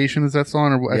Californication? Is that still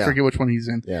on? Or I forget which one he's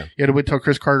in. Yeah. You had to wait till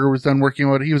Chris Carter was done working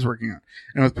on what he was working on.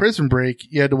 And with Prison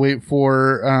Break, you had to wait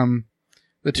for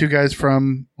the two guys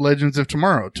from Legends of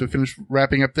Tomorrow to finish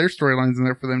wrapping up their storylines in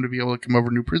there for them to be able to come over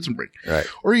to new Prison Break. Right.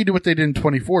 Or you do what they did in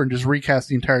 24 and just recast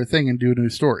the entire thing and do a new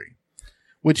story,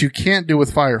 which you can't do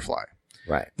with Firefly.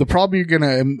 Right. The problem you're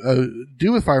going to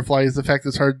do with Firefly is the fact that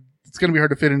it's going to be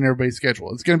hard to fit in everybody's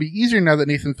schedule. It's going to be easier now that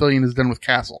Nathan Fillion is done with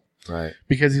Castle. Right.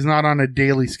 Because he's not on a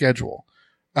daily schedule.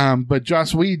 But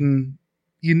Joss Whedon,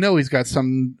 he's got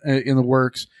something in the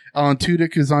works. Alan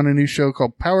Tudyk is on a new show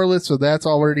called Powerless, so that's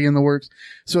already in the works.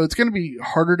 So it's going to be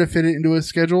harder to fit it into his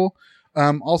schedule.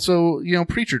 Also,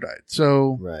 Preacher died.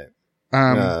 So. Right.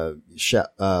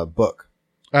 Book.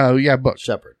 Oh, yeah, Book.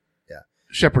 Shepherd. Yeah.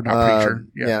 Shepherd, not Preacher.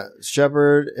 Yeah.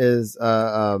 Shepherd is,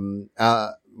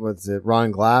 what's it?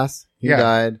 Ron Glass. He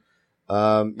died.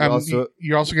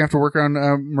 You're also gonna have to work on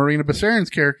Marina Bessarian's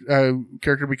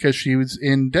character because she was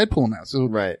in Deadpool now, so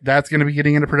that's gonna be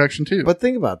getting into production too. But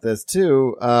think about this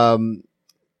too. Alan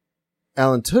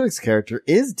Tudyk's character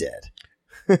is dead.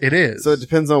 It is. So it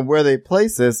depends on where they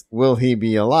place this. Will he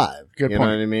be alive? Good you point.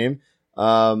 Know what I mean?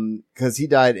 Because he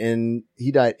died in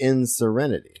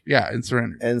Serenity. Yeah, in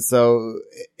Serenity. And so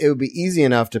it would be easy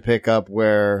enough to pick up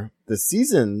where the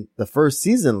first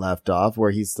season left off,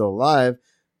 where he's still alive.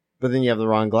 But then you have the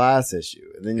Ron Glass issue.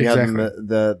 And then you have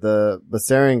the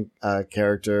Bessarion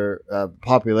character,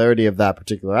 popularity of that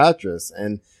particular actress.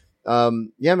 And,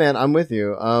 yeah, man, I'm with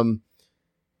you. I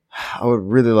would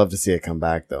really love to see it come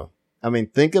back though. I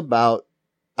mean,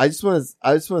 I just want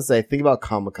to say, think about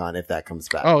Comic-Con if that comes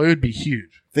back. Oh, it would be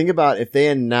huge. Think about if they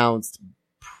announced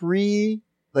in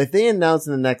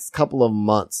the next couple of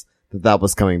months that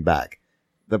was coming back.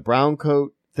 The brown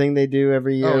coat thing they do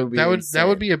every year. That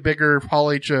would be a bigger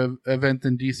Hall H event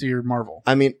than DC or Marvel.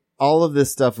 I mean, all of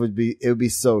this stuff would be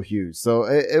so huge. So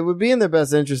it would be in their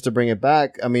best interest to bring it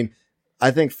back. I mean,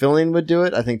 I think Fillion would do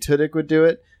it. I think Tudyk would do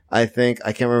it. I can't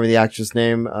remember the actress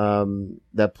name,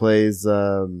 that plays,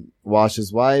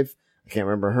 Wash's wife. I can't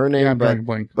remember her name,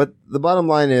 but the bottom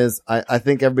line is I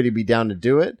think everybody would be down to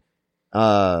do it.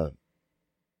 But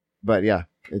yeah,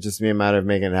 it'd just be a matter of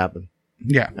making it happen.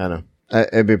 Yeah. I know.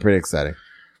 It'd be pretty exciting.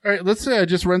 All right, let's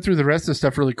just run through the rest of the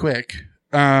stuff really quick.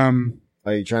 Are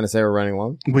you trying to say we're running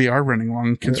long? We are running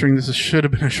long, considering this should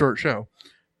have been a short show.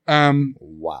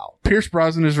 Wow. Pierce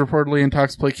Brosnan is reportedly in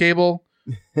talks to play Cable.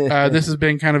 This has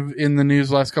been kind of in the news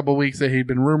the last couple of weeks that he'd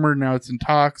been rumored. Now it's in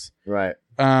talks. Right.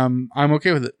 I'm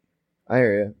okay with it. I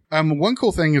hear you. One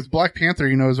cool thing is Black Panther,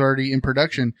 is already in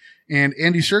production, and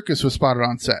Andy Serkis was spotted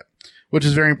on set, which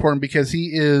is very important because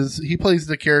he plays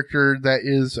the character that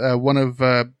is one of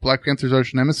Black Panther's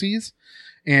arch nemesis,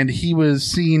 and he was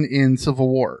seen in Civil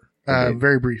War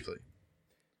very briefly.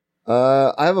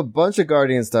 I have a bunch of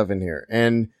Guardian stuff in here,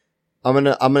 and I'm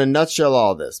gonna nutshell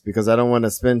all this because I don't want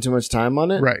to spend too much time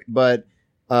on it. Right. But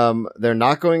they're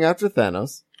not going after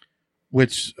Thanos,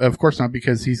 which of course not,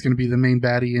 because he's going to be the main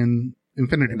baddie in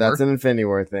Infinity War. That's an Infinity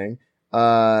War thing.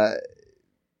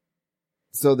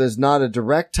 So there's not a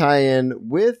direct tie-in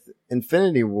with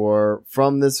Infinity War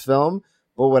from this film.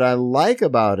 But what I like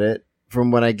about it,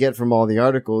 from what I get from all the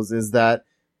articles, is that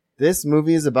this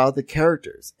movie is about the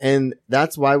characters. And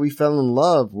that's why we fell in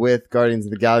love with Guardians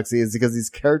of the Galaxy, is because these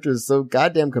characters are so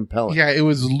goddamn compelling. Yeah, it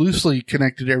was loosely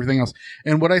connected to everything else.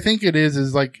 And what I think it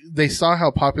is like they saw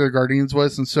how popular Guardians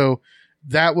was. And so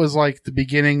that was like the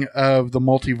beginning of the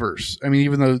multiverse. I mean,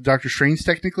 even though Doctor Strange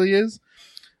technically is,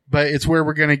 but it's where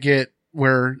we're going to get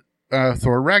where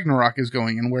Thor Ragnarok is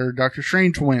going and where Doctor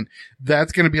Strange went.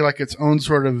 That's going to be like its own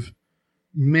sort of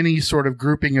mini sort of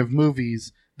grouping of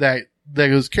movies that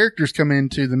those characters come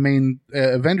into the main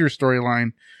Avengers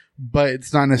storyline, but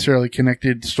it's not necessarily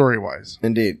connected story-wise.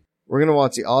 Indeed. We're going to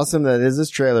watch the awesome that is this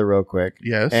trailer real quick.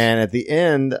 Yes. And at the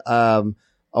end, I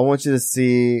want you to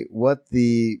see what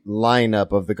the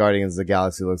lineup of the Guardians of the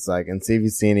Galaxy looks like and see if you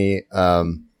see any, I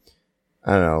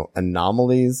don't know,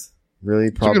 anomalies.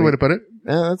 Really? That's a good way to put it.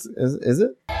 Yeah, is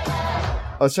it?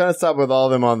 I was trying to stop with all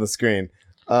of them on the screen.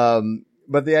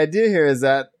 But the idea here is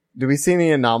that, do we see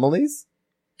any anomalies?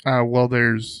 Well,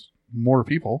 there's more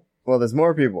people. Well, there's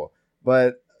more people.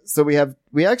 But, so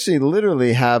we actually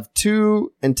literally have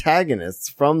two antagonists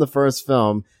from the first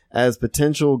film as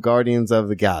potential Guardians of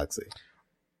the Galaxy.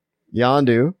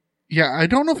 Yondu. Yeah, I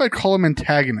don't know if I'd call them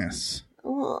antagonists.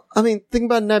 Well, I mean, think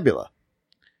about Nebula.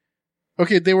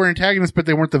 Okay, they were antagonists, but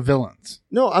they weren't the villains.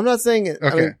 No, I'm not saying it. Okay.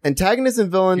 I mean, antagonist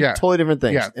and villain, Yeah. totally different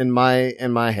things Yeah. in my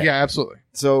head. Yeah, absolutely.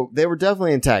 So they were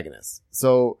definitely antagonists.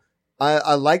 So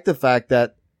I like the fact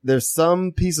that there's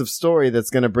some piece of story that's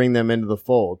going to bring them into the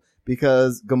fold,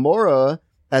 because Gamora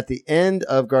at the end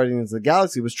of Guardians of the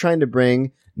Galaxy was trying to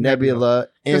bring Nebula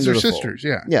Because into they're the fold. sisters,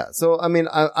 yeah. Yeah. So I mean,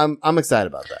 I'm excited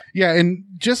about that. Yeah, and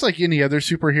just like any other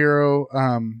superhero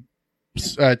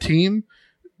team,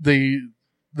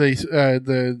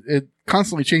 it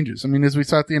constantly changes. I mean, as we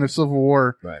saw at the end of Civil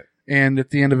War, Right. and at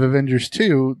the end of Avengers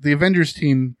 2, the Avengers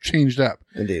team changed up.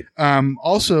 Indeed.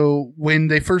 Also, when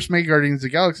they first made Guardians of the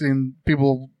Galaxy and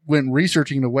people went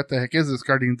researching to what the heck is this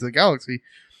Guardians of the Galaxy,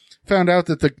 found out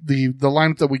that the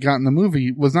lineup that we got in the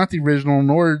movie was not the original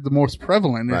nor the most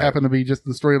prevalent. It Right. happened to be just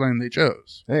the storyline they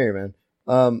chose. Hey, man.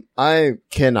 I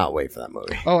cannot wait for that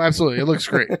movie. Oh, absolutely. It looks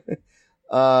great.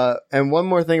 And one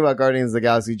more thing about Guardians of the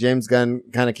Galaxy, James Gunn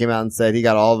kind of came out and said he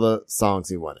got all the songs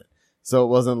he wanted. So it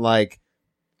wasn't like,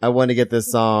 I wanted to get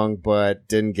this song, but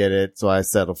didn't get it, so I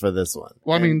settled for this one.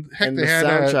 Well, I mean, heck, they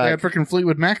had freaking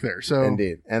Fleetwood Mac there. So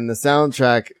Indeed. And the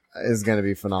soundtrack is going to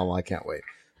be phenomenal. I can't wait.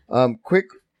 Quick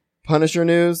Punisher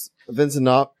news. Vincent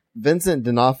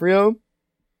D'Onofrio,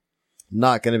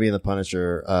 not going to be in the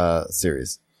Punisher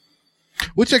series.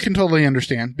 which I can totally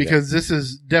understand, because this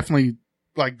is definitely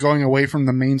like going away from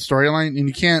the main storyline, and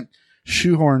you can't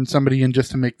shoehorn somebody in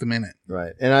just to make them in it.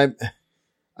 Right. And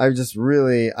I just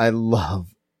really, I love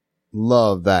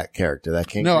that character, that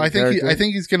King. No, I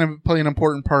think he's going to play an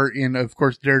important part in, of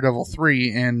course, Daredevil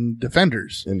 3 and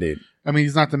Defenders. Indeed. I mean,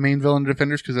 he's not the main villain of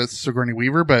Defenders because that's Sigourney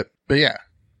Weaver, but yeah.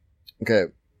 Okay.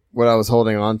 What I was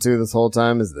holding on to this whole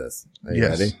time is this. Are you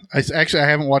ready? I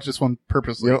haven't watched this one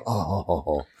purposely.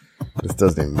 This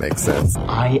doesn't even make sense.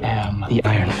 I am the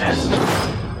Iron Fist.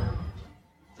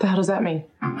 The hell does that mean?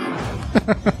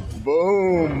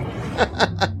 Boom.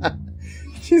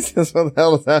 Jesus, what the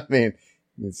hell does that mean?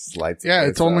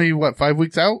 It's only, 5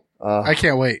 weeks out? I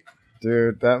can't wait.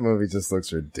 Dude, that movie just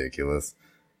looks ridiculous.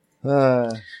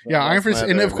 Iron Fist,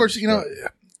 and of course,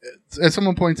 as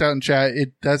someone points out in chat,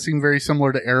 it does seem very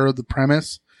similar to Arrow, the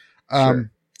premise.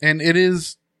 Sure. And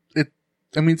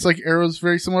it's like Arrow's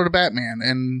very similar to Batman,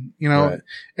 and, Right.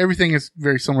 everything is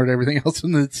very similar to everything else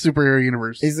in the superhero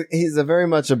universe. He's a very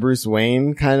much a Bruce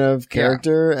Wayne kind of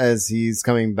character as he's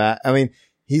coming back. I mean,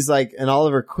 he's like an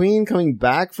Oliver Queen coming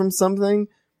back from something,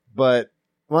 but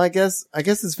I guess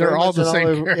it's very They're all much the same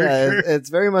Oliver, character. it's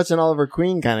very much an Oliver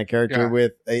Queen kind of character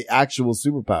with a actual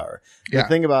superpower. The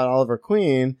thing about Oliver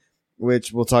Queen,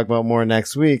 which we'll talk about more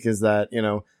next week, is that,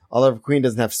 Oliver Queen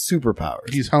doesn't have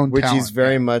superpowers. He's honed which talent, he's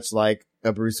very much like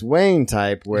a Bruce Wayne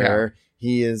type, where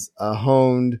he is a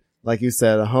honed, like you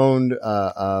said, talent.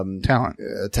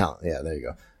 Talent. Yeah, there you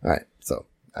go. All right. So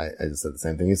I just said the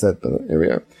same thing you said, but here we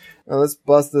are. Now let's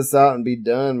bust this out and be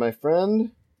done, my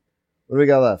friend. What do we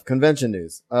got left? Convention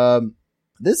news.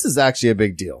 This is actually a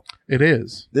big deal. It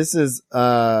is. This is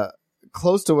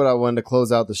close to what I wanted to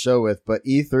close out the show with, but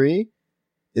E3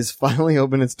 is finally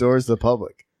opening its doors to the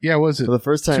public. Yeah, was it? For the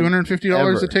first time.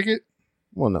 $250 a ticket?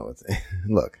 Well, no.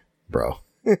 Look, bro.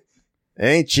 It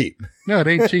ain't cheap. No, it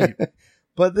ain't cheap.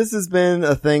 But this has been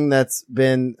a thing that's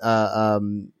been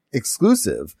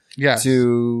exclusive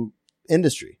to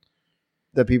industry.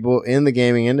 The people in the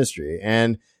gaming industry.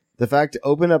 And the fact to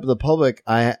open up to the public,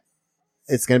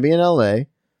 it's going to be in LA.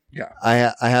 Yeah.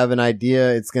 I have an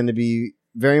idea. It's going to be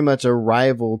very much a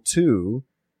rival to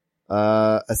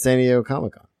a San Diego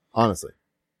Comic-Con, honestly.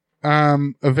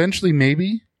 Eventually,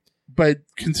 maybe, but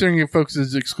considering it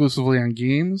focuses exclusively on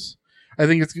games, I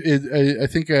think I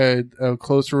think a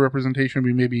closer representation would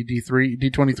be maybe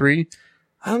D23.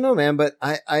 I don't know, man, but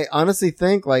I honestly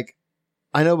think, like,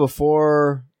 I know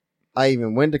before I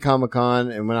even went to Comic-Con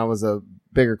and when I was a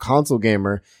bigger console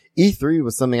gamer, E3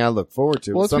 was something I looked forward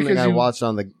to. It was something I watched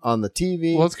on the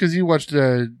TV. Well, it's because you watched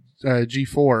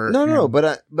G4. No,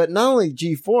 but not only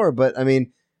G4, but I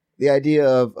mean, the idea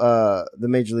of the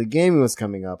Major League Gaming was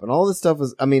coming up, and all this stuff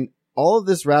was. I mean, all of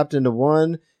this wrapped into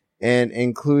one, and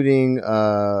including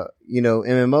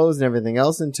MMOs and everything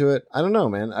else into it. I don't know,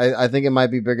 man. I think it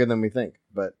might be bigger than we think,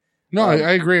 but no,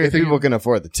 I agree. If people can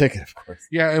afford the ticket, of course.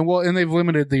 Yeah, and they've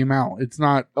limited the amount. It's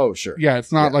not. Oh, sure. Yeah,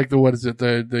 it's not like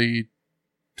the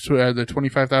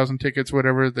 25,000 tickets,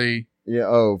 whatever they. Yeah.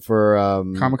 Oh, for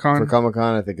Comic-Con. For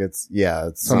Comic-Con, I think it's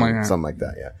something like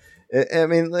that. Yeah. I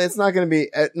mean, it's not going to be.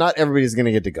 Not everybody's going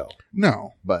to get to go.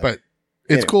 No, but it's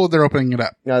anyway, cool they're opening it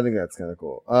up. Yeah, I think that's kind of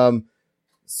cool.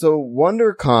 So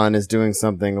WonderCon is doing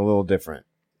something a little different.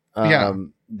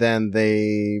 Than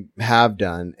they have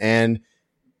done, and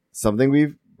something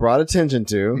we've brought attention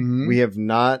to. Mm-hmm. We have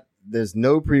not. There's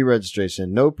no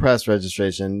pre-registration, no press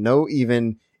registration, no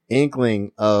even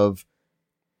inkling of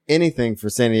anything for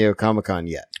San Diego Comic-Con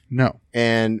yet. No,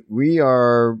 and we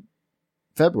are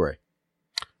February.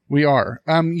 We are.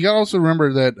 You gotta also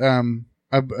remember that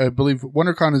I believe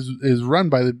WonderCon is run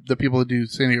by the people that do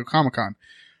San Diego Comic-Con.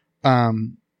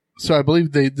 So I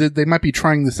believe they might be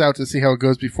trying this out to see how it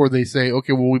goes before they say,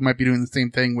 okay, well, we might be doing the same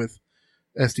thing with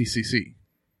SDCC.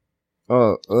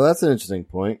 Oh, well, that's an interesting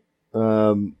point.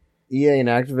 EA and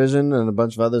Activision and a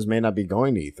bunch of others may not be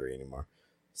going to E3 anymore.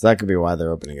 So that could be why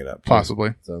they're opening it up.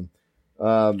 Possibly. So,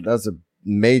 that's a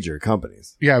major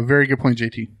companies. Yeah, very good point,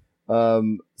 JT.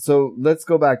 So let's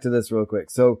go back to this real quick.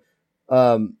 So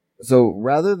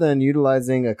rather than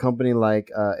utilizing a company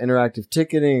like Interactive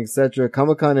Ticketing, etc.,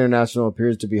 Comic-Con International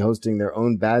appears to be hosting their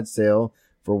own badge sale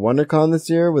for WonderCon this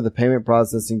year with the payment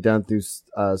processing done through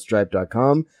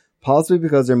Stripe.com, possibly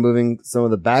because they're moving some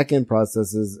of the back-end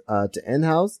processes to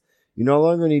in-house. You no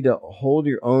longer need to hold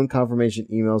your own confirmation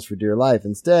emails for dear life.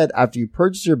 Instead, after you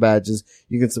purchase your badges,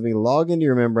 you can simply log into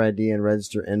your member ID and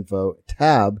register info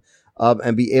tab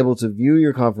and be able to view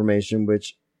your confirmation,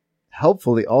 which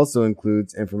helpfully also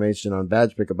includes information on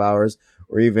badge pickup hours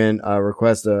or even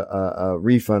request a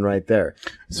refund right there.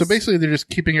 So basically they're just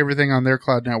keeping everything on their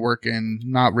cloud network and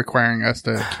not requiring us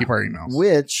to keep our emails.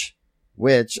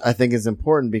 Which I think is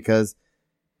important because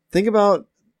think about,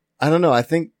 I don't know, I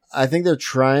think they're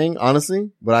trying,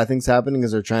 honestly, what I think's happening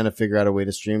is they're trying to figure out a way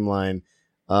to streamline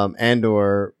and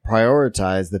or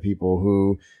prioritize the people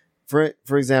who,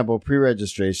 for example,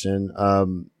 pre-registration,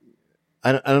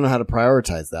 I don't know how to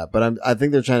prioritize that, but I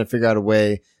think they're trying to figure out a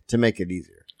way to make it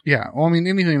easier. Yeah. Well, I mean,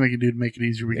 anything they can do to make it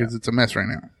easier because it's a mess right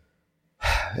now.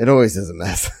 It always is a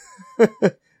mess.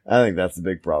 I think that's the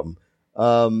big problem.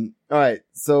 All right.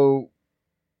 So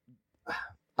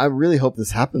I really hope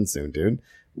this happens soon, dude.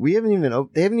 They haven't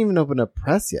even opened up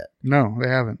press yet. No, they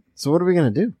haven't. So what are we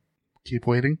going to do? Keep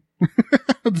waiting.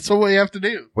 That's what we have to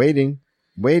do. Waiting,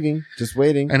 just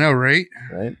waiting. I know, right?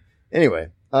 Right. Anyway.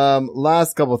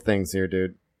 Last couple things here,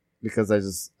 dude, because I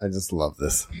just love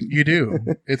this. You do.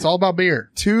 It's all about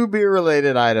beer. 2 beer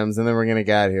related items, and then we're going to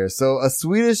get out of here. So a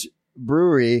Swedish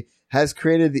brewery has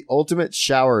created the ultimate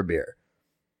shower beer.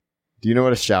 Do you know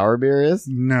what a shower beer is?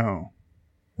 No.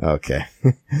 Okay.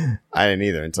 I didn't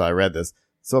either until I read this.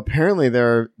 So apparently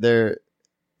they're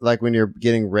like when you're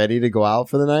getting ready to go out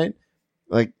for the night,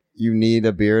 like you need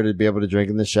a beer to be able to drink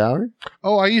in the shower?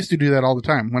 Oh, I used to do that all the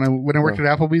time. When I worked at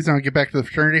Applebee's and I'd get back to the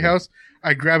fraternity house,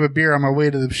 I'd grab a beer on my way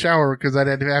to the shower because I'd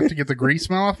have to get the grease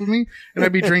smell off of me, and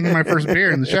I'd be drinking my first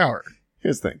beer in the shower.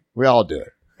 Here's the thing. We all do it.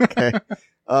 Okay.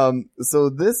 So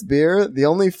this beer, the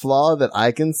only flaw that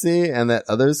I can see and that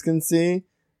others can see,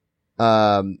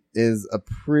 is a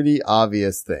pretty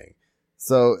obvious thing.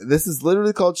 So this is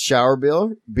literally called shower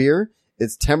beer.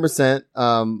 It's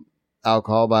 10%,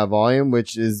 alcohol by volume,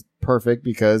 which is perfect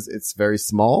because it's very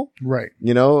small. Right.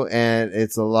 You know, and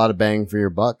it's a lot of bang for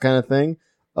your buck kind of thing.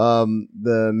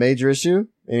 The major issue,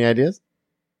 any ideas?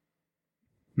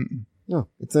 Mm-mm. No,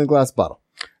 it's in a glass bottle.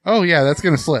 Oh yeah, that's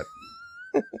going to slip.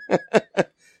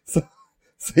 So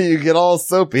you get all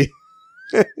soapy.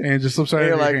 And it just slips right out of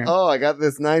you're your like, hand. oh, I got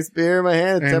this nice beer in my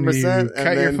hand, 10%.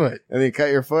 Cut your foot. And then you cut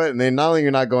your foot, and then not only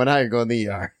you're not going out, you're going to the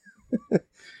ER.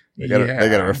 They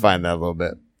gotta refine that a little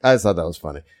bit. I just thought that was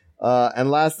funny.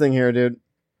 And last thing here, dude,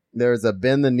 there's a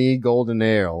Bend the Knee Golden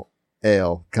Ale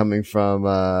coming from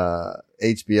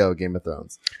HBO Game of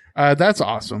Thrones. That's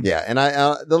awesome. Yeah, and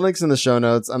the link's in the show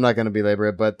notes. I'm not going to belabor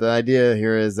it, but the idea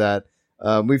here is that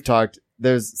we've talked.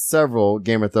 There's several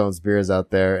Game of Thrones beers out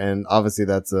there, and obviously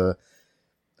that's a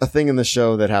a thing in the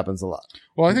show that happens a lot.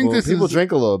 Well, I think people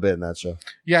drink a little bit in that show.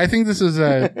 Yeah, I think this is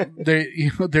there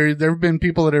have been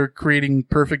people that are creating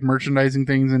perfect merchandising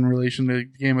things in relation to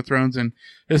Game of Thrones, and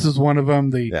this is one of them.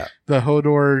 The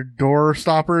Hodor door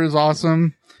stopper is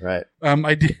awesome. Right.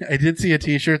 I did see a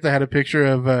T-shirt that had a picture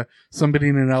of somebody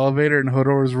in an elevator, and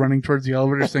Hodor was running towards the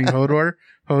elevator saying Hodor.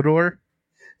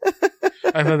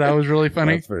 I thought that was really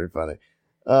funny. That's pretty funny.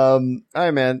 All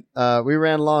right, man. We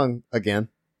ran long again.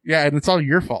 Yeah, and it's all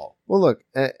your fault. Well, look,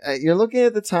 you're looking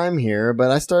at the time here, but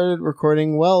I started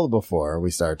recording well before we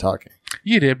started talking.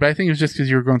 You did, but I think it was just because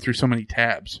you were going through so many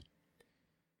tabs.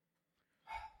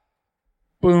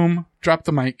 Boom. Drop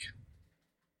the mic.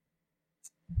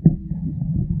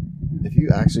 If you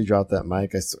actually drop that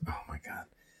mic, oh my God.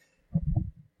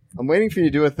 I'm waiting for you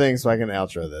to do a thing so I can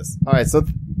outro this. All right, so...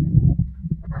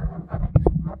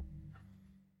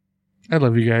 I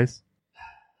love you guys.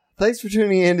 Thanks for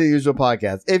tuning in to The Usual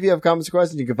Podcast. If you have comments or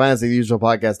questions, you can find us at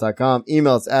theusualpodcast.com.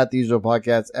 Email us at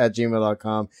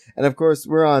theusualpodcast@gmail.com. And of course,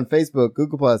 we're on Facebook,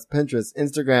 Google+, Pinterest,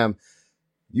 Instagram,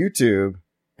 YouTube.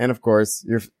 And of course,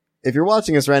 if you're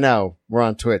watching us right now, we're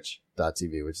on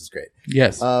twitch.tv, which is great.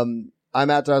 Yes. I'm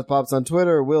at Darth Pops on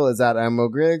Twitter. Will is at Ammo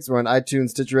Griggs. We're on iTunes,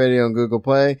 Stitcher Radio, and Google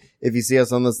Play. If you see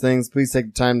us on those things, please take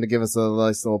the time to give us a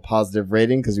nice little positive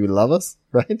rating because you love us,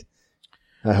 right?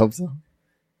 I hope so.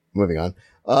 Moving on.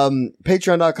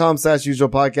 Patreon.com/usual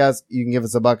podcast. You can give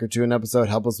us $1 or $2 an episode.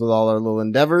 Help us with all our little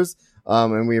endeavors.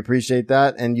 And we appreciate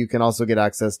that. And you can also get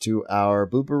access to our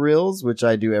blooper reels, which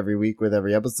I do every week with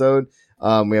every episode.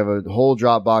 We have a whole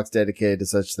Dropbox dedicated to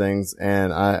such things.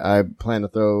 And I plan to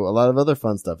throw a lot of other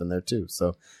fun stuff in there too.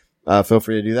 So, feel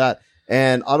free to do that.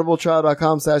 And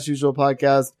audibletrial.com/usual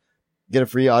podcast. Get a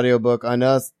free audiobook on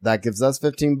us. That gives us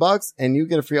 $15 and you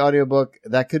get a free audiobook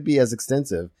that could be as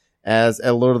extensive as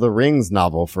a Lord of the Rings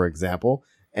novel, for example.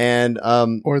 And,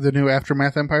 or the new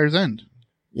Aftermath Empire's End.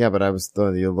 Yeah, but I was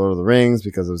throwing the Lord of the Rings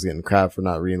because I was getting crap for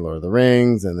not reading Lord of the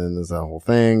Rings. And then there's that whole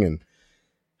thing. And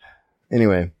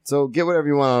anyway, so get whatever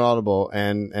you want on Audible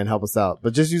and help us out.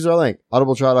 But just use our link,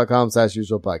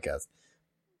 audibletrial.com/usual podcast.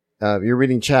 You're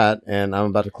reading chat and I'm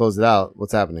about to close it out.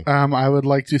 What's happening? I would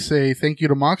like to say thank you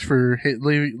to Mox for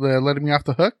letting me off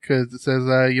the hook because it says,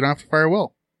 you don't have to fire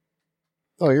Will.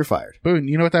 Oh, you're fired. Boom.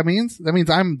 You know what that means? That means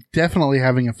I'm definitely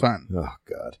having a fun. Oh,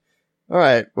 God. All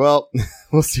right. Well,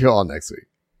 we'll see you all next week.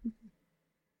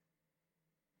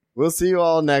 We'll see you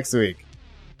all next week.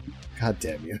 God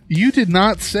damn you. You did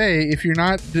not say if you're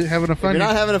not having a fun. If you're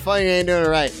not having a fun, you ain't doing it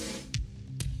right.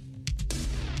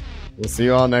 We'll see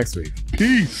you all next week.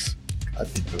 Peace. God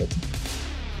damn it.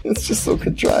 It's just so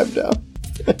contrived now.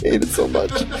 I hate it so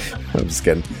much. I'm just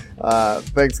kidding.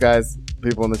 Thanks, guys.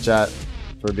 People in the chat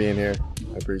for being here.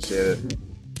 I appreciate it.